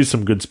Fame. Should be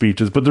some good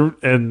speeches.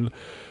 And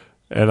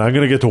I'm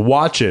going to get to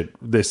watch it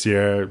this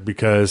year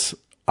because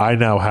I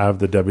now have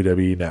the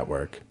WWE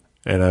Network,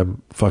 and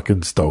I'm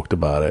fucking stoked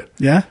about it.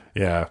 Yeah?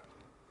 Yeah.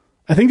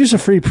 I think there's a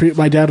free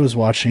my dad was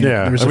watching.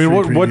 Yeah, There was I a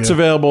mean, free what's preview.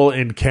 available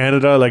in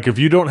Canada? Like, if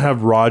you don't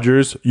have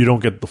Rogers, you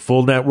don't get the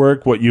full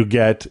network. What you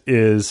get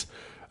is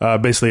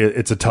basically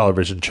it's a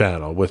television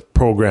channel with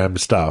programmed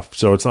stuff.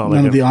 So it's not None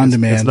like of the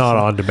on-demand. It's not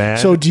on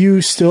demand. So do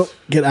you still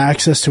get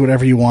access to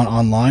whatever you want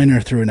online or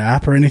through an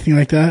app or anything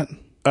like that?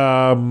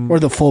 Or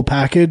the full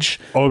package?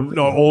 Oh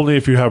no, only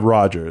if you have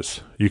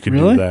Rogers, you can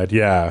Really? do that.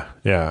 Yeah.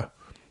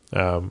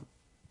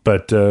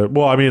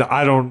 Well, I mean,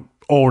 I don't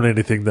own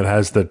anything that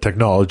has the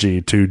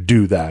technology to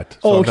do that.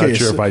 So I'm not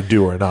sure if I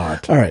do or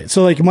not. All right.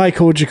 So like my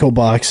Kojiko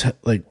box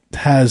like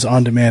has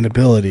on-demand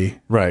ability.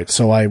 Right.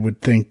 So I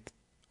would think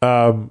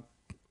No,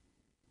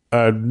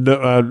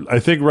 I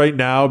think right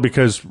now,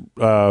 because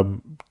the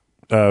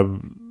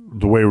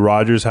way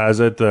Rogers has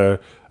it,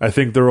 I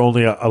think they're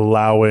only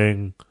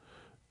allowing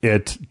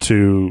it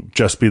to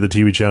just be the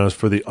TV channels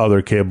for the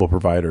other cable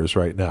providers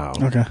right now.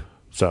 okay.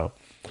 So,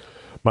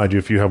 mind you,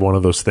 if you have one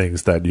of those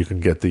things that you can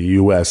get the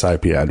US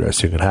IP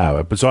address, you can have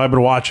it. But so I've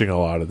been watching a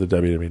lot of the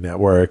WWE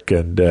Network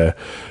and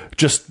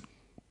just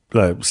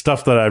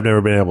stuff that I've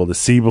never been able to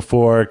see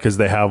before, because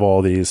they have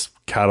all these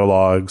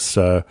catalogs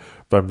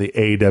from the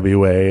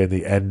AWA and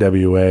the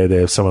NWA. They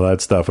have some of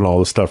that stuff and all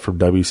the stuff from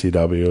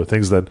WCW,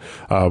 things that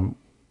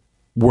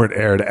weren't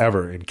aired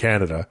ever in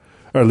Canada,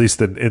 or at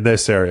least in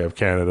this area of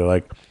Canada.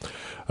 Like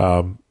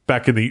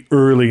back in the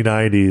early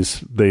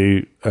 90s,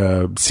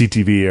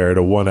 CTV aired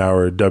a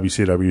 1-hour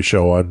WCW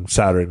show on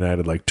Saturday night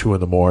at like 2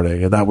 a.m,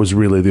 and that was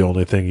really the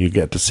only thing you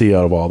get to see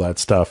out of all that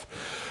stuff.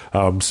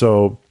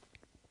 So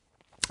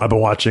I've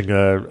been watching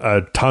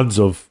tons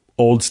of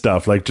old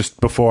stuff. Like just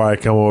before I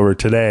come over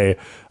today,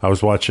 I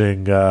was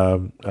watching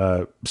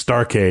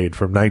Starrcade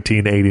from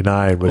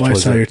 1989, which I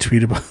was saw your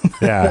tweet about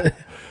that.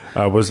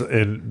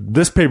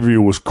 This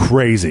pay-per-view was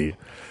crazy.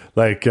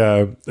 Like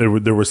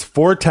there was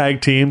 4 tag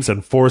teams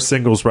and 4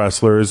 singles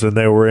wrestlers, and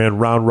they were in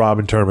round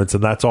robin tournaments,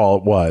 and that's all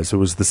it was. It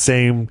was the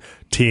same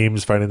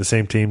teams fighting the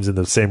same teams and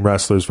the same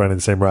wrestlers fighting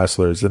the same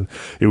wrestlers, and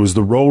it was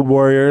the Road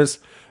Warriors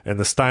and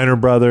the Steiner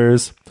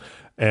Brothers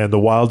and the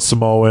Wild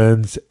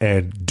Samoans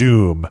and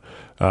Doom.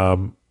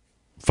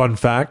 Fun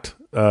fact: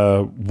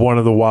 one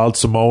of the Wild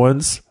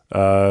Samoans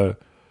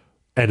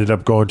ended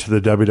up going to the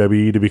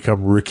WWE to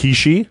become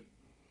Rikishi.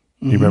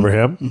 You remember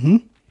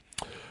him?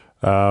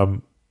 Mm-hmm.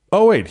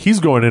 Oh, wait, he's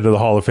going into the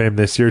Hall of Fame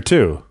this year,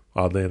 too,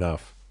 oddly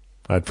enough.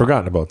 I'd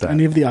forgotten about that.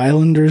 Any of the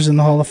Islanders in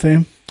the Hall of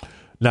Fame?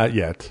 Not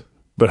yet,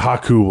 but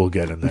Haku will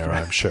get in there,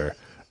 I'm sure.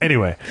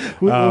 Anyway.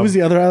 What was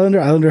the other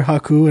Islander? Islander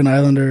Haku and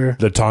Islander...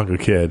 The Tonga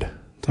Kid.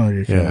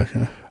 Tonga Kid, Yeah.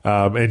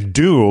 okay. And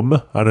Doom,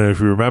 I don't know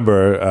if you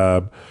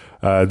remember,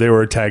 they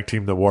were a tag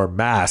team that wore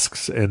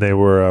masks, and they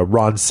were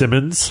Ron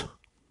Simmons.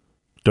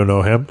 Don't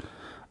know him?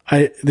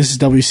 This is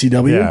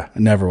WCW? Yeah. I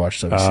never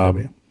watched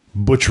WCW.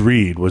 Butch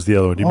Reed was the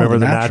other one. Do you remember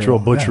the natural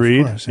Butch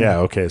Reed? Course, yeah.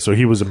 Okay, so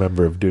he was a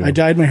member of Doom. I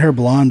dyed my hair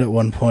blonde at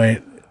one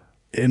point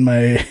in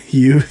my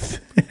youth,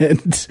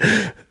 and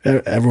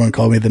everyone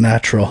called me the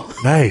natural.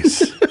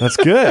 Nice. That's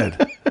good.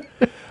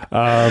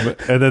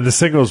 And then the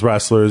singles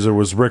wrestlers, there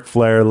was Ric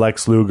Flair,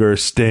 Lex Luger,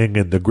 Sting,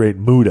 and the Great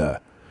Muta.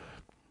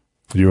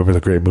 Do you remember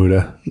the Great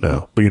Muta?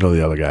 No, but you know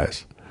the other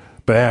guys.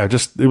 But yeah,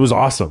 it was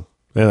awesome.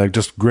 And like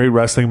just great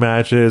wrestling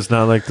matches,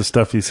 not like the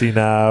stuff you see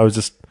now. It was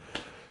just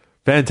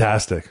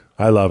fantastic.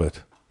 I love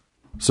it.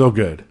 So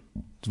good.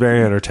 It's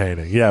very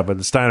entertaining. Yeah, but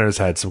the Steiners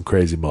had some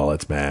crazy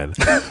mullets, man.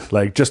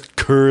 Like just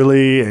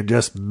curly and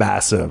just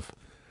massive.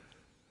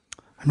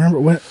 I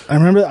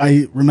remember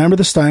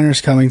the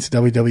Steiners coming to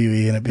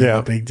WWE and it being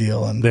a big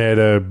deal. And they had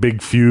a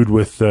big feud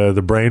with the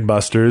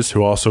Brainbusters,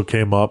 who also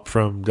came up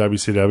from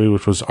WCW,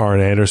 which was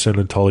Arn Anderson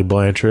and Tully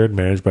Blanchard,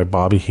 managed by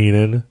Bobby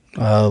Heenan.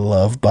 I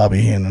love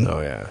Bobby Heenan.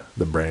 Oh yeah,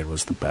 the Brain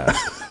was the best.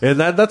 And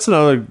that's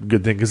another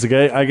good thing, because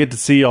I get to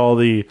see all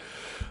the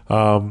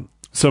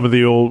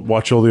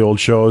watch all the old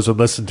shows and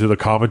listen to the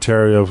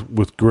commentary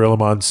with Gorilla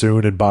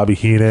Monsoon and Bobby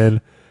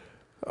Heenan.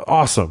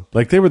 Awesome.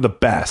 Like they were the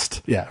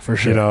best. Yeah, for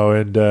sure. You know,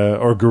 and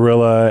or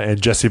Gorilla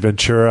and Jesse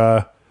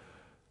Ventura.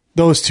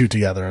 Those two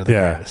together are the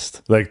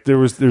greatest. Like there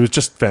was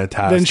just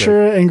fantastic.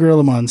 Ventura and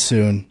Gorilla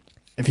Monsoon.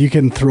 If you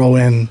can throw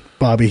in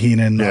Bobby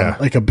Heenan on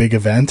like a big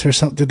event or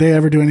something. Did they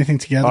ever do anything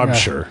together? I'm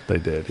sure they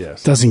did,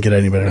 yes. Doesn't get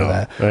any better than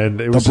that. And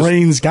it was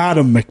Brain's got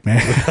him,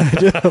 McMahon.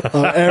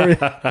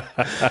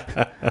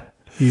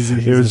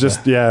 It was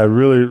just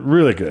really,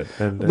 really good.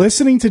 And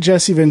listening to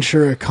Jesse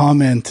Ventura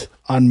comment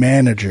on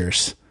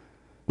managers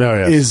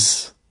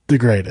is the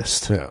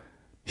greatest. Yeah.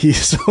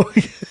 He's so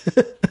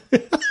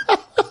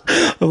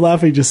I'm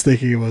laughing just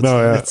thinking about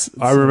it.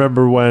 I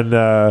remember when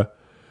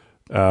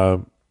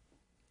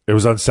it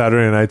was on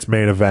Saturday night's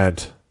main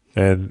event,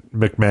 and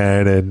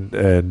McMahon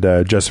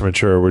and Jesse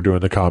Ventura were doing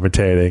the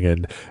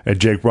commentating, and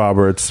Jake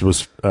Roberts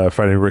was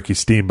fighting Ricky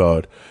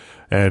Steamboat,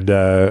 and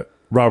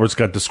Roberts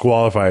got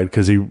disqualified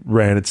because he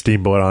ran at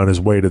Steamboat on his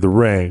way to the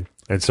ring,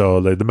 and so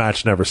the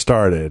match never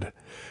started,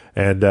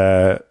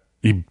 and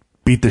he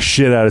beat the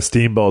shit out of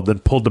Steamboat, then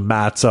pulled the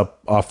mats up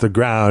off the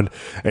ground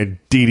and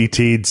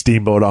DDT'd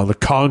Steamboat on the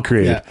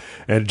concrete. Yeah.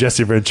 And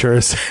Jesse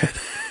Ventura said,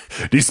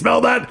 "Do you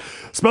smell that?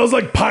 Smells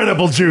like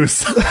pineapple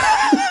juice."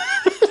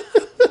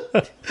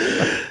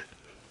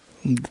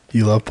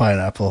 You love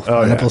pineapple.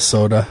 Pineapple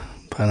soda.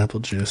 Pineapple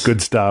juice.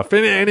 Good stuff.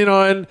 And you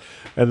know,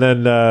 and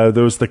then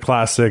there was the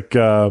classic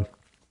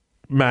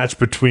match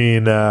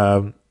between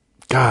I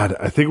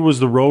think it was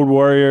the Road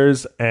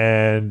Warriors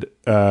and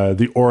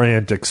the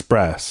Orient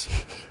Express.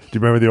 Do you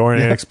remember the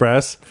Orient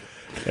Express?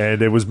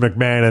 And it was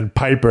McMahon and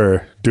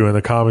Piper doing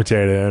the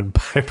commentator, and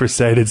Piper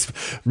said it's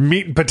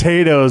meat and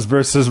potatoes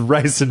versus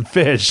rice and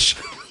fish.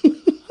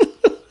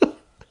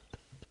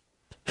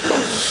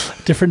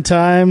 Different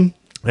time.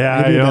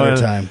 Yeah, maybe you know,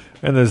 another time.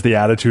 And there's the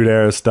Attitude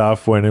Era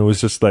stuff when it was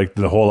just like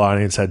the whole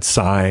audience had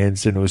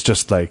signs, and it was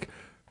just like,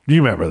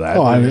 you remember that?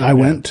 Oh, I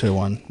went to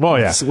one. Well,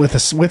 yeah,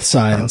 with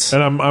signs.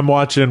 And I'm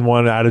watching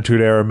one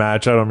Attitude Era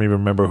match. I don't even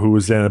remember who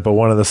was in it, but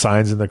one of the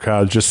signs in the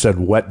crowd just said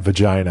 "wet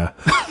vagina."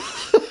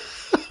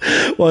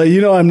 Well,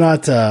 you know, I'm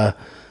not a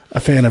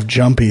fan of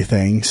jumpy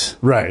things,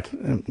 Right?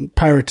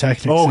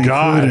 Pyrotechnics. Oh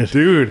God,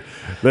 included.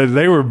 dude,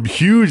 they were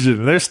huge,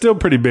 and they're still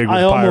pretty big with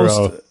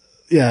pyro.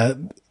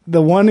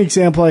 The one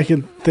example I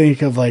can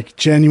think of, like,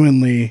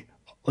 genuinely,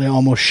 like,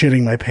 almost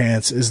shitting my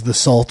pants is the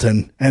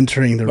Sultan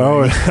entering the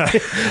ring.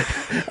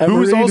 Who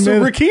was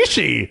also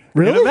Rikishi.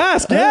 Really? In a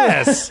mask,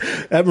 yes.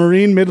 At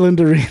Marine Midland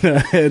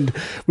Arena. And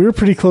we were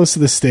pretty close to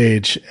the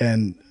stage,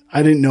 and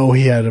I didn't know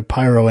he had a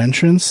pyro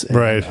entrance. And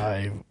right.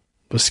 I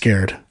was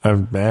scared.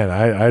 Man,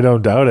 I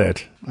don't doubt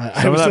it.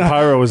 Some of that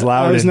pyro was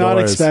loud. I was indoors.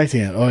 not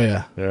expecting it. Oh,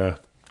 yeah. Yeah.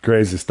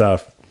 Crazy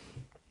stuff.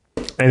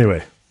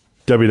 Anyway,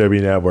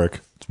 WWE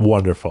Network. It's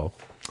wonderful.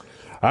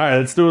 All right,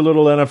 let's do a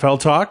little NFL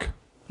talk.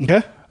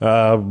 Okay.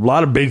 A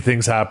lot of big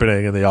things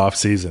happening in the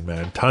offseason,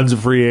 man. Tons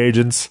of free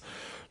agents,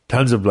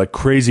 tons of like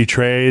crazy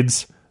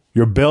trades.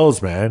 Your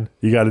Bills, man.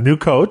 You got a new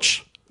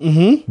coach,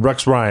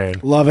 Rex Ryan.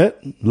 Love it.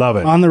 Love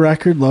it. On the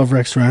record, love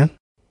Rex Ryan.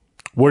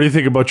 What do you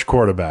think about your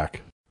quarterback?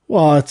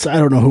 Well, I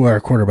don't know who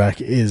our quarterback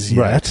is yet.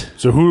 Right.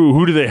 So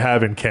who do they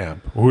have in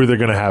camp? Who are they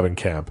going to have in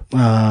camp?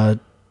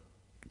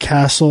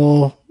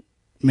 Castle,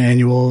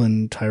 Manuel,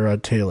 and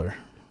Tyrod Taylor.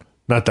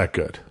 Not that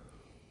good.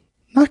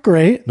 Not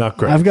great. Not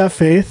great. I've got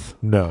faith.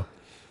 No.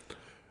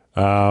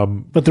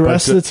 But the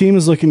rest of the team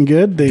is looking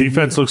good.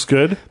 Defense looks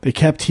good. They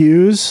kept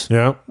Hughes.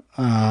 Yeah.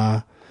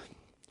 Do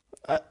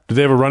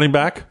they have a running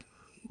back?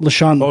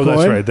 LaShawn McCoy. Oh,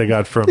 that's right. They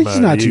got from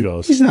the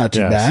Eagles. He's not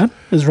too bad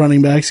as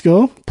running backs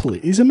go.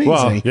 Please, he's amazing.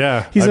 Well,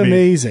 yeah. He's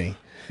amazing.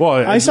 Well,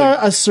 I saw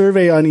a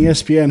survey on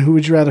ESPN. Who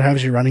would you rather have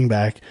as your running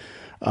back?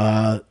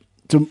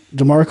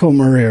 DeMarco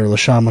Murray or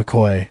LaShawn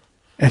McCoy?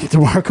 And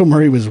DeMarco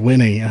Murray was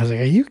winning. I was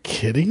like, are you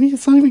kidding me?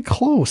 It's not even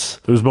close.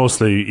 It was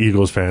mostly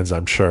Eagles fans,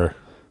 I'm sure.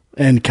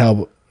 And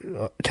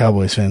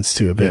Cowboys fans,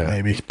 too, a bit,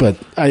 maybe. But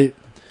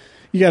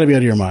you got to be out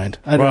of your mind.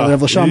 I'd rather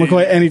have LaShawn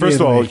McCoy any day. First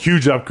of all,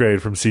 huge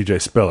upgrade from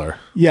CJ Spiller.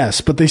 Yes,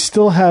 but they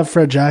still have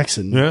Fred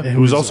Jackson. Yeah, who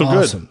was also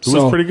awesome. good. Who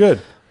was pretty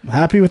good. I'm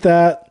happy with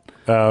that.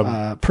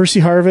 Percy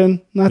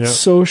Harvin, not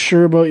so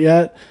sure about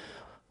yet.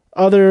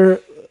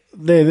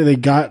 They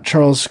got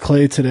Charles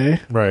Clay today.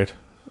 Right.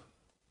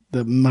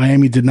 The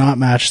Miami did not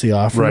match the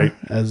offer. Right.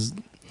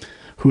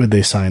 Who had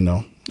they signed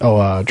though?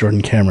 Oh,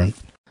 Jordan Cameron.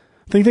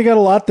 I think they got a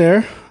lot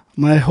there.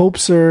 My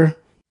hopes are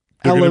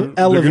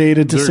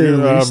elevated to say the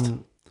least.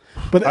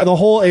 But the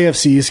whole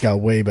AFC's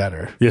got way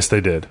better. Yes, they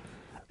did.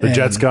 The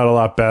Jets got a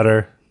lot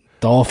better.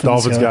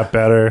 Dolphins got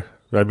better.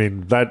 I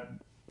mean,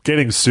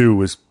 getting Sue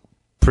was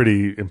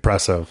pretty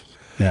impressive.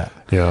 Yeah.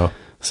 You know.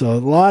 So a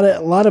lot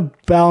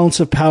of balance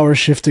of power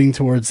shifting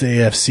towards the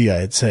AFC,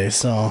 I'd say.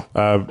 So,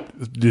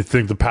 do you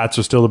think the Pats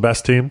are still the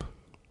best team?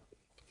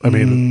 I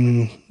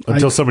mean,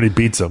 until somebody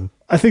beats them.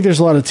 I think there's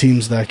a lot of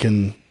teams that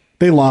can.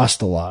 They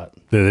lost a lot.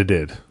 Yeah, they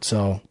did.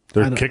 So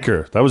their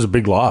kicker, that was a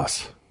big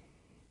loss.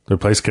 Their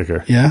place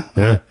kicker. Yeah.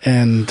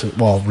 And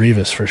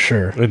Revis for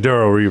sure. And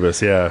Darrell Revis,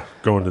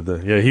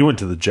 he went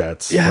to the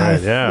Jets. Yeah.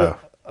 Right, yeah.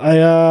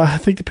 I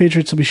think the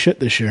Patriots will be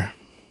shit this year.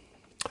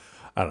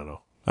 I don't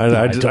know.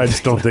 I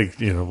just don't think,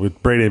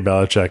 with Brady and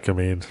Belichick, I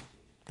mean,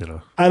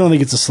 I don't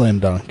think it's a slam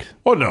dunk.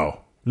 Oh,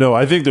 no. No,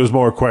 I think there's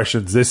more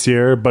questions this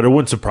year, but it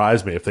wouldn't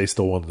surprise me if they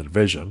still won the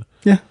division.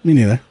 Yeah, me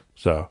neither.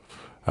 So,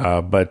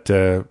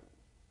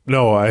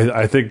 no,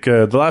 I think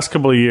the last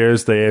couple of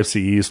years, the AFC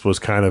East was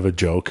kind of a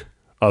joke.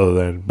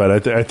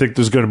 But I think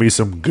there's going to be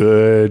some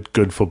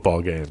good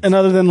football games. And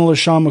other than the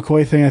LaShawn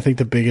McCoy thing, I think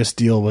the biggest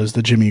deal was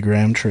the Jimmy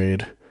Graham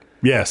trade.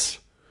 Yes.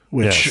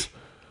 Which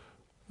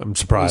I'm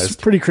surprised. It's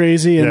pretty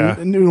crazy.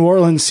 And New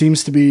Orleans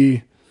seems to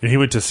be... And he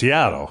went to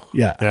Seattle.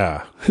 Yeah.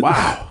 Yeah.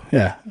 Wow.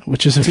 Yeah.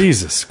 Which is...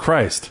 Jesus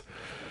Christ.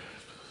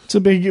 It's a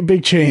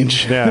big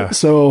change. Yeah.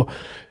 So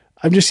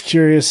I'm just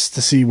curious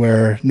to see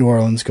where New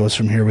Orleans goes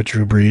from here with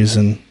Drew Brees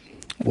and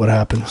what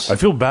happens. I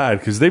feel bad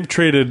because they've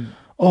traded...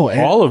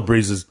 all of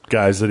Breeze's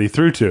guys that he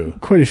threw to.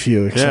 Quite a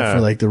few, except for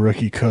like the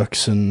rookie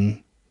Cooks,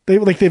 and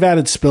they've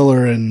added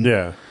Spiller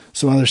and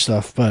some other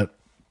stuff. But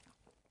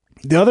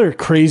the other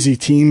crazy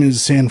team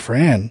is San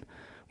Fran,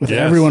 with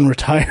everyone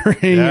retiring.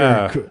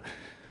 Yeah.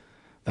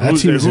 That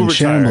team is in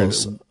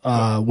shambles.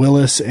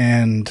 Willis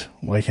and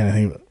why can't I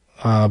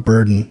think?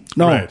 Burden.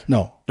 No.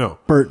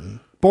 Burton.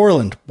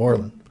 Borland.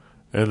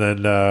 And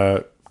then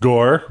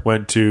Gore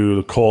went to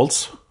the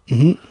Colts.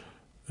 Mm-hmm.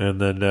 And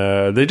then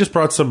they just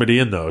brought somebody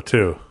in, though,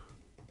 too.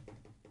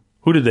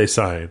 Who did they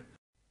sign?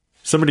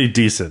 Somebody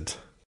decent.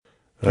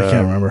 I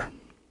can't remember.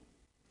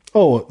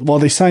 Oh, well,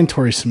 they signed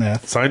Torrey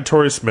Smith. Signed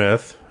Torrey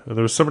Smith. And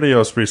there was somebody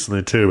else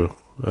recently, too.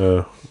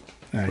 I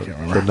can't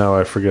remember. But now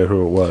I forget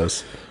who it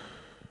was.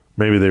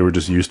 Maybe they were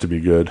just used to be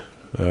good.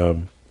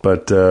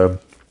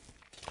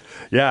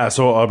 Yeah,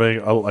 so I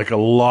mean, like a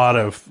lot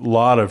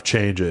of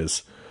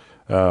changes.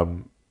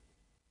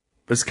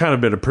 It's kind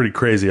of been a pretty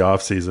crazy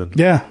offseason.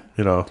 Yeah.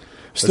 You know.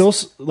 Still,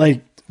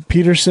 like,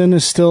 Peterson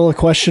is still a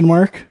question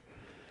mark.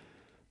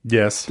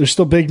 Yes. There's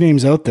still big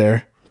names out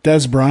there.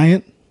 Des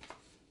Bryant.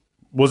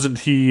 Wasn't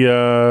he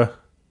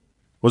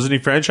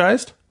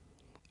franchised?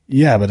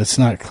 Yeah, but it's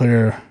not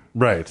clear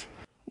Right.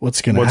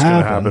 what's going to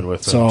happen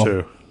with him,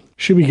 too.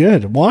 Should be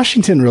good.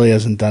 Washington really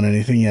hasn't done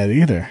anything yet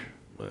either.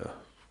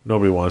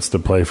 Nobody wants to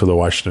play for the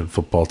Washington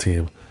football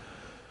team.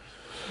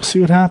 We'll see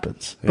what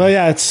happens. Yeah. But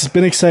yeah, it's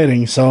been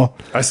exciting. So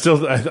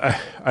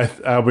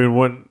I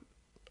mean,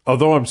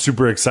 although I'm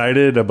super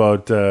excited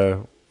about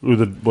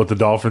what the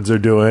Dolphins are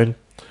doing,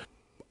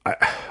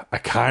 I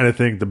kind of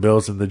think the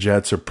Bills and the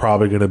Jets are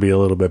probably going to be a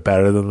little bit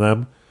better than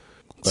them.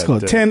 Let's go.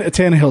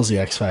 Tannehill's the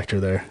X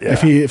factor there.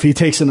 Yeah. If he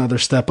takes another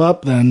step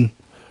up, then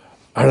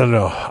I don't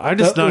know. I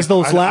just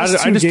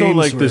don't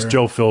like this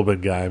Joe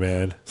Philbin guy,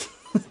 man.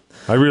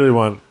 I really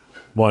want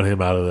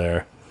him out of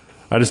there.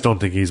 I just don't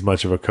think he's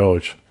much of a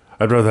coach.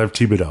 I'd rather have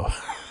Thibodeau.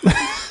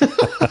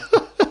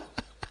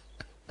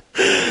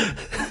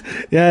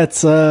 Yeah,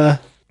 it's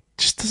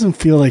just doesn't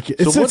feel like it.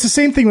 It's the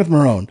same thing with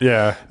Marone.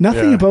 Yeah,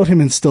 nothing about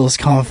him instills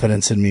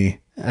confidence in me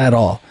at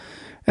all.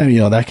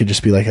 And that could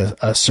just be like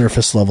a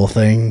surface level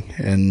thing,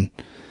 and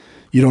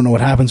you don't know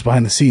what happens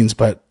behind the scenes.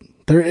 But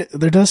there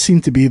does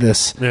seem to be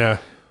this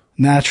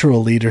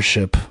natural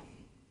leadership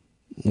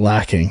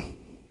lacking.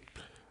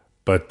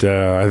 But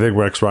I think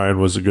Rex Ryan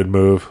was a good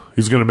move.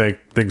 He's going to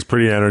make things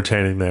pretty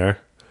entertaining there.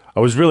 I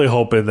was really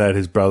hoping that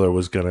his brother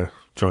was going to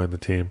join the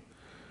team.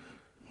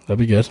 That'd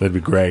be good. That'd be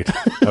great.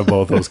 Have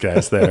both those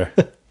guys there.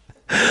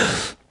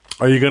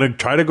 Are you going to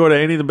try to go to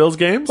any of the Bills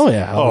games? Oh,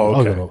 yeah.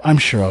 I'm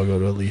sure I'll go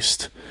to at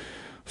least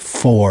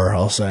 4,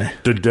 I'll say.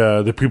 Did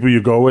the people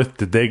you go with,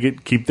 did they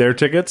keep their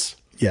tickets?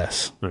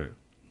 Yes. Right.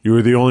 You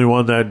were the only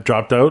one that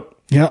dropped out?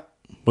 Yeah.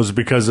 Was it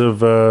because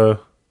of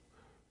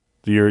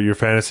your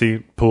fantasy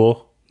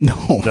pool? No,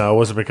 it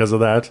wasn't because of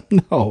that.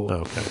 No,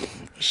 okay.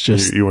 It's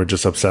just you weren't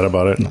just upset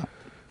about it. No,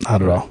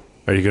 not at all.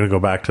 Are you going to go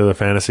back to the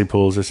fantasy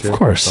pools this year? Of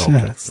course. Okay.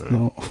 Yeah,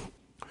 no.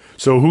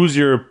 So, who's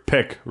your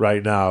pick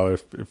right now?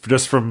 If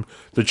just from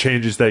the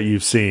changes that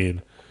you've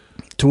seen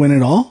to win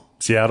it all,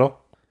 Seattle.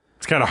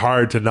 It's kind of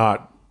hard to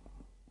not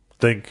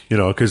think,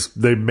 because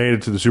they made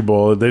it to the Super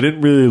Bowl. They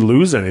didn't really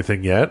lose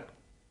anything yet.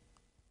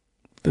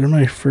 They're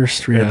my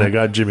first 3, and they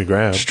got Jimmy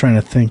Graham. Just trying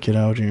to think it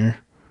out here.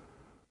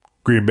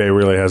 Green Bay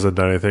really hasn't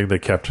done anything. They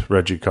kept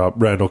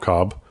Randall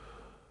Cobb.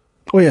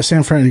 Oh, yeah,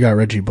 San Fran got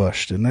Reggie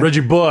Bush, didn't they?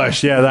 Reggie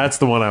Bush, yeah, that's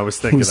the one I was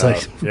thinking of.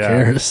 Like, who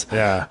cares?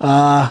 Yeah.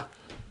 I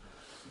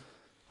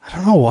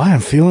don't know why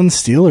I'm feeling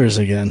Steelers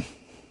again.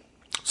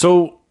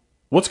 So,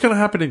 what's going to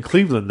happen in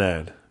Cleveland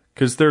then?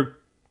 Because the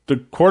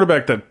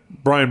quarterback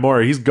Brian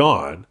Moore, he's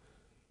gone.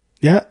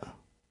 Yeah.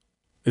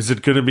 Is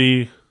it going to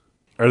be...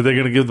 Are they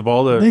going to give the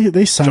ball to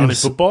they signed Johnny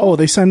Football? Oh,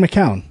 they signed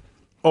McCown.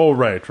 Oh,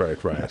 right.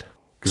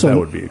 Because that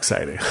would be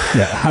exciting.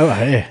 Yeah,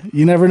 hey,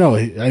 you never know.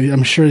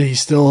 I'm sure he's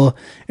still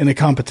in a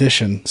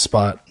competition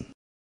spot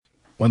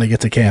when they get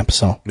to camp.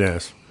 So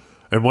yes.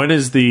 And when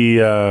is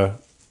the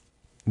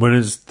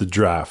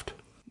draft?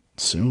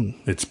 Soon.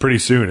 It's pretty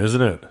soon,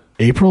 isn't it?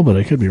 April, but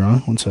I could be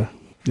wrong.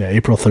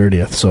 April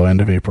 30th. So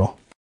end of April.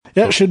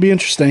 Yeah, it should be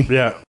interesting.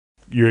 Yeah.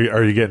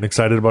 Are you getting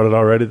excited about it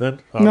already? Then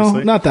obviously?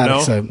 No, not that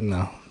excited.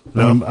 No.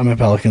 I'm in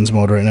Pelicans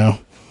mode right now.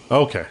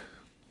 Okay.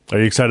 Are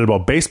you excited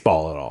about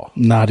baseball at all?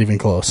 Not even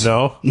close.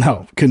 No?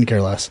 No, couldn't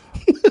care less.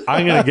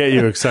 I'm going to get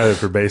you excited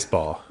for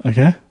baseball.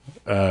 Okay.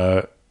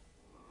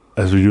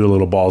 As we do a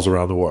little balls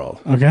around the world.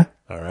 Okay.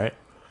 All right.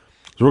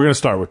 So we're going to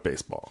start with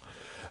baseball.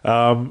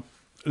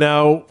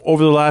 Now,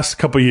 over the last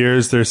couple of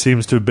years, there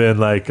seems to have been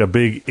like a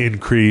big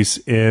increase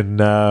in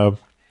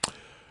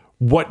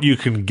what you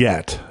can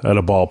get at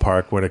a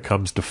ballpark when it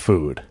comes to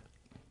food.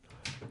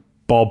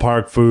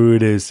 Ballpark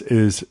food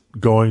is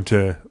going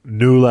to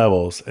new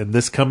levels, and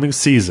this coming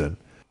season,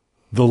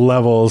 the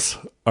levels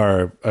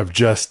have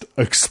just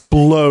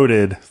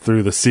exploded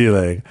through the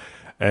ceiling,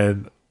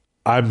 and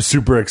I'm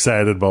super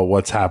excited about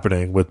what's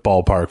happening with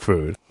ballpark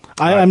food.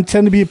 I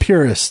tend to be a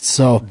purist,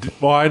 so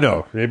well, I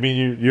know. I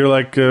mean, you're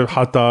like a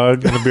hot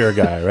dog and a beer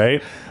guy,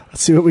 right?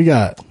 Let's see what we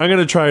got. I'm going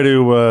to try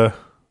to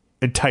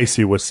entice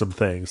you with some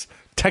things.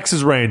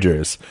 Texas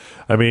Rangers.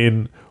 I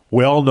mean,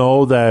 we all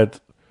know that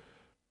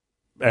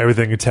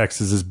everything in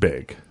Texas is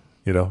big.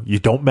 You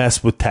don't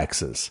mess with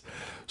Texas.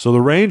 So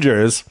the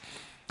Rangers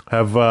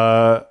are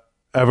going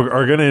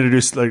to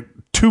introduce like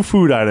 2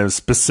 food items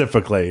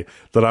specifically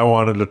that I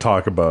wanted to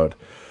talk about.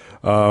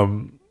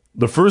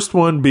 The first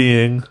one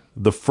being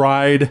the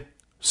fried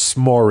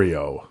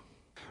s'moreo.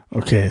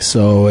 Okay,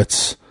 so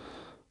it's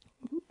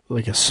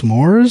like a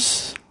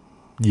s'mores?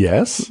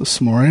 Yes.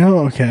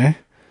 S'moreo? Okay.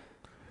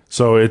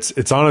 So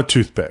it's on a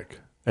toothpick.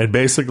 And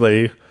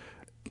basically,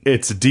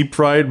 it's deep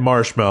fried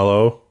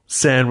marshmallow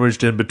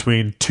sandwiched in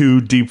between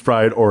 2 deep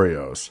fried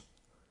Oreos.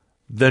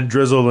 Then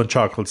drizzled in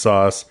chocolate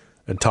sauce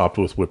and topped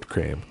with whipped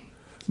cream.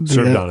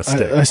 Served on a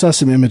stick. I saw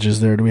some images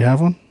there. Do we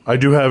have one? I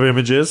do have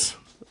images.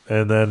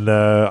 And then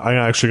I'm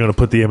actually going to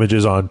put the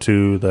images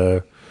onto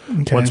the...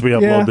 Okay. Once we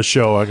upload the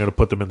show, I'm going to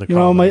put them in the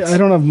comments. I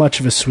don't have much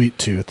of a sweet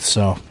tooth,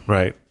 so...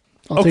 Right.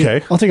 I'll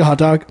take a hot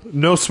dog.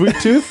 No sweet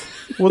tooth?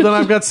 Well, then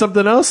I've got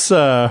something else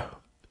that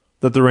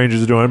the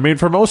Rangers are doing. I mean,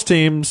 for most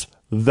teams,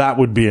 that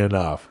would be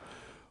enough.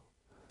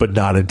 But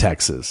not in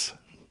Texas.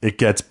 It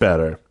gets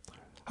better.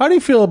 How do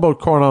you feel about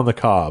corn on the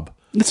cob?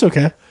 It's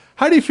okay.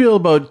 How do you feel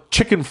about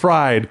chicken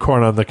fried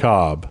corn on the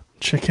cob?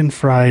 Chicken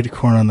fried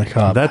corn on the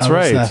cob. That's How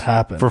right. Does that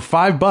happen? For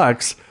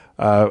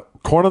 $5,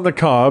 corn on the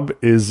cob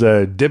is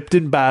dipped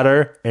in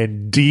batter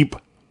and deep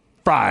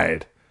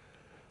fried.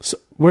 So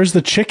where's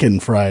the chicken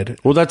fried?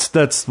 Well,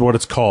 that's what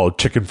it's called,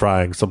 chicken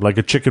frying. Something like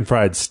a chicken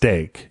fried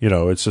steak. You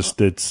know, it's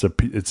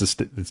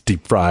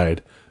deep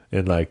fried,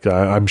 and like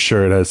I'm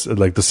sure it has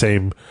like the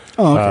same.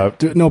 Oh,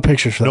 okay. No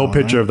pictures for that. No one,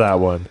 picture right? of that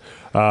one.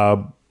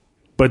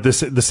 But the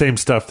same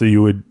stuff that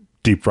you would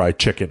deep fry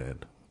chicken in.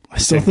 I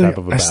still think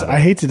I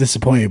hate to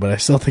disappoint you, but I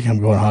still think I'm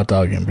going hot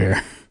dog and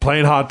beer.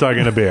 Plain hot dog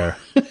and a beer.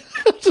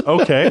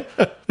 Okay.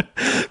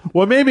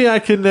 Well, maybe I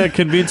can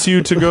convince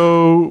you to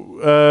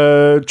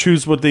go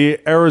choose what the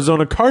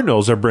Arizona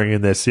Cardinals are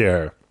bringing this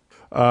year.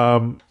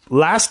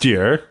 Last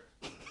year,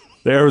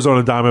 the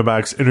Arizona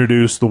Diamondbacks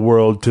introduced the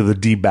world to the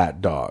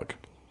D-Bat dog.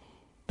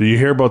 Did you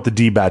hear about the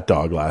D-Bat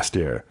dog last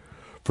year?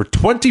 For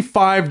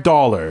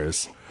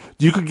 $25,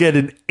 you could get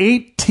an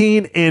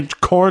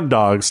 18-inch corn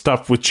dog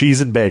stuffed with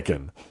cheese and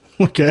bacon.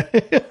 Okay.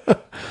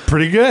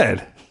 Pretty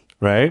good,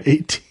 right?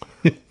 18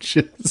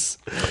 inches.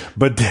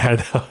 But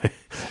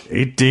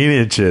 18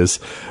 inches.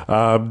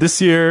 This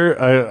year,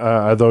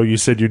 although you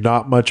said you're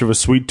not much of a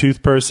sweet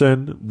tooth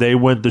person, they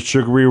went the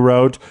sugary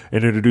route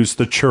and introduced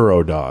the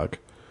churro dog.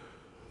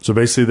 So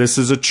basically, this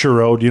is a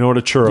churro. Do you know what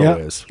a churro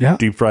is? Yeah.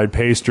 Deep fried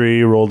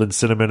pastry rolled in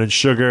cinnamon and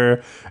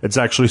sugar. It's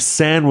actually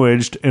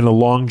sandwiched in a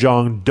Long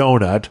John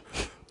donut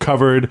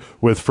covered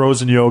with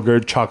frozen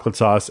yogurt, chocolate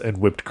sauce, and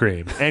whipped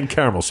cream and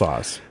caramel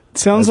sauce. It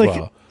sounds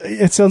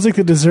like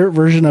the dessert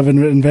version of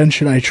an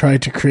invention I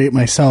tried to create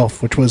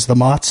myself, which was the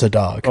matzo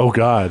dog. Oh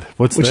God,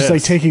 what's which this? is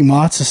like taking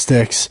matzo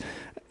sticks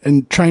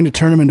and trying to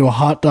turn them into a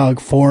hot dog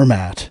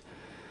format,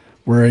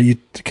 where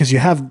because you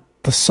have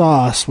the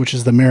sauce, which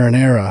is the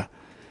marinara,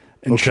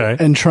 and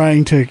and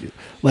trying to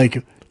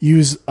like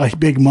use a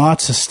big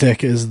matzo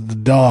stick as the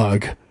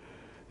dog,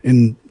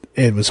 and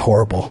it was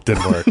horrible.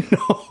 Didn't work.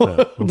 No,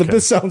 okay. But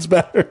this sounds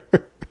better.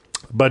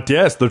 But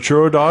yes, the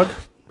churro dog,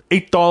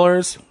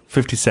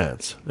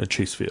 $8.50 at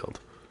Cheesefield.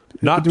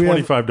 Not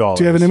 $25.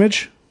 Do you have an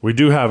image? We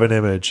do have an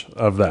image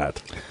of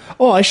that.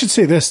 Oh, I should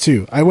say this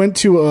too. I went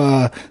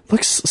to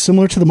looks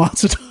similar to the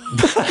matzo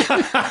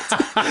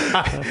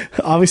dog.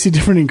 Obviously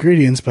different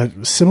ingredients,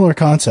 but similar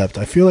concept.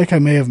 I feel like I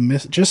may have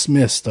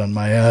missed on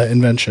my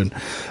invention.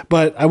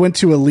 But I went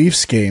to a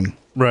Leafs game.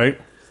 Right.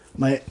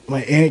 My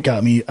aunt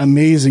got me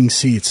amazing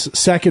seats.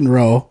 Second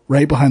row,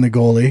 right behind the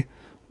goalie.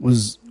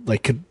 Was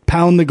like could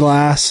pound the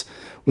glass.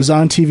 Was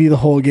on TV the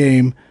whole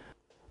game.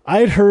 I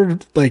had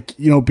heard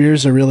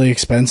beers are really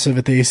expensive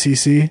at the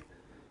ACC.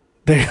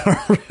 They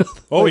are.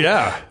 Really,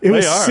 it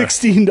was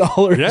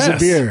 $16 a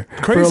beer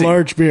for a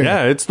large beer.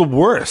 Yeah, it's the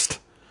worst.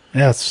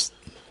 Yes,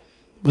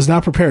 was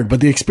not prepared, but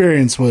the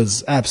experience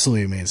was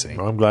absolutely amazing.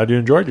 Well, I'm glad you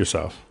enjoyed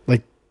yourself.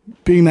 Like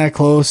being that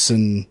close,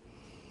 and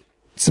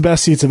it's the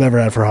best seats I've ever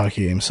had for a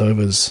hockey game. So it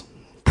was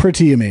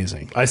pretty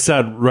amazing. I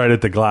sat right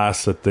at the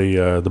glass at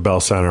the Bell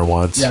Center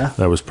once. Yeah,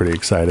 that was pretty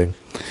exciting.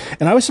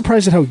 And I was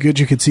surprised at how good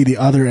you could see the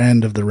other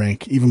end of the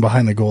rink, even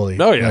behind the goalie.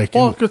 Oh yeah,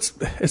 well,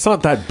 it's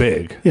not that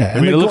big. Yeah,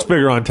 I mean, it looks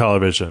bigger on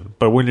television,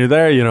 but when you're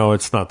there,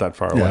 it's not that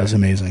far away. Yeah, it was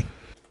amazing.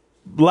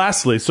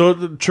 Lastly, so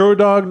the churro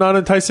dog not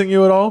enticing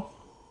you at all?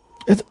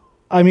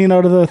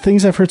 Out of the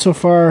things I've heard so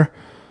far,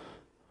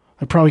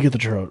 I'd probably get the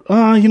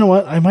churro. You know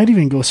what? I might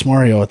even go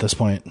S'moreo at this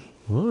point.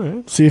 All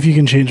right. See if you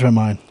can change my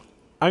mind.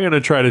 I'm going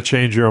to try to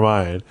change your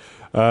mind.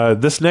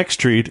 This next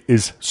treat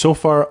is so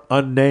far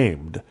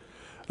unnamed.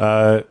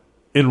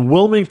 In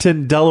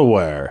Wilmington,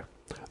 Delaware,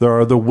 there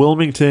are the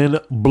Wilmington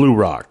Blue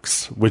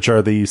Rocks, which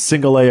are the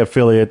single-A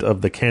affiliate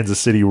of the Kansas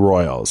City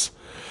Royals.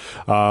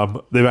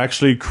 They've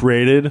actually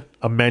created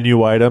a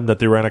menu item that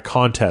they ran a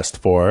contest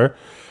for.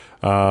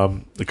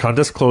 The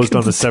contest closed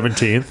on the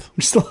 17th.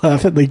 We still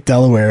have it, like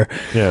Delaware.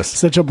 Yes.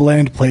 Such a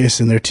bland place,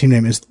 and their team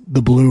name is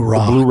the Blue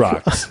Rock. The Blue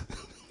Rocks.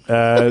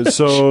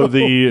 So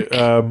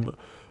the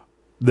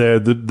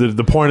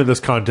point of this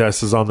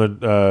contest is on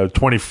the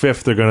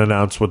 25th. They're going to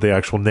announce what the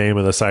actual name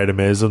of this item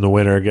is, and the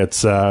winner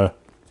gets. Actually,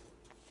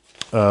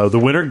 I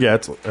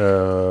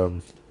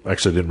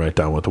didn't write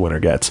down what the winner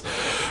gets,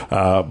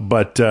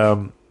 but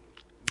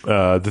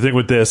the thing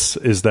with this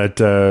is that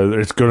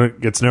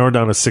gets narrowed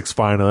down to 6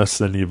 finalists,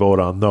 then you vote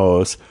on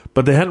those.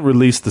 But they hadn't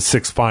released the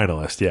 6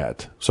 finalists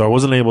yet, so I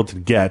wasn't able to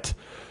get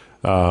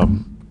a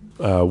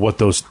what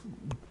those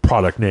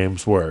product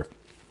names were.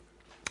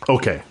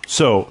 Okay,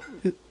 so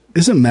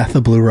Isn't meth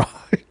a blue rock?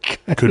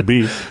 could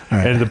be,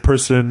 right. and the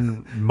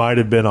person might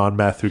have been on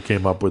meth who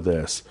came up with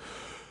this.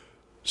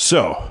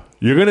 So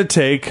you're going to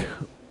take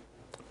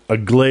a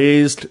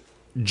glazed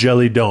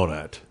jelly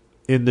donut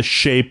in the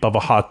shape of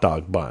a hot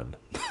dog bun.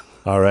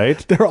 All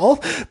right.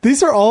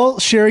 These are all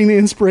sharing the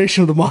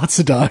inspiration of the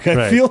matzo dog.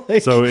 I feel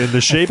like so in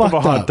the shape of a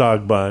hot up.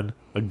 dog bun,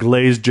 a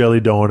glazed jelly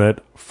donut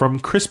from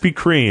Krispy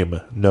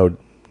Kreme. Note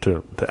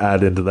to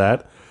add into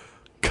that.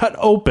 Cut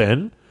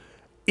open,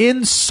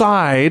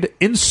 inserted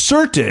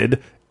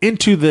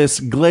into this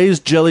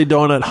glazed jelly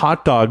donut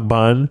hot dog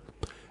bun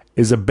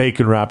is a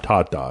bacon wrapped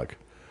hot dog.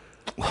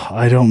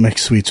 I don't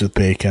mix sweets with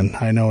bacon.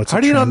 I know it's. How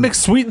do you not mix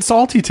sweet and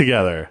salty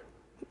together?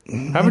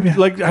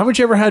 Haven't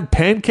you ever had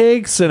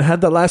pancakes and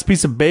had that last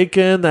piece of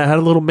bacon that had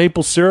a little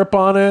maple syrup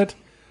on it?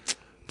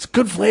 It's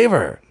good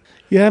flavor.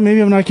 Yeah, maybe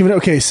I'm not giving it.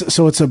 Okay,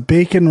 so it's a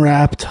bacon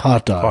wrapped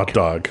hot dog. Hot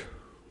dog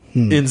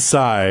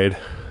inside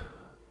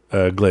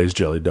a glazed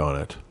jelly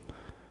donut.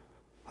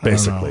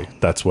 Basically,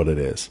 that's what it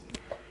is.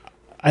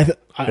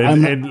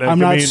 I'm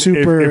not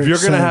super. If you're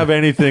going to excited. have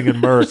anything in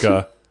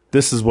America,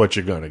 this is what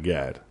you're going to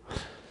get.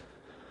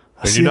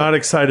 And you're not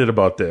excited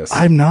about this.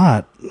 I'm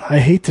not. I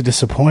hate to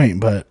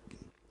disappoint, but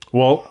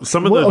well,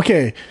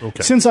 okay.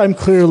 Since I'm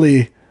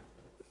clearly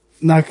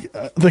not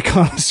the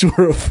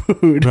connoisseur of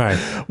food, right?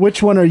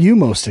 Which one are you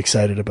most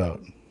excited about?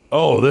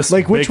 Oh, this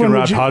like which bacon one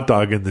wrapped hot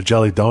dog in the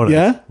jelly donut.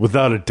 Yeah,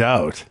 without a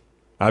doubt.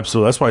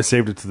 Absolutely. That's why I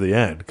saved it to the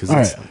end because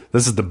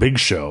this is the big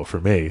show for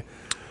me.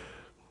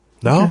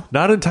 No, okay.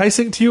 Not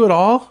enticing to you at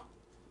all,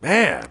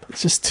 man.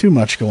 It's just too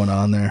much going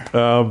on there.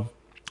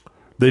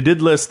 They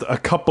did list a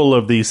couple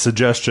of these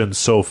suggestions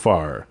so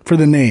far for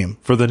the name.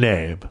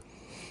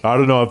 I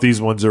don't know if these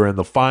ones are in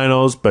the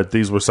finals, but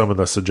these were some of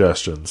the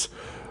suggestions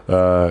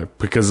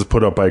because it's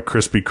put up by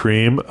Krispy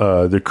Kreme.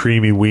 The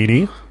creamy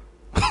weenie.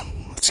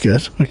 That's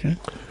good. Okay.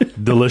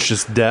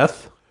 Delicious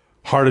death.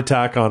 Heart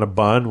attack on a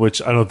bun,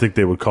 which I don't think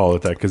they would call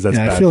it that because that's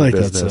bad I feel for like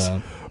business.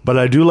 That's, but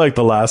I do like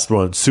the last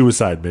one,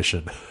 suicide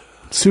mission.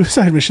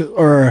 Suicide mission,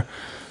 or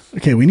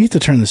okay, we need to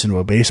turn this into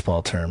a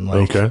baseball term.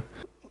 Like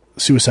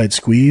suicide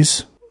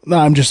squeeze. No,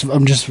 I'm just.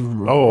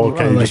 Oh,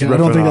 okay. Like, I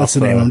don't think that's the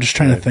name. I'm just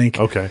trying to think.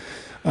 Okay.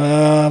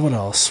 What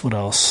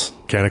else?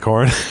 Can of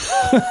corn.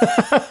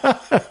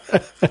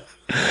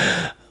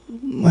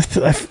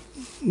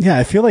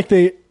 I feel like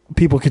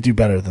people could do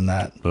better than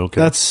that.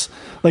 Okay. That's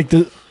like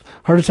the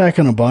heart attack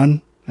on a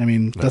bun. I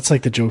mean, that's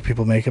like the joke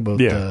people make about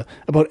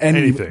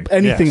anything,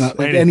 yes,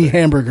 like any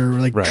hamburger,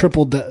 like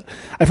tripled.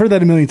 I've heard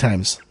that a million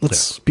times.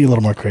 Let's be a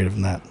little more creative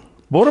than that.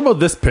 What about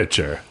this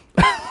picture?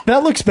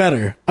 That looks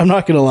better. I'm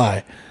not going to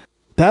lie.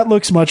 That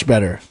looks much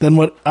better than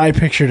what I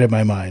pictured in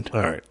my mind.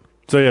 All right.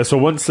 So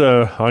once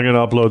I'm going to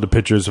upload the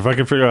pictures, if I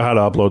can figure out how to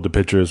upload the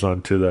pictures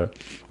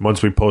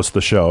once we post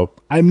the show,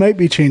 I might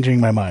be changing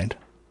my mind.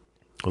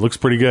 It looks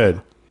pretty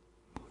good.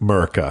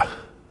 Merca.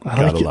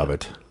 Gotta love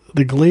it.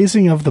 The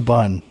glazing of the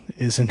bun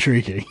is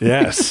intriguing.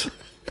 Yes.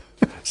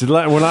 See,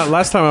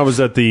 last time I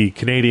was at the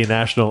Canadian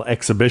National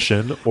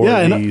Exhibition or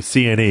the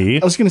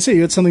CNE. I was going to say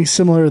you had something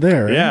similar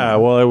there. Right? Yeah,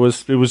 well, it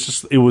was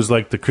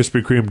like the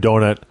Krispy Kreme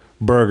donut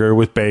burger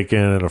with bacon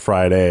and a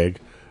fried egg,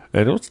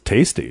 and it was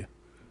tasty.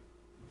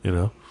 You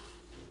know,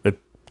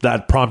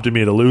 that prompted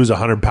me to lose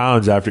 100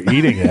 pounds after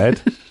eating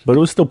it, but it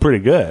was still pretty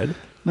good.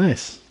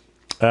 Nice.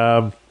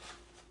 All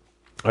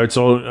right,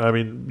 so I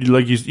mean,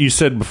 like you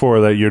said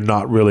before, that you're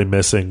not really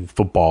missing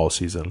football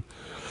season,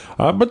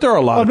 but there are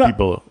a lot of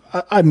people.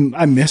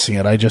 I'm missing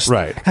it. I just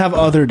have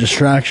other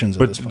distractions.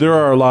 But there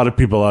are a lot of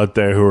people out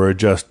there who are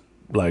just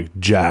like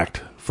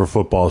jacked for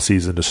football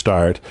season to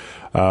start.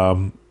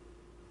 So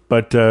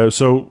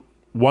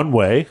one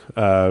way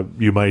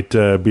you might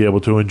be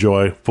able to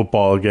enjoy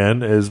football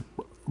again is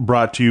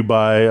brought to you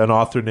by an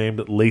author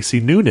named Lacey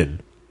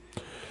Noonan.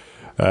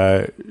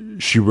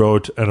 She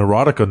wrote an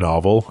erotica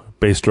novel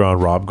based around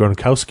Rob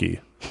Gronkowski.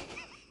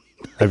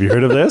 Have you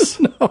heard of this?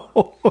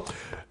 No.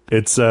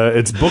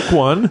 It's book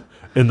one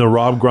in the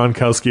Rob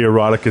Gronkowski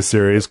erotica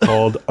series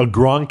called A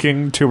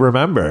Gronking to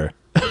Remember.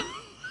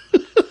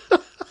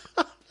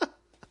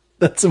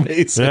 That's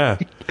amazing. Yeah.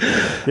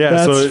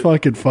 That's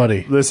fucking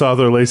funny. This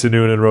author, Lacey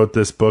Noonan, wrote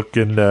this book,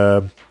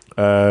 and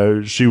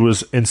she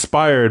was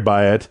inspired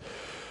by it.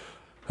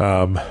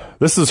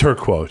 This is her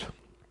quote.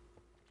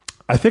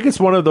 I think it's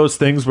one of those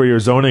things where you're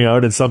zoning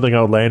out and something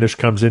outlandish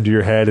comes into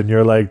your head and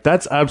you're like,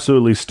 that's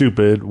absolutely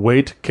stupid.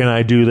 Wait, can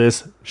I do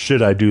this?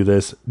 Should I do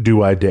this?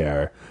 Do I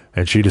dare?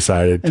 And she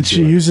decided and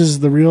she uses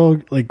the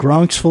real, like,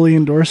 Gronk's fully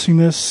endorsing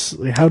this.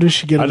 Like, how does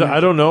she get it? I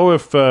don't know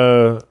if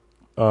does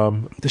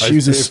she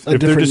use if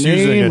they're just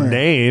using a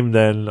name,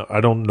 then I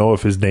don't know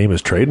if his name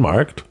is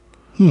trademarked.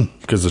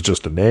 Because it's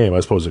just a name. I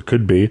suppose it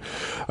could be.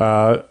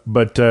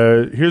 But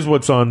here's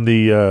what's on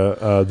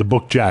the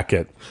book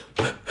jacket.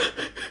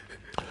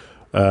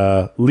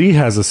 Lee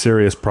has a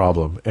serious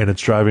problem, and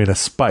it's driving a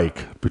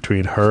spike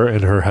between her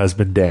and her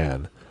husband,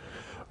 Dan.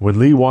 When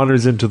Lee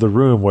wanders into the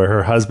room where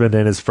her husband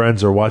and his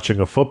friends are watching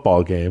a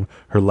football game,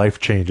 her life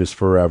changes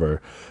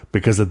forever.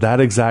 Because at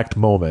that exact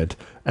moment,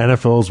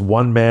 NFL's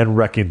one-man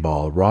wrecking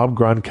ball, Rob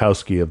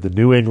Gronkowski of the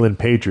New England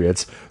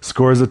Patriots,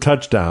 scores a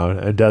touchdown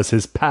and does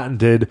his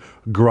patented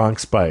Gronk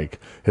spike,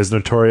 his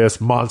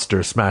notorious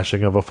monster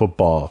smashing of a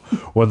football.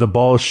 When the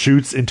ball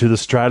shoots into the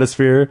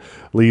stratosphere,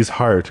 Lee's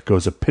heart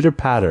goes a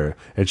pitter-patter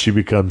and she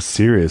becomes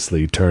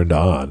seriously turned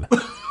on.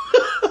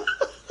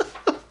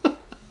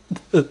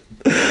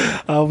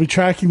 I'll be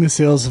tracking the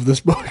sales of this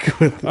book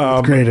with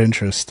great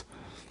interest.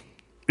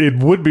 It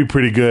would be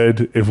pretty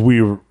good if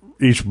we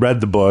each read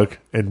the book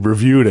and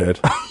reviewed it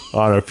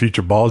on our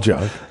future ball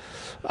junk.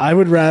 I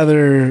would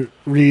rather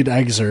read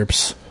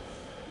excerpts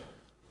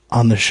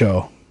on the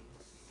show.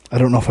 I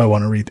don't know if I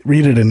want to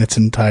read it in its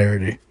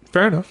entirety.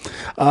 Fair enough.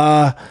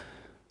 I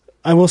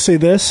will say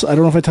this. I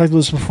don't know if I talked about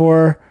this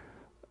before.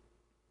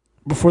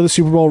 Before the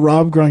Super Bowl,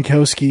 Rob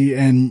Gronkowski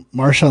and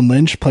Marshawn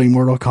Lynch playing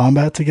Mortal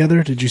Kombat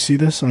together. Did you see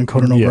this on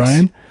Conan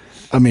O'Brien?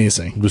 Yes.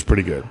 Amazing. It was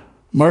pretty good.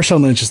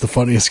 Marshawn Lynch is the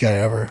funniest guy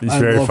ever. He's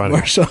very funny.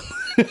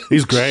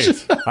 He's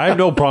great. I have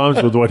no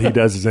problems with what he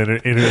does in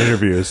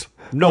interviews.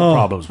 No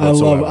problems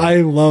whatsoever. I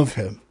love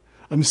him.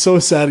 I'm so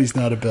sad he's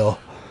not a Bill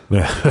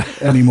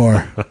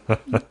anymore.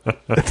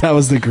 That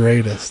was the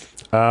greatest.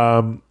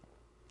 Can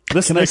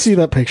I see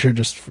that picture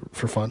just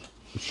for fun?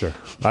 Sure.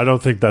 I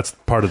don't think that's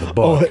part of the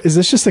book. Oh, is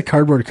this just a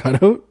cardboard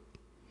cutout?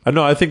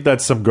 No, I think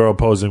that's some girl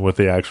posing with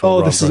the actual.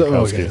 Oh, this is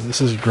okay. This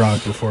is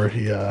Gronk before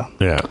he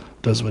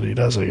does what he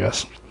does, I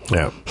guess.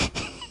 Yeah.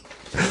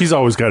 He's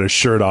always got his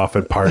shirt off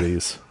at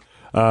parties.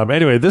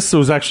 Anyway, this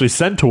was actually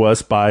sent to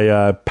us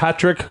by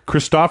Patrick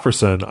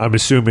Christofferson. I'm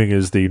assuming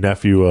is the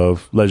nephew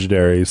of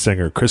legendary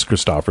singer Chris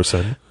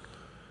Christofferson.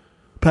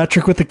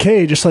 Patrick with a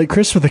K, just like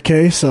Chris with a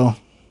K. So,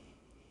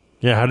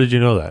 yeah. How did you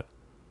know that?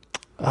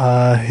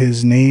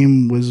 His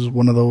name was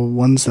one of the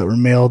ones that were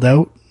mailed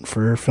out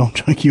for Film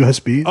Junk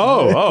USB.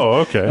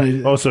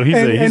 Okay. So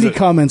he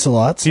comments a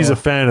lot. So. He's a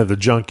fan of the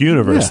Junk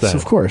universe. Yes, then.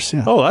 Of course.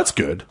 Yeah. Oh, that's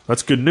good.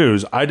 That's good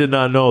news. I did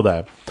not know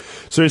that.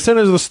 So he sent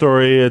us the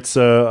story. It's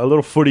a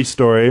little footy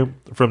story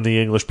from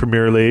the English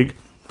Premier League.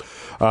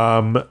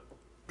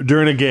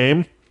 During a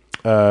game,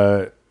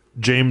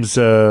 James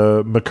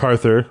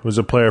MacArthur was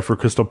a player for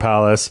Crystal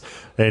Palace,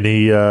 and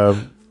he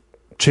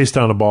chased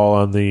down a ball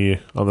on the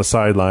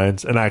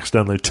sidelines and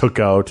accidentally took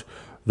out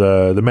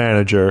the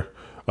manager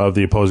of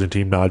the opposing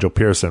team, Nigel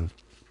Pearson.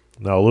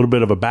 Now, a little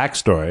bit of a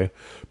backstory.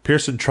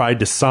 Pearson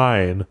tried to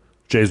sign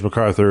James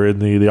MacArthur in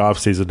the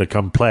offseason to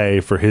come play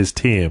for his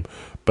team,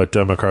 but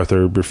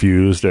MacArthur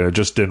refused, and it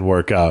just didn't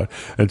work out.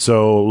 And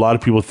so a lot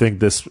of people think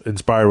this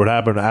inspired what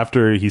happened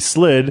after he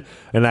slid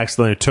and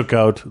accidentally took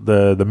out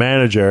the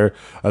manager.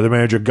 The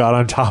manager got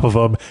on top of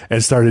him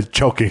and started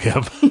choking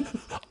him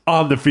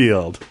on the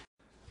field.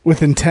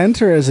 With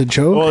intent or as a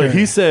joke? Well,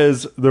 he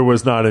says there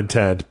was not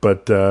intent,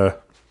 but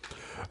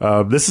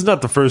this is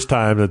not the first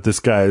time that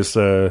this guy's,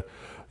 kind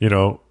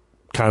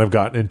of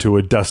gotten into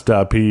a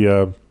dust-up. He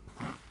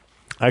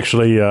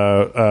actually,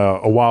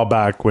 a while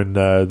back when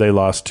they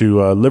lost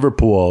to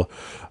Liverpool,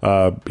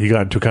 he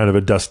got into kind of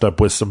a dust-up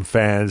with some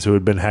fans who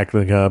had been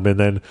heckling him, and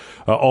then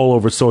all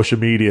over social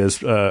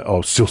medias, I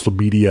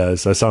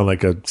sound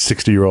like a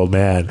 60-year-old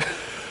man.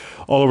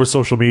 All over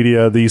social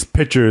media, these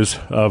pictures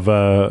of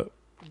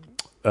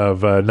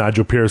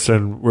Nigel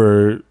Pearson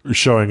were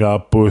showing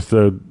up with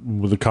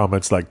the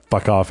comments like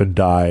 "fuck off and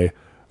die."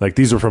 Like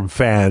these are from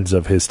fans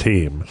of his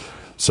team.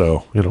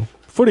 So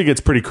footy gets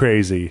pretty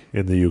crazy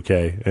in the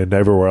UK and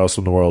everywhere else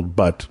in the world,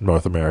 but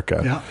North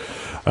America.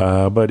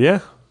 Yeah. But yeah,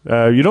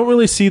 you don't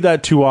really see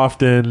that too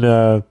often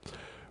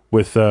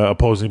with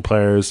opposing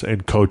players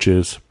and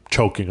coaches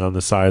choking on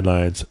the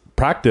sidelines.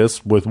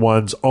 Practice with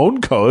one's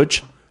own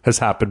coach has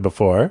happened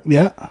before.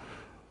 Yeah.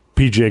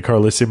 PJ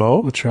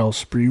Carlissimo. Latrell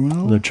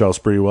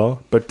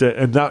Sprewell. But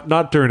and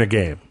not during a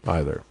game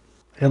either.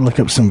 I had to look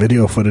up some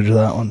video footage of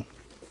that one.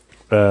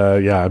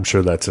 Yeah, I'm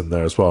sure that's in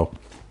there as well.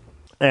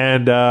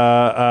 And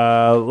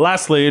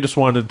lastly, I just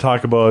wanted to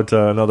talk about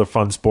another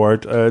fun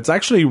sport. It's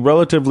actually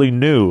relatively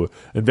new,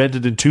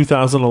 invented in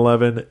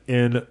 2011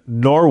 in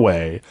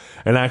Norway,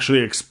 and actually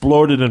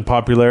exploded in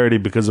popularity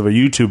because of a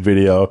YouTube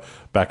video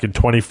back in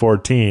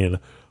 2014,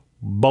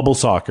 bubble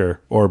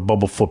soccer or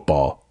bubble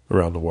football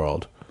around the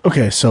world.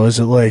 Okay, so is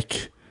it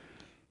like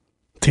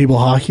table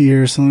hockey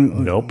or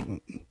something? Nope.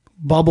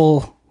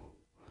 Bubble.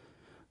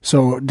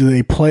 So do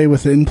they play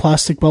within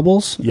plastic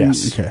bubbles?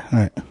 Yes. Okay, all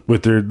right.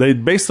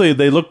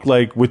 They look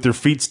like with their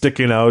feet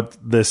sticking out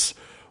this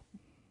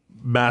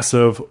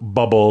massive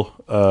bubble.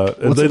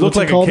 What's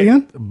it called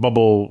again?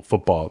 Bubble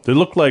football. They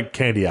look like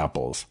candy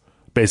apples.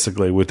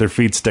 Basically, with their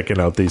feet sticking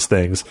out these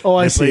things. Oh,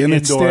 I see. And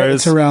it's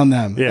around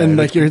them. Yeah, and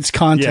like it's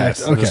contact.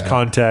 Yes, okay. It's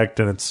contact,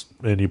 and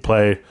you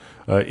play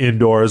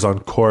indoors on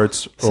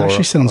courts or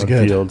actually sounds on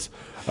good. Fields.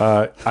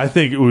 I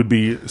think it would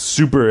be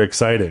super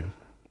exciting.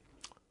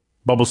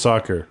 Bubble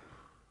soccer.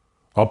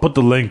 I'll put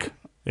the link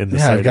in the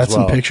site. Yeah, I've got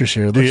some pictures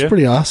here. It looks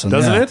pretty awesome.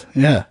 Doesn't it?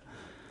 Yeah.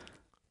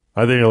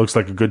 I think it looks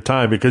like a good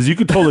time because you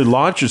could totally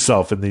launch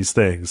yourself in these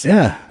things.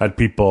 Yeah. At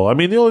people. I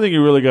mean, the only thing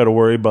you really got to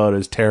worry about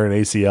is tearing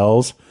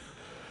ACLs,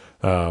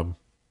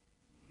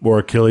 or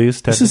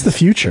Achilles. This is the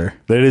future.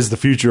 That is the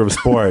future of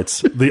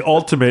sports. The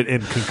ultimate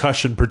in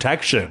concussion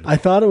protection. I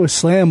thought it was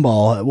slam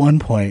ball at one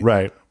point.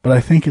 Right. But I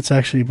think it's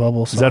actually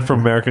bubble soccer. Is that from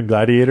American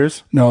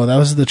Gladiators? No, that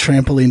was the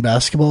trampoline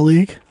basketball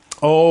league.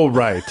 Oh,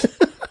 right.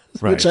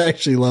 Right. Which I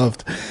actually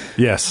loved.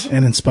 Yes.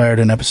 And inspired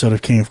an episode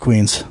of King of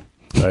Queens.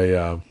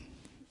 I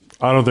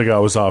don't think I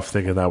was off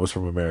thinking that was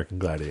from American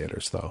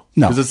Gladiators, though.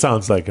 No. Because it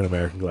sounds like an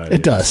American Gladiators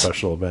It does.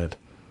 special event.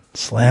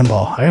 Slam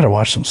ball. I got to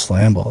watch some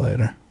slam ball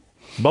later.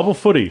 Bubble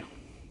footy.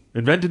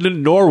 Invented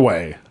in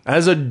Norway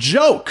as a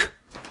joke.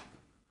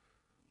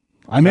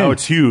 I'm in. Now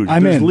it's huge.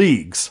 I'm There's in.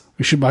 leagues.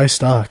 We should buy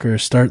stock or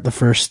start the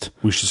first.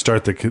 We should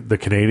start the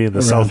Canadian, the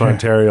Around South here.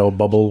 Ontario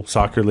Bubble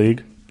Soccer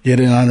League. Get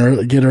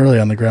early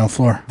on the ground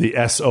floor. The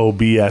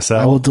SOBSL.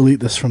 I will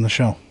delete this from the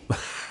show.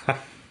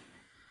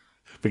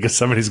 Because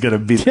somebody's going to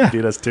beat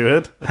us to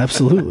it.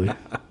 Absolutely.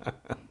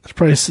 It's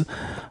probably,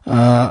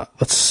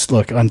 let's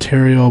look.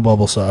 Ontario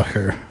Bubble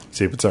Soccer.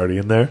 See if it's already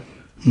in there.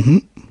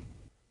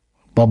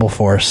 Bubble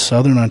Force.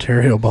 Southern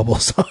Ontario Bubble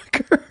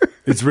Soccer.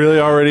 It's really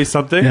already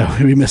something?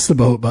 Yeah, we missed the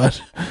boat, bud.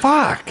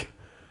 Fuck.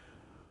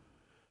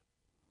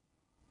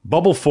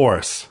 Bubble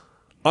Force.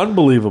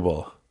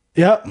 Unbelievable.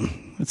 Yep.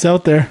 It's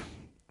out there.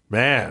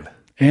 Man.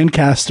 And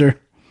Castor.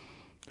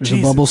 There's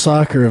Jesus. a Bubble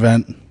Soccer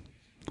event.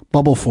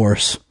 Bubble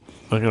Force.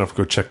 I'm going to have to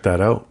go check that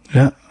out.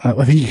 Yeah.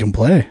 I think you can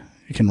play.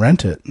 You can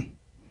rent it.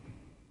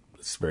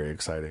 It's very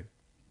exciting.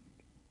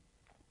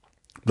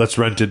 Let's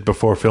rent it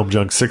before Film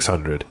Junk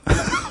 600.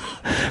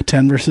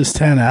 10 versus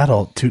 10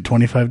 adult.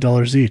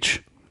 $25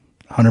 each.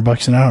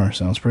 $100 an hour.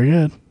 Sounds pretty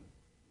good.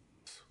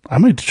 I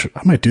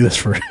might do this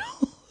for real.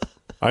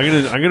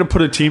 I'm gonna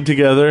put a team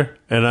together,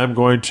 and I'm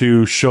going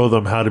to show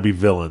them how to be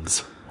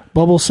villains.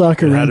 Bubble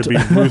Soccer And how rent. to be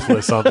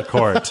ruthless on the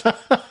court.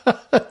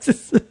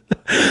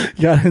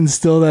 You got to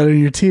instill that in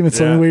your team. It's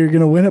the Yeah. only way you're going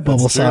to win at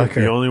Bubble That's true.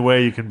 Soccer. The only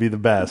way you can be the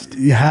best.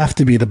 You have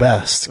to be the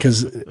best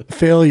because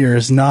failure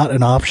is not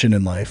an option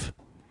in life.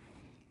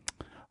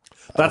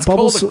 That's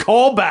Bubble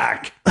called a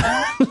callback.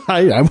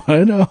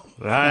 I know.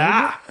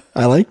 Ah.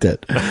 I liked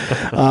it.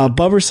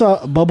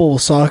 Bubble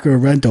Soccer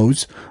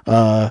rentos,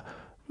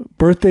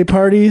 birthday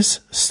parties,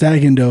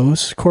 stag and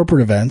does,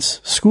 corporate events,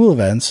 school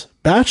events,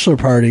 bachelor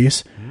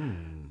parties,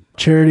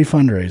 charity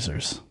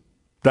fundraisers.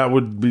 That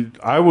would be.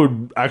 I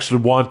would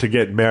actually want to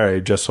get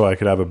married just so I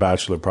could have a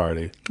bachelor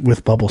party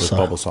With Bubble with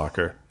Soccer. bubble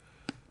soccer.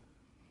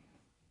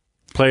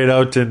 Play it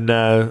out in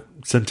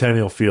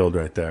Centennial Field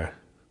right there.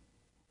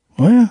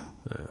 Oh, yeah.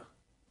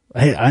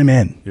 Hey, I'm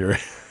in. You're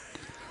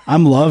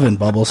I'm loving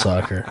Bubble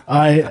Soccer.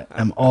 I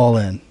am all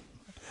in.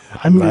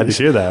 I'm glad to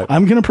hear that.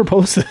 I'm going to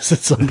propose this at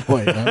some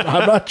point.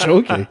 I'm not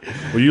joking.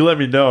 Well, you let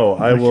me know.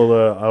 I will.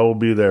 I will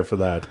be there for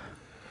that.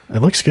 It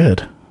looks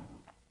good.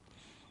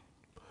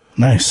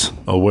 Nice.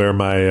 I'll wear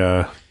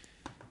my.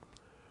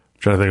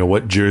 Trying to think of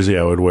what jersey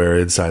I would wear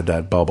inside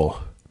that bubble.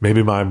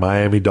 Maybe my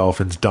Miami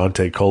Dolphins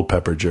Dante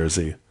Culpepper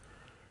jersey.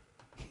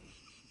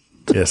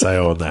 Yes, I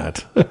own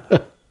that.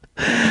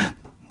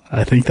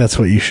 I think that's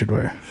what you should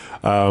wear.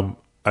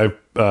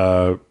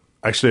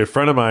 Actually, a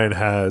friend of mine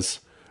has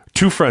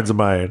two friends of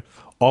mine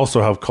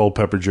also have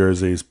Culpepper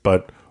jerseys,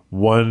 but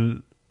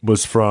one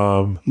was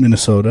from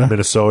Minnesota.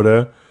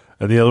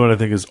 and the other one I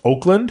think is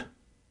Oakland.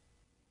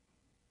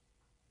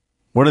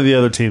 One of the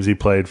other teams he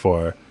played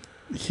for.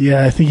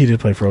 Yeah, I think he did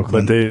play for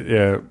Oakland.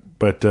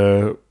 But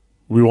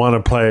we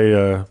want to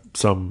play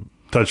some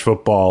touch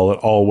football and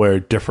all wear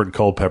different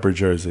Culpepper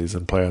jerseys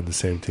and play on the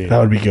same team. That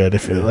would be good.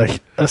 If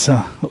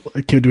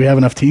do we have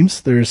enough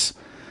teams? There's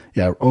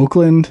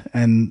Oakland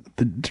and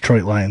the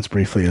Detroit Lions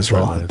briefly as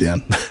well at the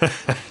end.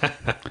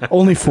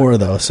 Only 4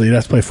 though, so you'd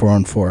have to play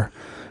 4-on-4.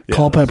 Yeah.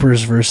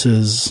 Culpeppers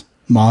versus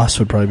Moss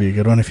would probably be a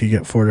good one if you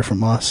get 4 different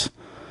Moss.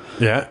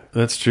 Yeah,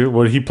 that's true.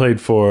 What he played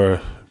for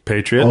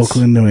Patriots,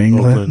 Oakland, New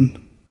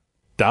England,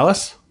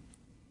 Dallas.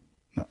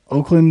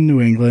 Oakland,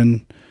 New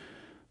England,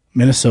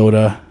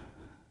 Minnesota,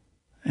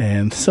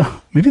 and so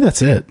maybe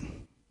that's it.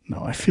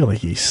 No, I feel like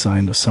he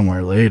signed to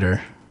somewhere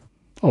later.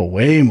 Oh,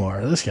 way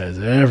more. This guy's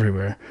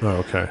everywhere. Oh,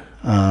 okay.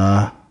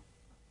 How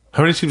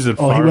many teams did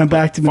Favre he went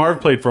back to Favre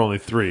played for only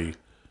 3.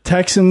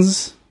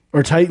 Titans,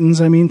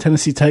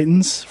 Tennessee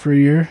Titans for a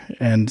year,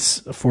 and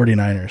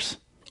 49ers.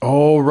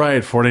 Oh,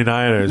 right.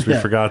 49ers. We Yeah.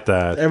 forgot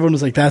that. Everyone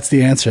was like, that's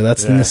the answer.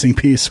 That's the missing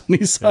piece when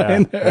he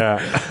signed there.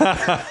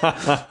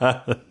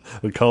 Yeah.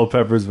 The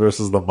Culpeppers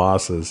versus the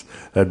Mosses.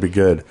 That'd be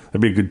good.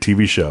 That'd be a good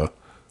TV show.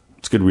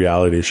 It's a good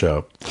reality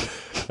show.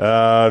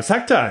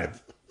 Sack time.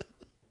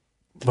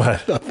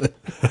 What?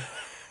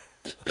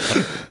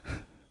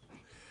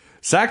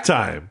 Sack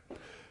time.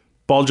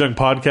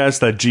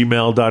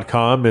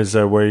 Balljungpodcast@gmail.com is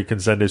where you can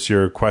send us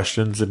your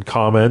questions and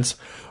comments,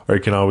 or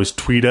you can always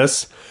tweet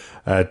us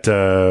at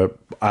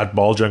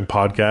Balljung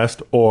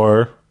Podcast,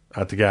 or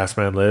at The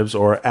Gasman Lives,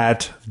 or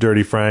at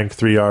Dirty Frank,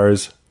 3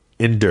 R's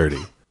in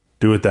Dirty.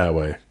 Do it that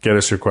way. Get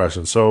us your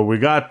questions. So we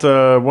got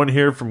one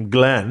here from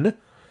Glenn,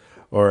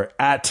 or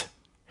at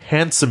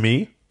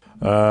Handsomey.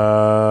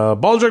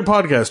 Ball Drink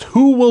Podcast.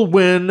 Who will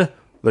win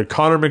the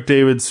Connor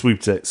McDavid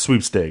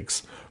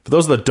sweepstakes? For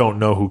those that don't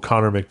know who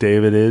Connor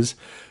McDavid is,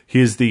 he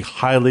is the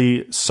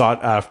highly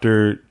sought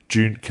after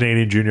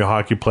Canadian junior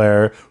hockey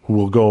player who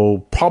will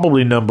go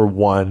probably number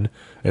 1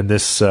 in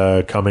this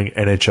coming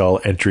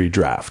NHL entry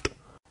draft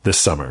this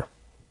summer.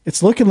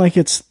 It's looking like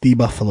it's the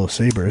Buffalo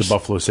Sabres. The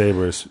Buffalo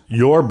Sabres.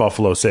 Your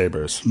Buffalo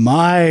Sabres.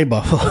 My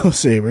Buffalo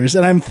Sabres.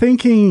 And I'm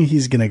thinking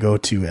he's going to go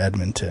to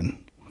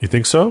Edmonton. You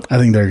think so? I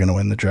think they're going to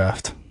win the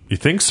draft. You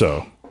think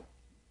so?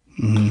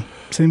 Mm-hmm.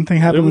 Same thing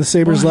happened with the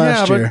Sabres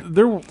last year.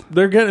 But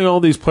they're getting all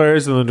these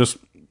players and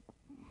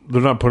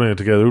they're not putting it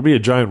together. It would be a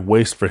giant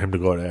waste for him to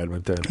go to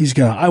Edmonton.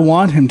 I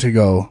want him to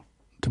go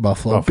to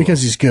Buffalo.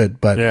 Because he's good,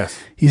 but yes,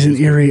 he's an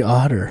Erie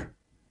Otter.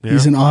 Yeah.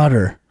 He's an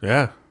Otter.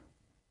 Yeah.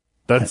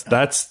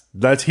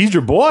 He's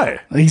your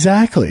boy.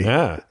 Exactly.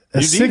 Yeah.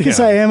 As sick as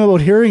I am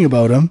about hearing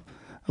about him,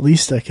 at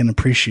least I can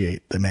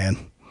appreciate the man.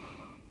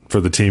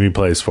 For the team he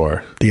plays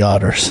for. The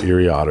Otters.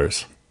 Erie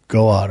Otters.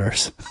 Go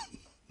Otters.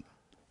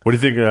 What do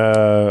you think?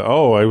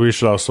 We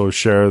should also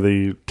share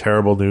the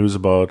terrible news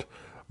about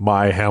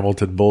my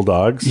Hamilton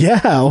Bulldogs.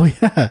 Yeah. Oh,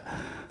 yeah.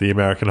 The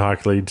American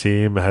Hockey League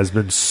team has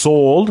been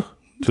sold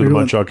to the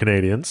Montreal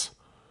Canadiens,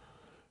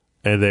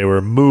 and they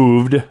were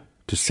moved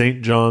to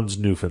St. John's,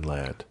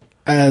 Newfoundland.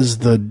 As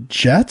the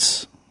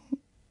Jets?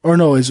 Or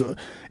no,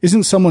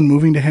 isn't someone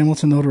moving to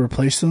Hamilton, though, to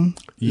replace them?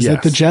 Is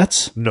that the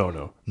Jets?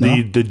 No.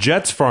 The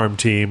Jets farm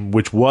team,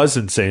 which was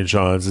in St.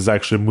 John's, is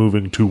actually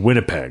moving to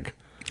Winnipeg.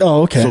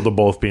 Oh, okay. So they'll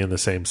both be in the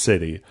same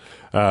city.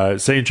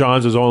 St.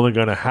 John's is only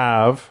going to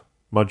have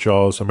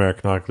Montreal's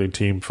American Hockey League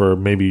team for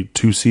maybe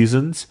 2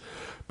 seasons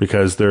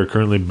because they're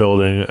currently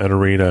building an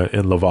arena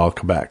in Laval,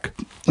 Quebec.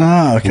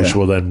 Okay. Which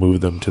will then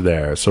move them to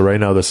there. So right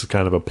now this is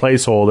kind of a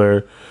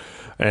placeholder.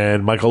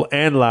 And Michael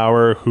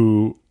Andlauer,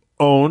 who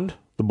owned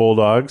the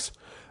Bulldogs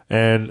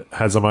and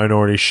has a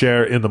minority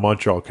share in the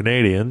Montreal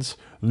Canadiens,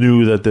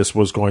 knew that this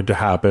was going to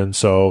happen.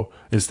 So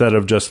instead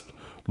of just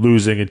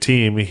losing a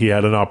team, he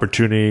had an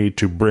opportunity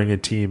to bring a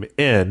team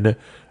in,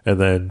 and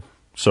then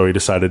so he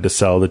decided to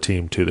sell the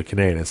team to the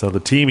Canadiens. Now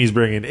the team he's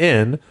bringing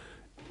in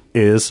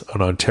is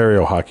an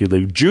Ontario Hockey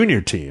League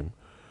junior team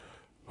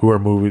who are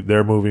moving.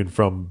 They're moving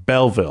from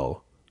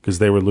Belleville because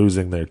they were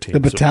losing their team. The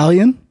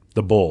battalion? So,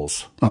 the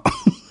Bulls. Oh.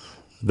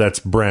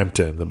 That's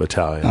Brampton, the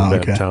battalion. Oh, the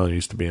okay. battalion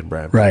used to be in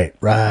Brampton.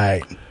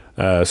 Right.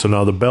 So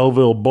now the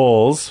Belleville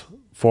Bulls,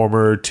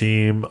 former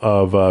team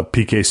of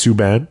PK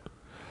Subban,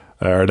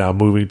 are now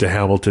moving to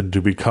Hamilton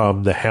to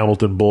become the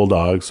Hamilton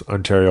Bulldogs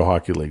Ontario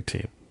Hockey League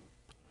team.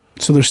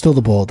 So they're still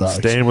the Bulldogs.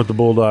 Staying with the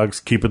Bulldogs,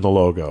 keeping the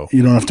logo.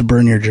 You don't have to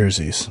burn your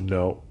jerseys.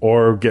 No.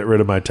 Or get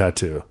rid of my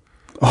tattoo.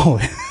 Oh,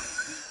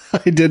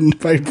 I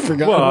didn't. I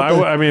forgot.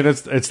 Well, I mean,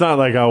 it's not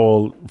like I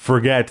will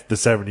forget the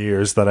 7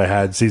 years that I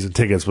had season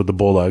tickets with the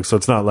Bulldogs. So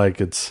it's not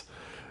like it's,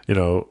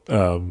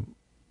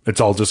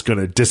 it's all just going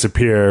to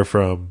disappear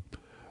from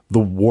the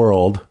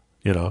world,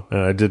 And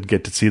I did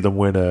get to see them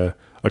win a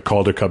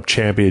Calder Cup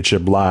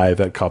championship live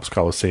at Copps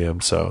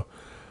Coliseum. So,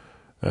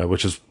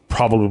 which is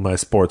probably my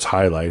sports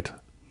highlight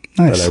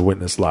that I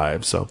witnessed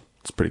live. So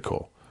it's pretty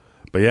cool.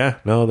 But yeah,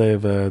 no,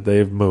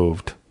 they've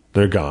moved.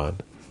 They're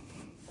gone.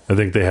 I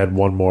think they had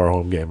one more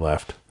home game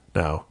left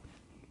now.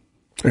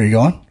 Are you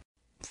going?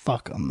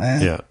 Fuck them,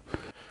 man. Yeah.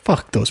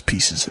 Fuck those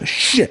pieces of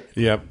shit.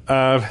 Yep.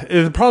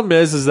 The problem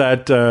is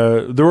that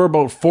there were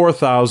about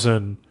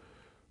 4,000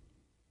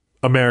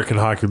 American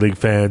Hockey League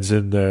fans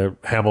in the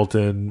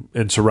Hamilton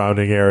and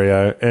surrounding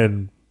area,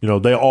 and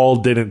they all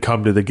didn't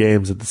come to the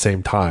games at the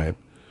same time.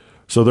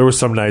 So there were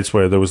some nights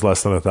where there was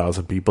less than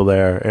 1,000 people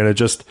there, and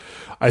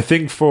I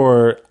think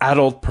for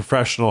adult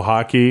professional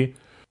hockey,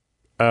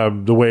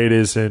 the way it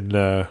is in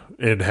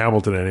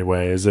Hamilton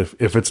anyway, is if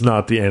it's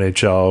not the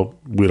NHL,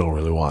 we don't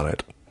really want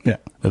it. Yeah,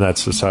 and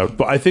that's just how.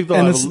 But I think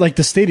it's like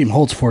the stadium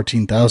holds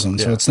 14,000,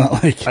 so it's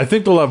not like. I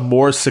think they'll have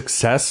more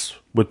success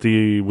with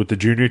the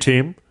junior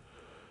team,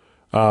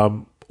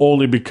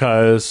 only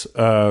because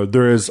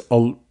there is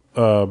a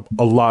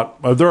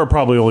lot. There are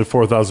probably only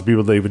 4,000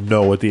 people that even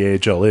know what the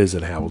AHL is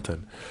in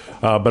Hamilton,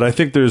 but I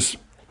think there's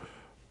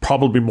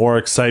probably more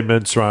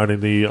excitement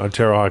surrounding the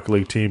Ontario Hockey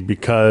League team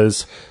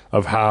because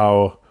of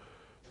how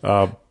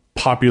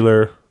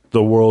popular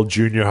the World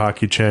Junior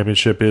Hockey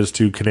Championship is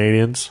to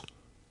Canadians.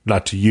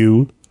 Not to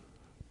you,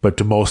 but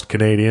to most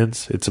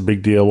Canadians. It's a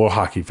big deal. Well,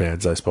 hockey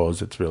fans, I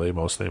suppose, it's really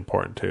mostly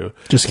important to.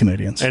 Just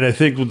Canadians. And I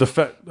think with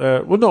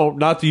no,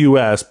 not the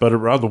U.S., but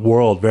around the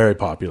world, very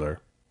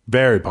popular.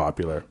 Very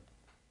popular.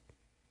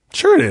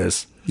 Sure it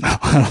is. No,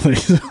 I don't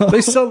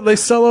think so. They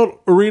sell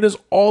out arenas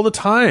all the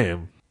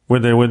time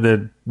when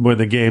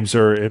the games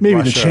are in maybe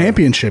Russia. The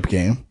championship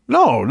game.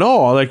 No.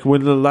 Like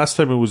when the last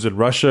time it was in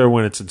Russia,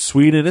 when it's in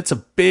Sweden, it's a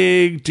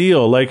big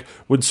deal. Like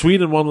when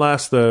Sweden won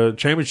the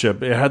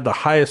championship, it had the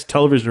highest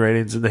television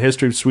ratings in the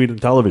history of Sweden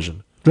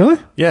television. Really?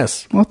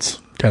 Yes. Well,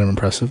 that's kind of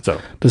impressive. So,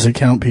 does it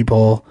count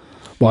people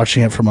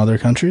watching it from other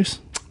countries?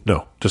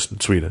 No, just in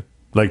Sweden.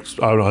 like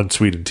on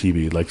Sweden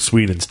TV, like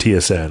Sweden's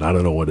TSN. I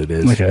don't know what it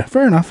is. Okay,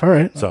 fair enough. All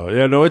right. So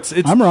yeah, no, it's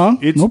I'm wrong.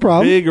 It's no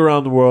problem. big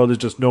around the world.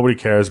 It's just nobody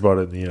cares about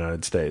it in the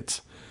United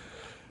States.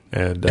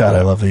 And God,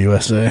 I love the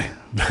USA.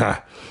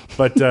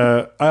 But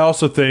I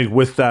also think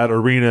with that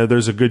arena,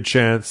 there's a good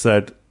chance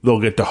that they'll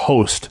get to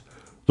host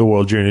the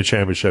World Junior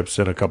Championships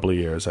in a couple of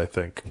years, I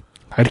think.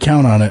 I'd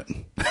count on it.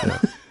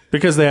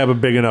 Because they have a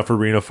big enough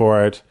arena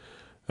for it.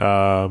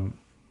 And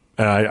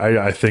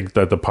I think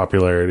that the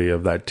popularity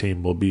of that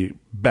team will be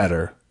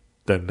better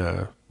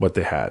than what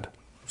they had.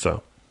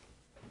 So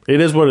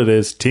it is what it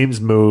is. Teams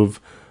move.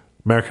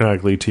 American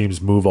Hockey League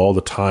teams move all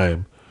the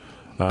time.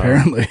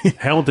 Apparently.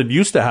 Hamilton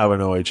used to have an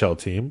OHL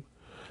team.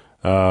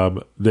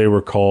 They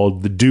were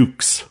called the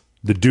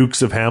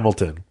Dukes of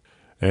Hamilton.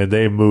 And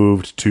they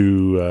moved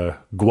to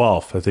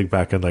Guelph, I think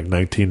back in like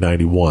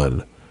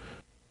 1991.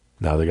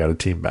 Now they got a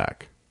team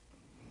back.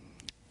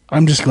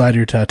 I'm just glad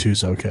your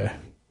tattoo's okay.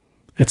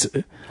 It's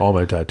all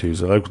my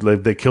tattoos. Like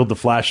they killed the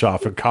Flash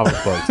off in comic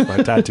books. My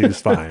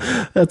tattoo's fine.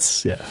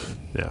 That's yeah.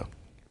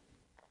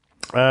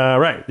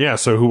 Right. Yeah.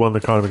 So who won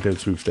the Conor McDavid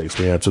sweepstakes?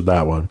 We answered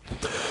that one.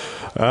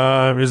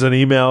 Here's an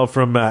email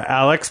from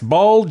Alex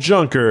Ball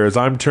Junkers.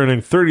 I'm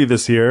turning 30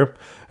 this year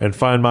and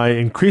find myself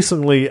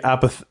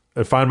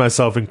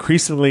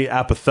increasingly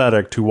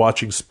apathetic to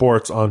watching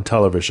sports on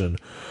television.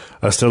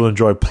 I still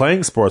enjoy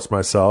playing sports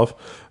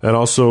myself and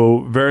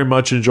also very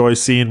much enjoy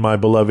seeing my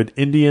beloved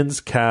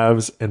Indians,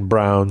 Cavs, and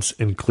Browns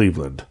in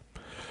Cleveland.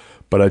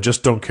 But I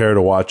just don't care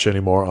to watch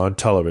anymore on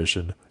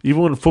television.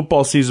 Even when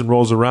football season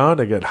rolls around,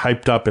 I get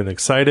hyped up and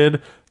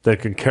excited, then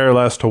can care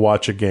less to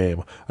watch a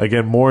game. I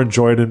get more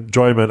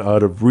enjoyment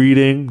out of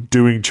reading,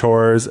 doing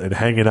chores, and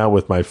hanging out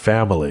with my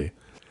family.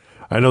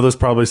 I know this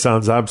probably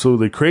sounds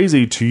absolutely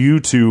crazy to you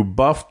two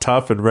buff,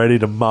 tough, and ready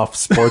to muff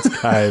sports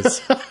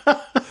guys.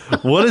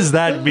 What does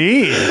that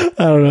mean?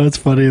 I don't know. It's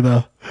funny,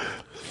 though.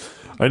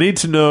 I need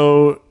to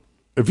know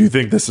if you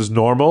think this is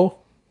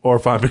normal or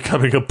if I'm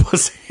becoming a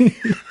pussy.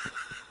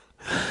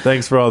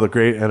 Thanks for all the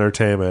great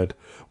entertainment.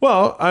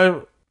 Well,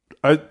 I'm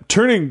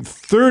turning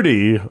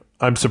 30.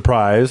 I'm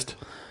surprised.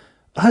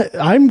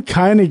 I'm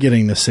kind of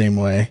getting the same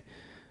way.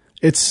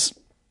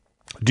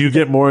 Do you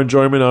get more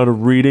enjoyment out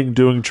of reading,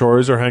 doing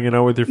chores, or hanging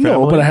out with your family?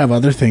 No, but I have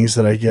other things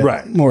that I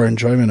get more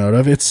enjoyment out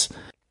of. It's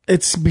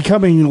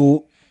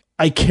becoming.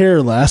 I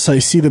care less. I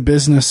see the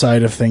business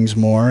side of things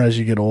more as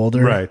you get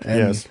older. Right.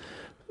 And yes.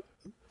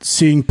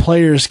 Seeing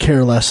players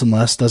care less and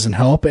less doesn't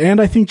help.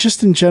 And I think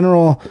just in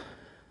general,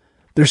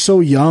 they're so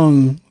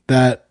young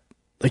that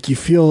like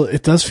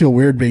it does feel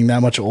weird being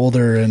that much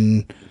older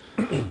and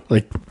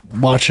like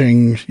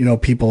watching,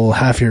 people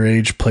half your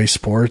age play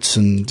sports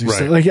and do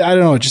stuff. Like, I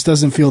don't know. It just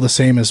doesn't feel the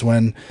same as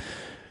when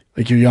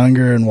like you're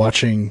younger and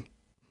watching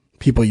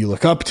people you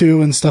look up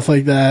to and stuff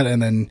like that.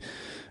 And then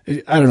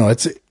I don't know.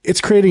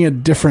 It's creating a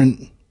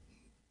different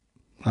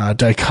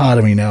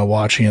dichotomy now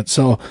watching it.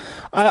 So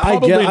I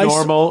get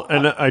normal,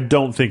 and I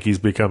don't think he's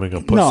becoming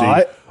a pussy.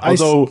 No,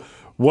 although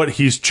what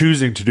he's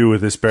choosing to do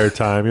with his spare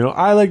time,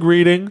 I like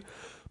reading.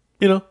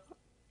 I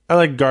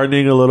like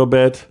gardening a little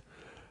bit.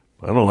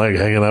 I don't like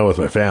hanging out with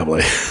my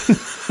family.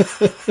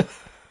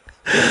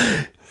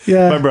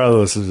 Yeah, my brother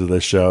listens to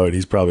this show, and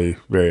he's probably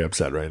very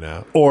upset right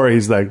now. Or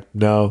he's like,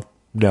 no,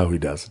 he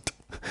doesn't.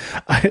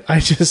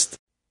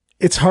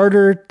 It's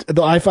harder.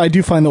 I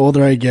do find the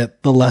older I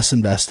get, the less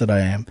invested I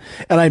am.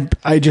 And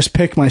I just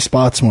pick my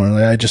spots more.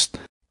 Like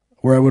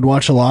where I would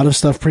watch a lot of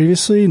stuff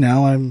previously,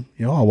 now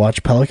I'll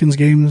watch Pelicans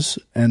games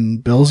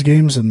and Bills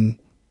games and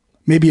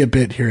maybe a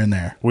bit here and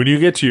there. When you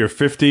get to your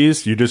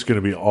 50s, you're just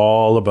going to be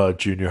all about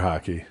junior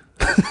hockey.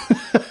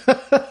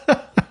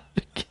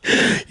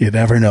 You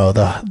never know.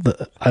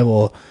 I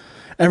will,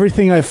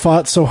 everything I've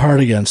fought so hard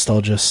against,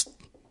 I'll just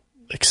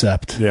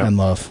accept and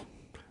love.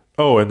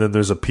 Oh, and then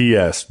there's a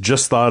PS.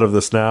 Just thought of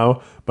this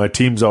now. My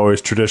teams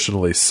always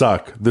traditionally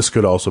suck. This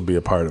could also be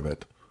a part of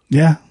it.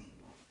 Yeah.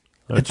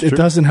 It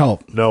doesn't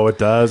help. No, it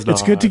does not.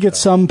 It's good to get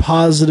some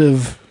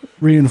positive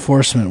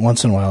reinforcement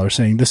once in a while, or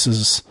saying this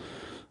is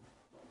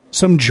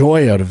some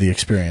joy out of the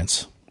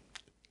experience.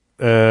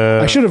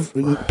 I should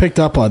have picked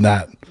up on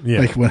that. Yeah.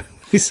 Like when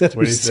he said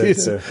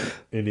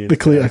Indians,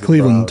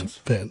 Cleveland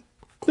fan.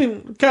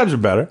 Cavs are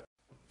better.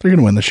 They're going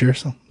to win this year,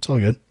 so it's all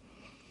good.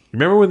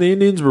 Remember when the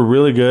Indians were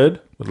really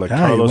good? With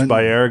Carlos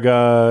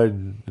Baerga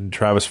and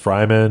Travis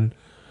Fryman.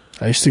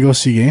 I used to go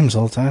see games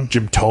all the time.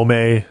 Jim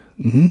Tomei.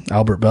 Mm-hmm.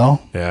 Albert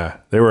Bell. Yeah,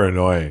 they were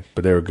annoying,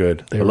 but they were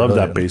good. I love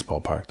that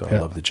baseball park, though. Yeah. I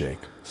love the Jake.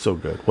 So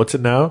good. What's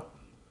it now?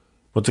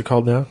 What's it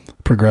called now?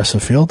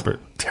 Progressive Field.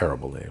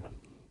 Terrible name.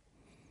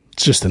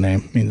 It's just a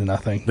name. It means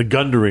nothing. The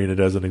Gund Arena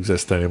doesn't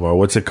exist anymore.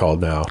 What's it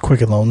called now?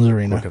 Quicken Loans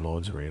Arena. Quicken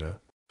Loans Arena.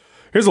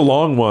 Here's a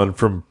long one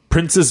from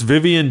Princess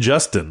Vivian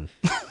Justin.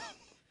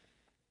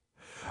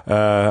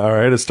 All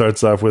right, it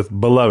starts off with,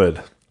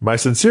 Beloved, my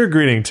sincere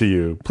greeting to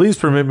you. Please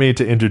permit me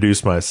to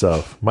introduce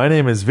myself. My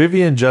name is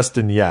Vivian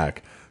Justin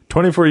Yak,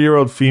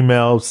 24-year-old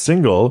female,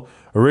 single,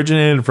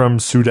 originated from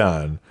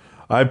Sudan.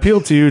 I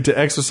appeal to you to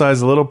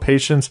exercise a little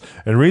patience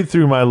and read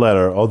through my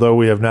letter, although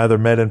we have neither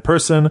met in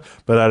person,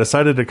 but I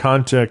decided to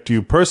contact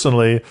you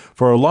personally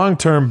for a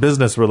long-term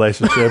business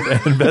relationship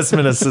and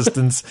investment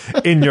assistance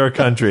in your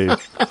country.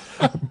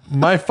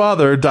 My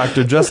father,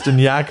 Dr. Justin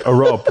Yak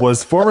Arop,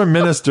 was former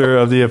Minister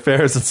of the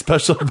Affairs and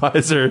Special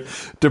Advisor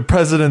to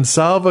President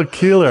Salva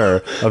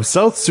Kiir of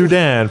South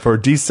Sudan for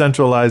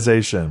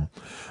decentralization.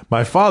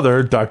 My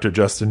father, Dr.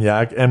 Justin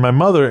Yak, and my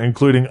mother,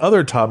 including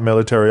other top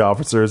military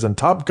officers and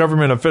top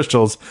government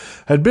officials,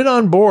 had been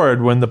on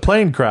board when the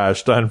plane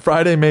crashed on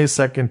Friday, May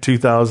 2nd,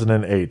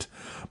 2008.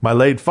 My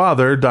late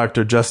father,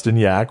 Dr. Justin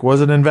Yak,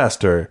 was an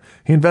investor.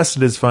 He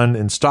invested his fund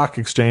in stock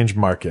exchange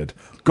market,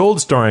 gold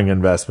storing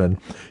investment.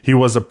 He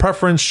was a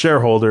preference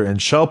shareholder in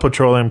Shell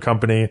Petroleum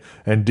Company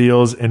and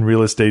deals in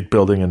real estate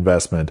building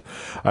investment.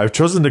 I've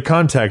chosen to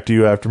contact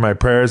you after my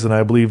prayers, and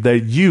I believe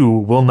that you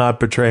will not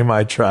betray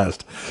my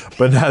trust,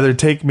 but rather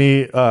take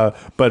me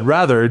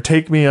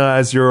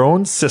as your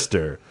own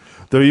sister.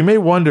 Though you may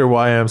wonder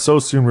why I am so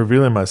soon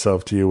revealing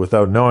myself to you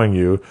without knowing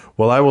you,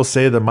 well, I will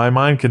say that my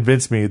mind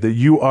convinced me that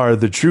you are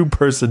the true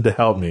person to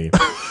help me.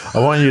 I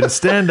want you to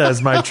stand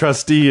as my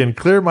trustee and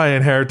clear my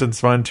inheritance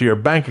fund to your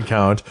bank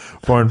account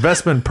for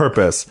investment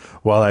purpose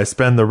while I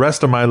spend the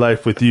rest of my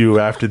life with you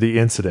after the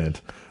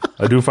incident.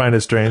 I do find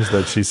it strange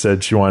that she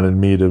said she wanted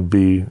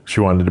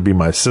to be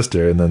my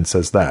sister and then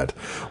says that.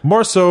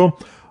 More so,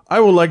 I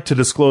would like to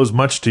disclose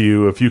much to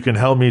you if you can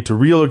help me to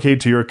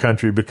relocate to your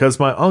country because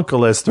my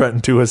uncle has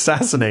threatened to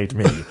assassinate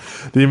me.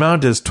 The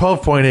amount is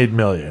 $12.8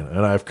 million,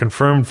 and I've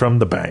confirmed from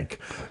the bank.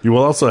 You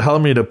will also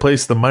help me to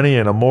place the money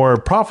in a more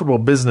profitable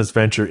business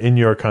venture in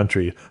your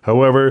country.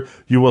 However,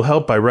 you will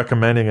help by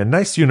recommending a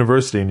nice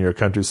university in your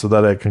country so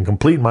that I can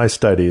complete my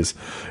studies.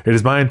 It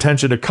is my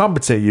intention to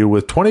compensate you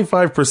with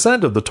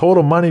 25% of the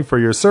total money for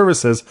your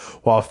services,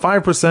 while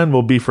 5%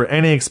 will be for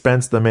any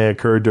expense that may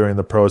occur during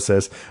the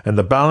process, and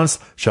the balance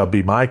shall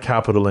be my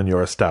capital in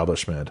your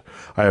establishment.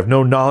 I have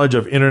no knowledge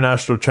of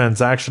international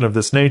transaction of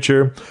this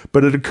nature,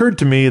 but it occurred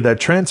to me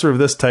that transfer of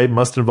this type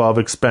must involve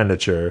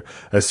expenditure.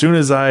 As soon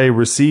as I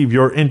receive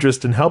your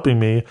interest in helping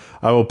me,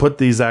 I will put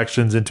these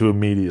actions into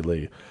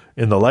immediately.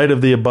 In the light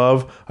of the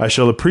above, I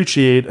shall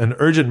appreciate an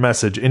urgent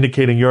message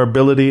indicating your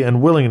ability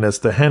and willingness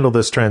to handle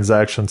this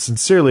transaction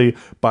sincerely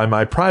by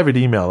my private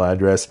email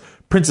address,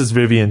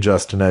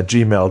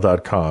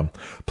 princessvivianjustin@gmail.com.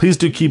 Please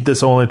do keep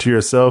this only to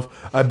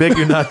yourself. I beg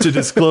you not to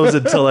disclose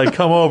it till I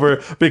come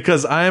over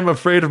because I am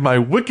afraid of my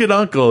wicked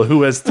uncle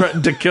who has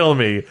threatened to kill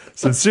me.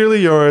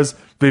 Sincerely yours,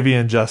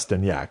 Vivian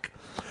Justin Yak.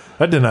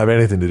 That didn't have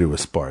anything to do with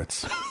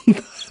sports.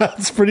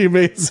 That's pretty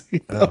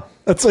amazing. Oh.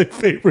 That's my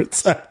favorite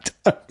side.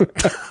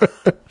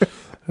 It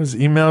was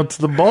emailed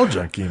to the Ball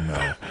Junk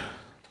email.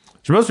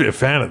 She must be a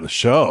fan of the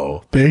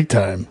show. Big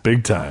time.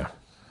 Big time.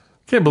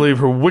 Can't believe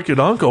her wicked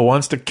uncle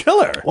wants to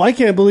kill her. Well, I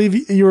can't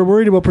believe you were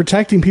worried about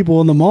protecting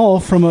people in the mall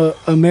from a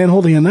man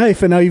holding a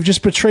knife, and now you've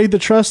just betrayed the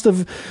trust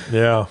of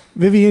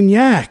Vivian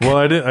Yak. Well,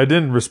 I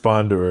didn't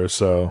respond to her,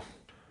 so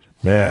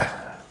man.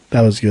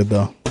 That was good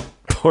though.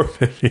 Poor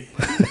Vivian.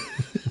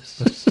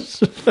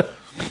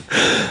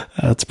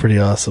 That's pretty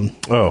awesome.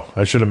 Oh,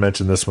 I should have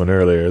mentioned this one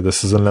earlier.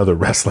 This is another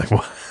wrestling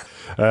one.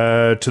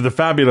 To the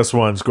fabulous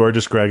ones,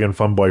 Gorgeous Greg and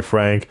Fun Boy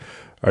Frank,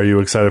 are you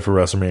excited for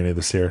WrestleMania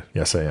this year?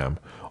 Yes, I am.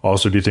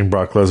 Also, do you think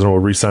Brock Lesnar will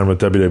re-sign with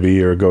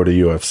WWE or go to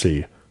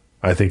UFC?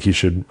 I think he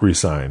should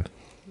re-sign.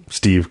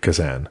 Steve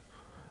Kazan.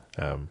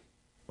 I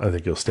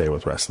think he'll stay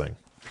with wrestling.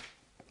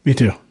 Me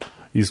too.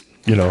 He's,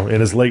 in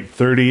his late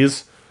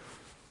 30s.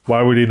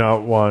 Why would he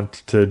not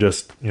want to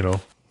just,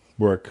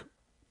 work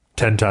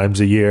 10 times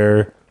a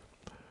year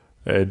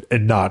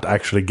and not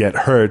actually get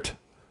hurt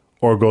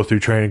or go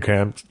through training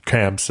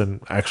camps and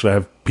actually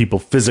have people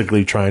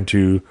physically trying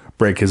to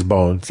break his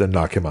bones and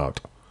knock him out?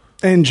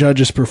 And judge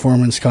his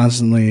performance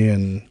constantly.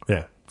 And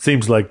yeah,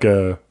 seems like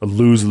a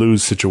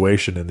lose-lose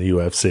situation in the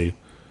UFC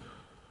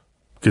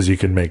because you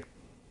can make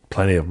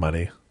plenty of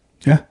money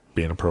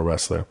being a pro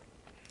wrestler.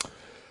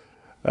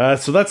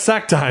 So that's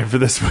sack time for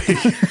this week.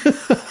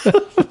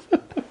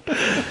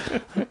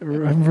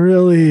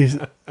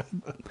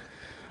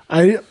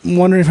 I'm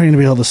wondering if I'm going to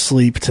be able to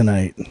sleep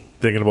tonight.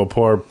 Thinking about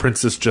poor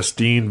Princess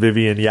Justine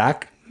Vivian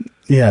Yak?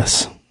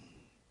 Yes.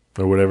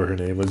 Or whatever her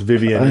name was.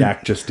 Vivian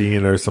Yak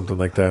Justine or something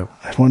like that.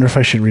 I wonder if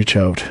I should reach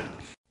out.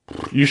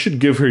 You should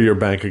give her your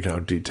bank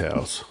account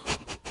details.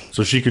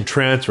 So she can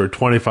transfer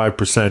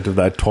 25% of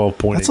that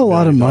 $12.8 That's a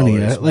lot of money.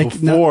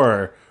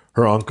 Before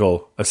her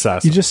uncle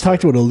assassinated. You just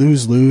talked about a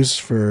lose-lose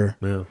for...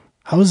 Yeah.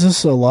 How is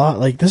this a lot?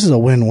 This is a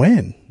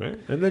win-win. Right?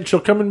 And then she'll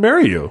come and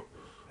marry you.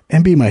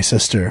 And be my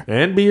sister.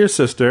 And be your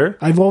sister.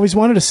 I've always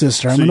wanted a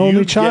sister. I'm an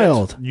only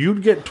child.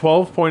 You'd get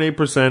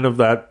 12.8% of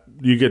that.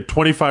 You get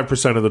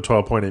 25% of the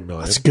 $12.8 million.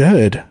 That's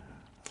good.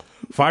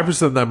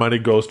 5% of that money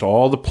goes to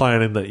all the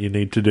planning that you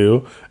need to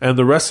do. And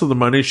the rest of the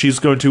money she's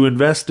going to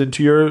invest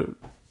into your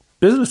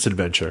business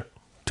adventure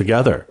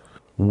together.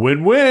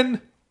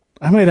 Win-win.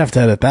 I might have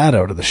to edit that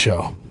out of the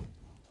show.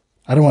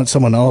 I don't want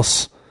someone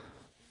else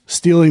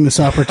stealing this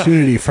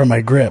opportunity from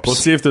my grips. We'll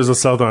see if there's a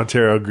South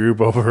Ontario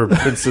group over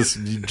Princess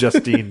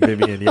Justine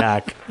Vivian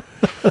Yak.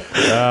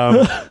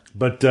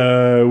 But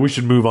we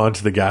should move on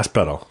to the gas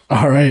pedal.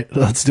 All right,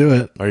 let's do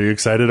it. Are you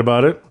excited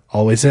about it?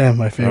 Always am.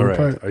 My favorite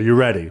All right. part. Are you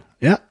ready?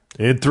 Yeah.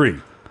 In 3.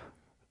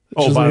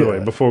 Oh, by the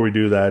way, before we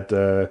do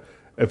that,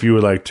 if you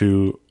would like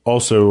to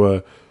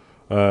also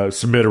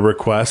submit a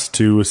request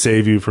to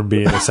save you from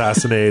being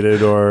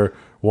assassinated or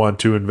want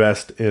to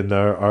invest in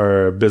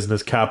our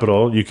business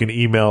capital, you can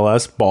email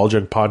us,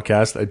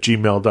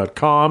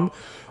 balljunkpodcast@gmail.com,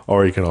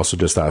 or you can also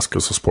just ask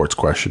us a sports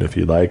question if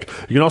you like.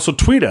 You can also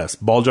tweet us,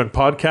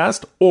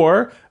 balljunkpodcast,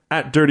 or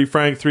at Dirty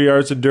Frank, 3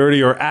 R's and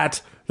Dirty, or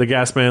at The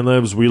Gasman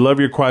Lives. We love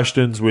your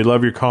questions. We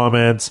love your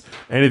comments.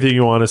 Anything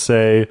you want to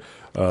say,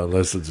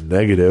 unless it's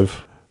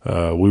negative,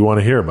 we want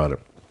to hear about it.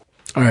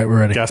 All right, we're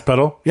ready. Gas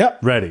pedal? Yep.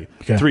 Ready.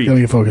 Okay, 3, let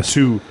me get focused.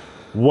 2,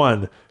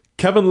 1.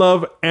 Kevin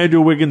Love,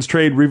 Andrew Wiggins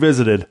trade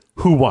revisited.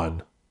 Who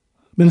won?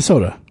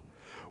 Minnesota.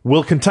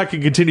 Will Kentucky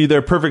continue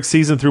their perfect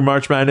season through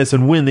March Madness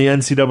and win the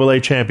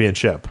NCAA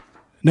championship?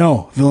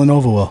 No,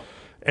 Villanova will.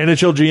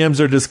 NHL GMs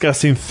are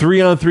discussing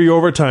 3-on-3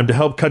 overtime to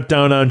help cut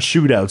down on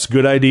shootouts.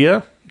 Good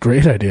idea?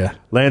 Great idea.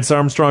 Lance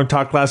Armstrong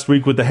talked last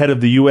week with the head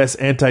of the U.S.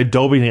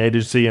 Anti-Doping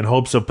Agency in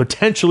hopes of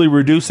potentially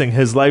reducing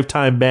his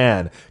lifetime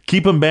ban.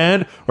 Keep him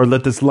banned or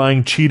let this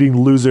lying, cheating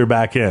loser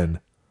back in?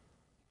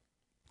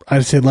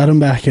 I'd say let him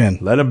back in.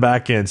 Let him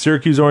back in.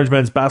 Syracuse Orange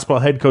men's basketball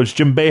head coach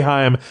Jim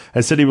Boeheim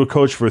has said he will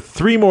coach for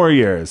 3 more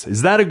years.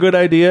 Is that a good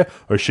idea,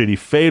 or should he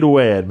fade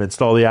away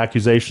amidst all the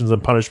accusations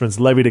and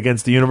punishments levied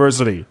against the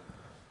university?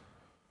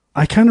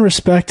 I kind of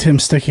respect him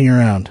sticking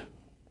around.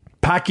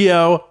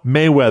 Pacquiao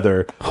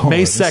Mayweather,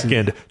 May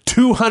 2nd,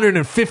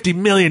 $250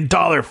 million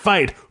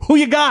fight. Who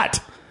you got?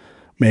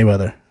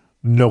 Mayweather.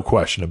 No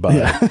question about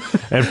it.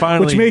 And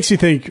finally, Which makes you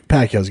think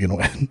Pacquiao's going to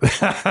win.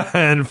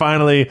 And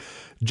finally,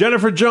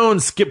 Jennifer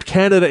Jones skipped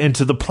Canada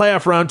into the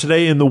playoff round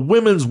today in the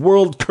Women's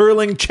World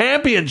Curling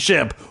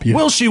Championship.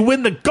 Will she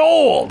win the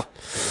gold?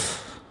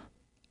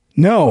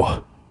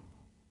 No.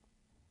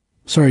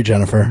 Sorry,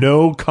 Jennifer.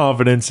 No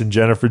confidence in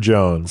Jennifer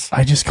Jones.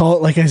 I just call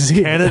it like I see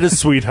it. Canada's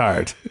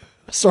sweetheart.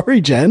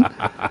 Sorry, Jen.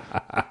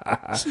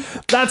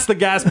 That's the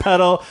gas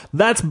pedal.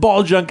 That's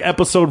Ball Junk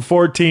episode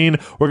 14.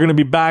 We're going to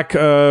be back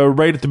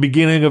right at the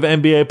beginning of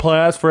NBA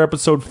playoffs for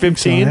episode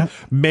 15. yeah.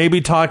 Maybe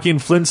talking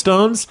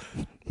Flintstones.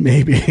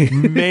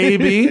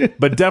 Maybe,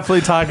 but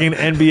definitely talking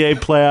NBA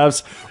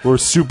playoffs. We're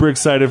super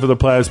excited for the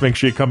playoffs. Make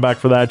sure you come back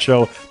for that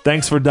show.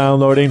 Thanks for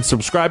downloading.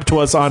 Subscribe to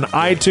us on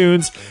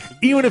iTunes.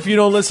 Even if you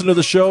don't listen to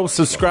the show,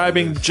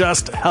 subscribing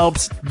just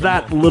helps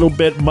that little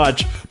bit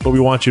much. But we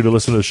want you to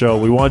listen to the show.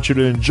 We want you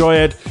to enjoy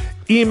it.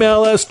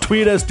 Email us,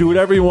 tweet us, do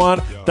whatever you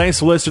want. Thanks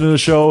for listening to the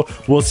show.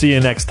 We'll see you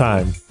next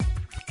time.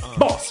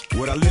 Boss.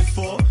 What I live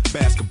for?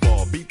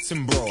 Basketball, beats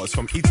and brawls.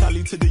 From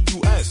Italy to the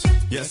U.S.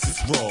 Yes,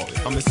 it's raw.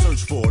 I'm in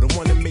search for the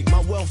one that make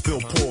my wealth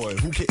feel poor.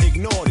 Who can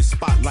ignore this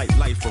spotlight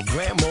life for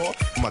grandma?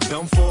 Am I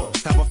done for?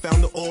 Have I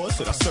found the ore?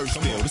 Should I search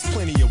still? There's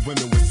plenty of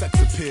women with sex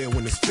appeal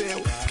when it's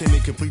filled. Can they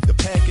complete the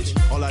package?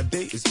 All I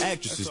date is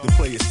actresses to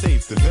play it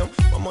safe. To them,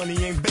 my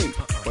money ain't bait.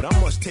 But I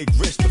must take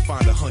risks to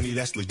find a honey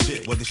that's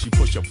legit. Whether she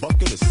push a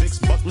bucket or 6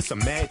 bucklets or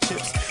mad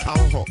chips. Out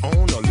on her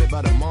own or live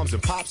out of mom's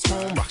and pop's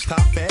home. Rocks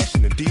top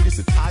fashion, Adidas,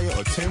 attire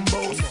or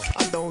Timbos.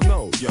 I don't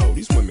know, yo,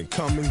 these women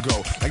come and go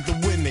like the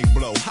wind they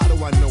blow. How do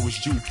I know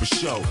it's you for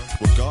sure?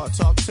 Will God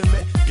talk to me?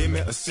 Give me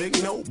a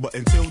signal. But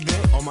until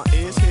then, all my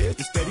ears hear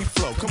the steady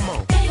flow. Come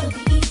on.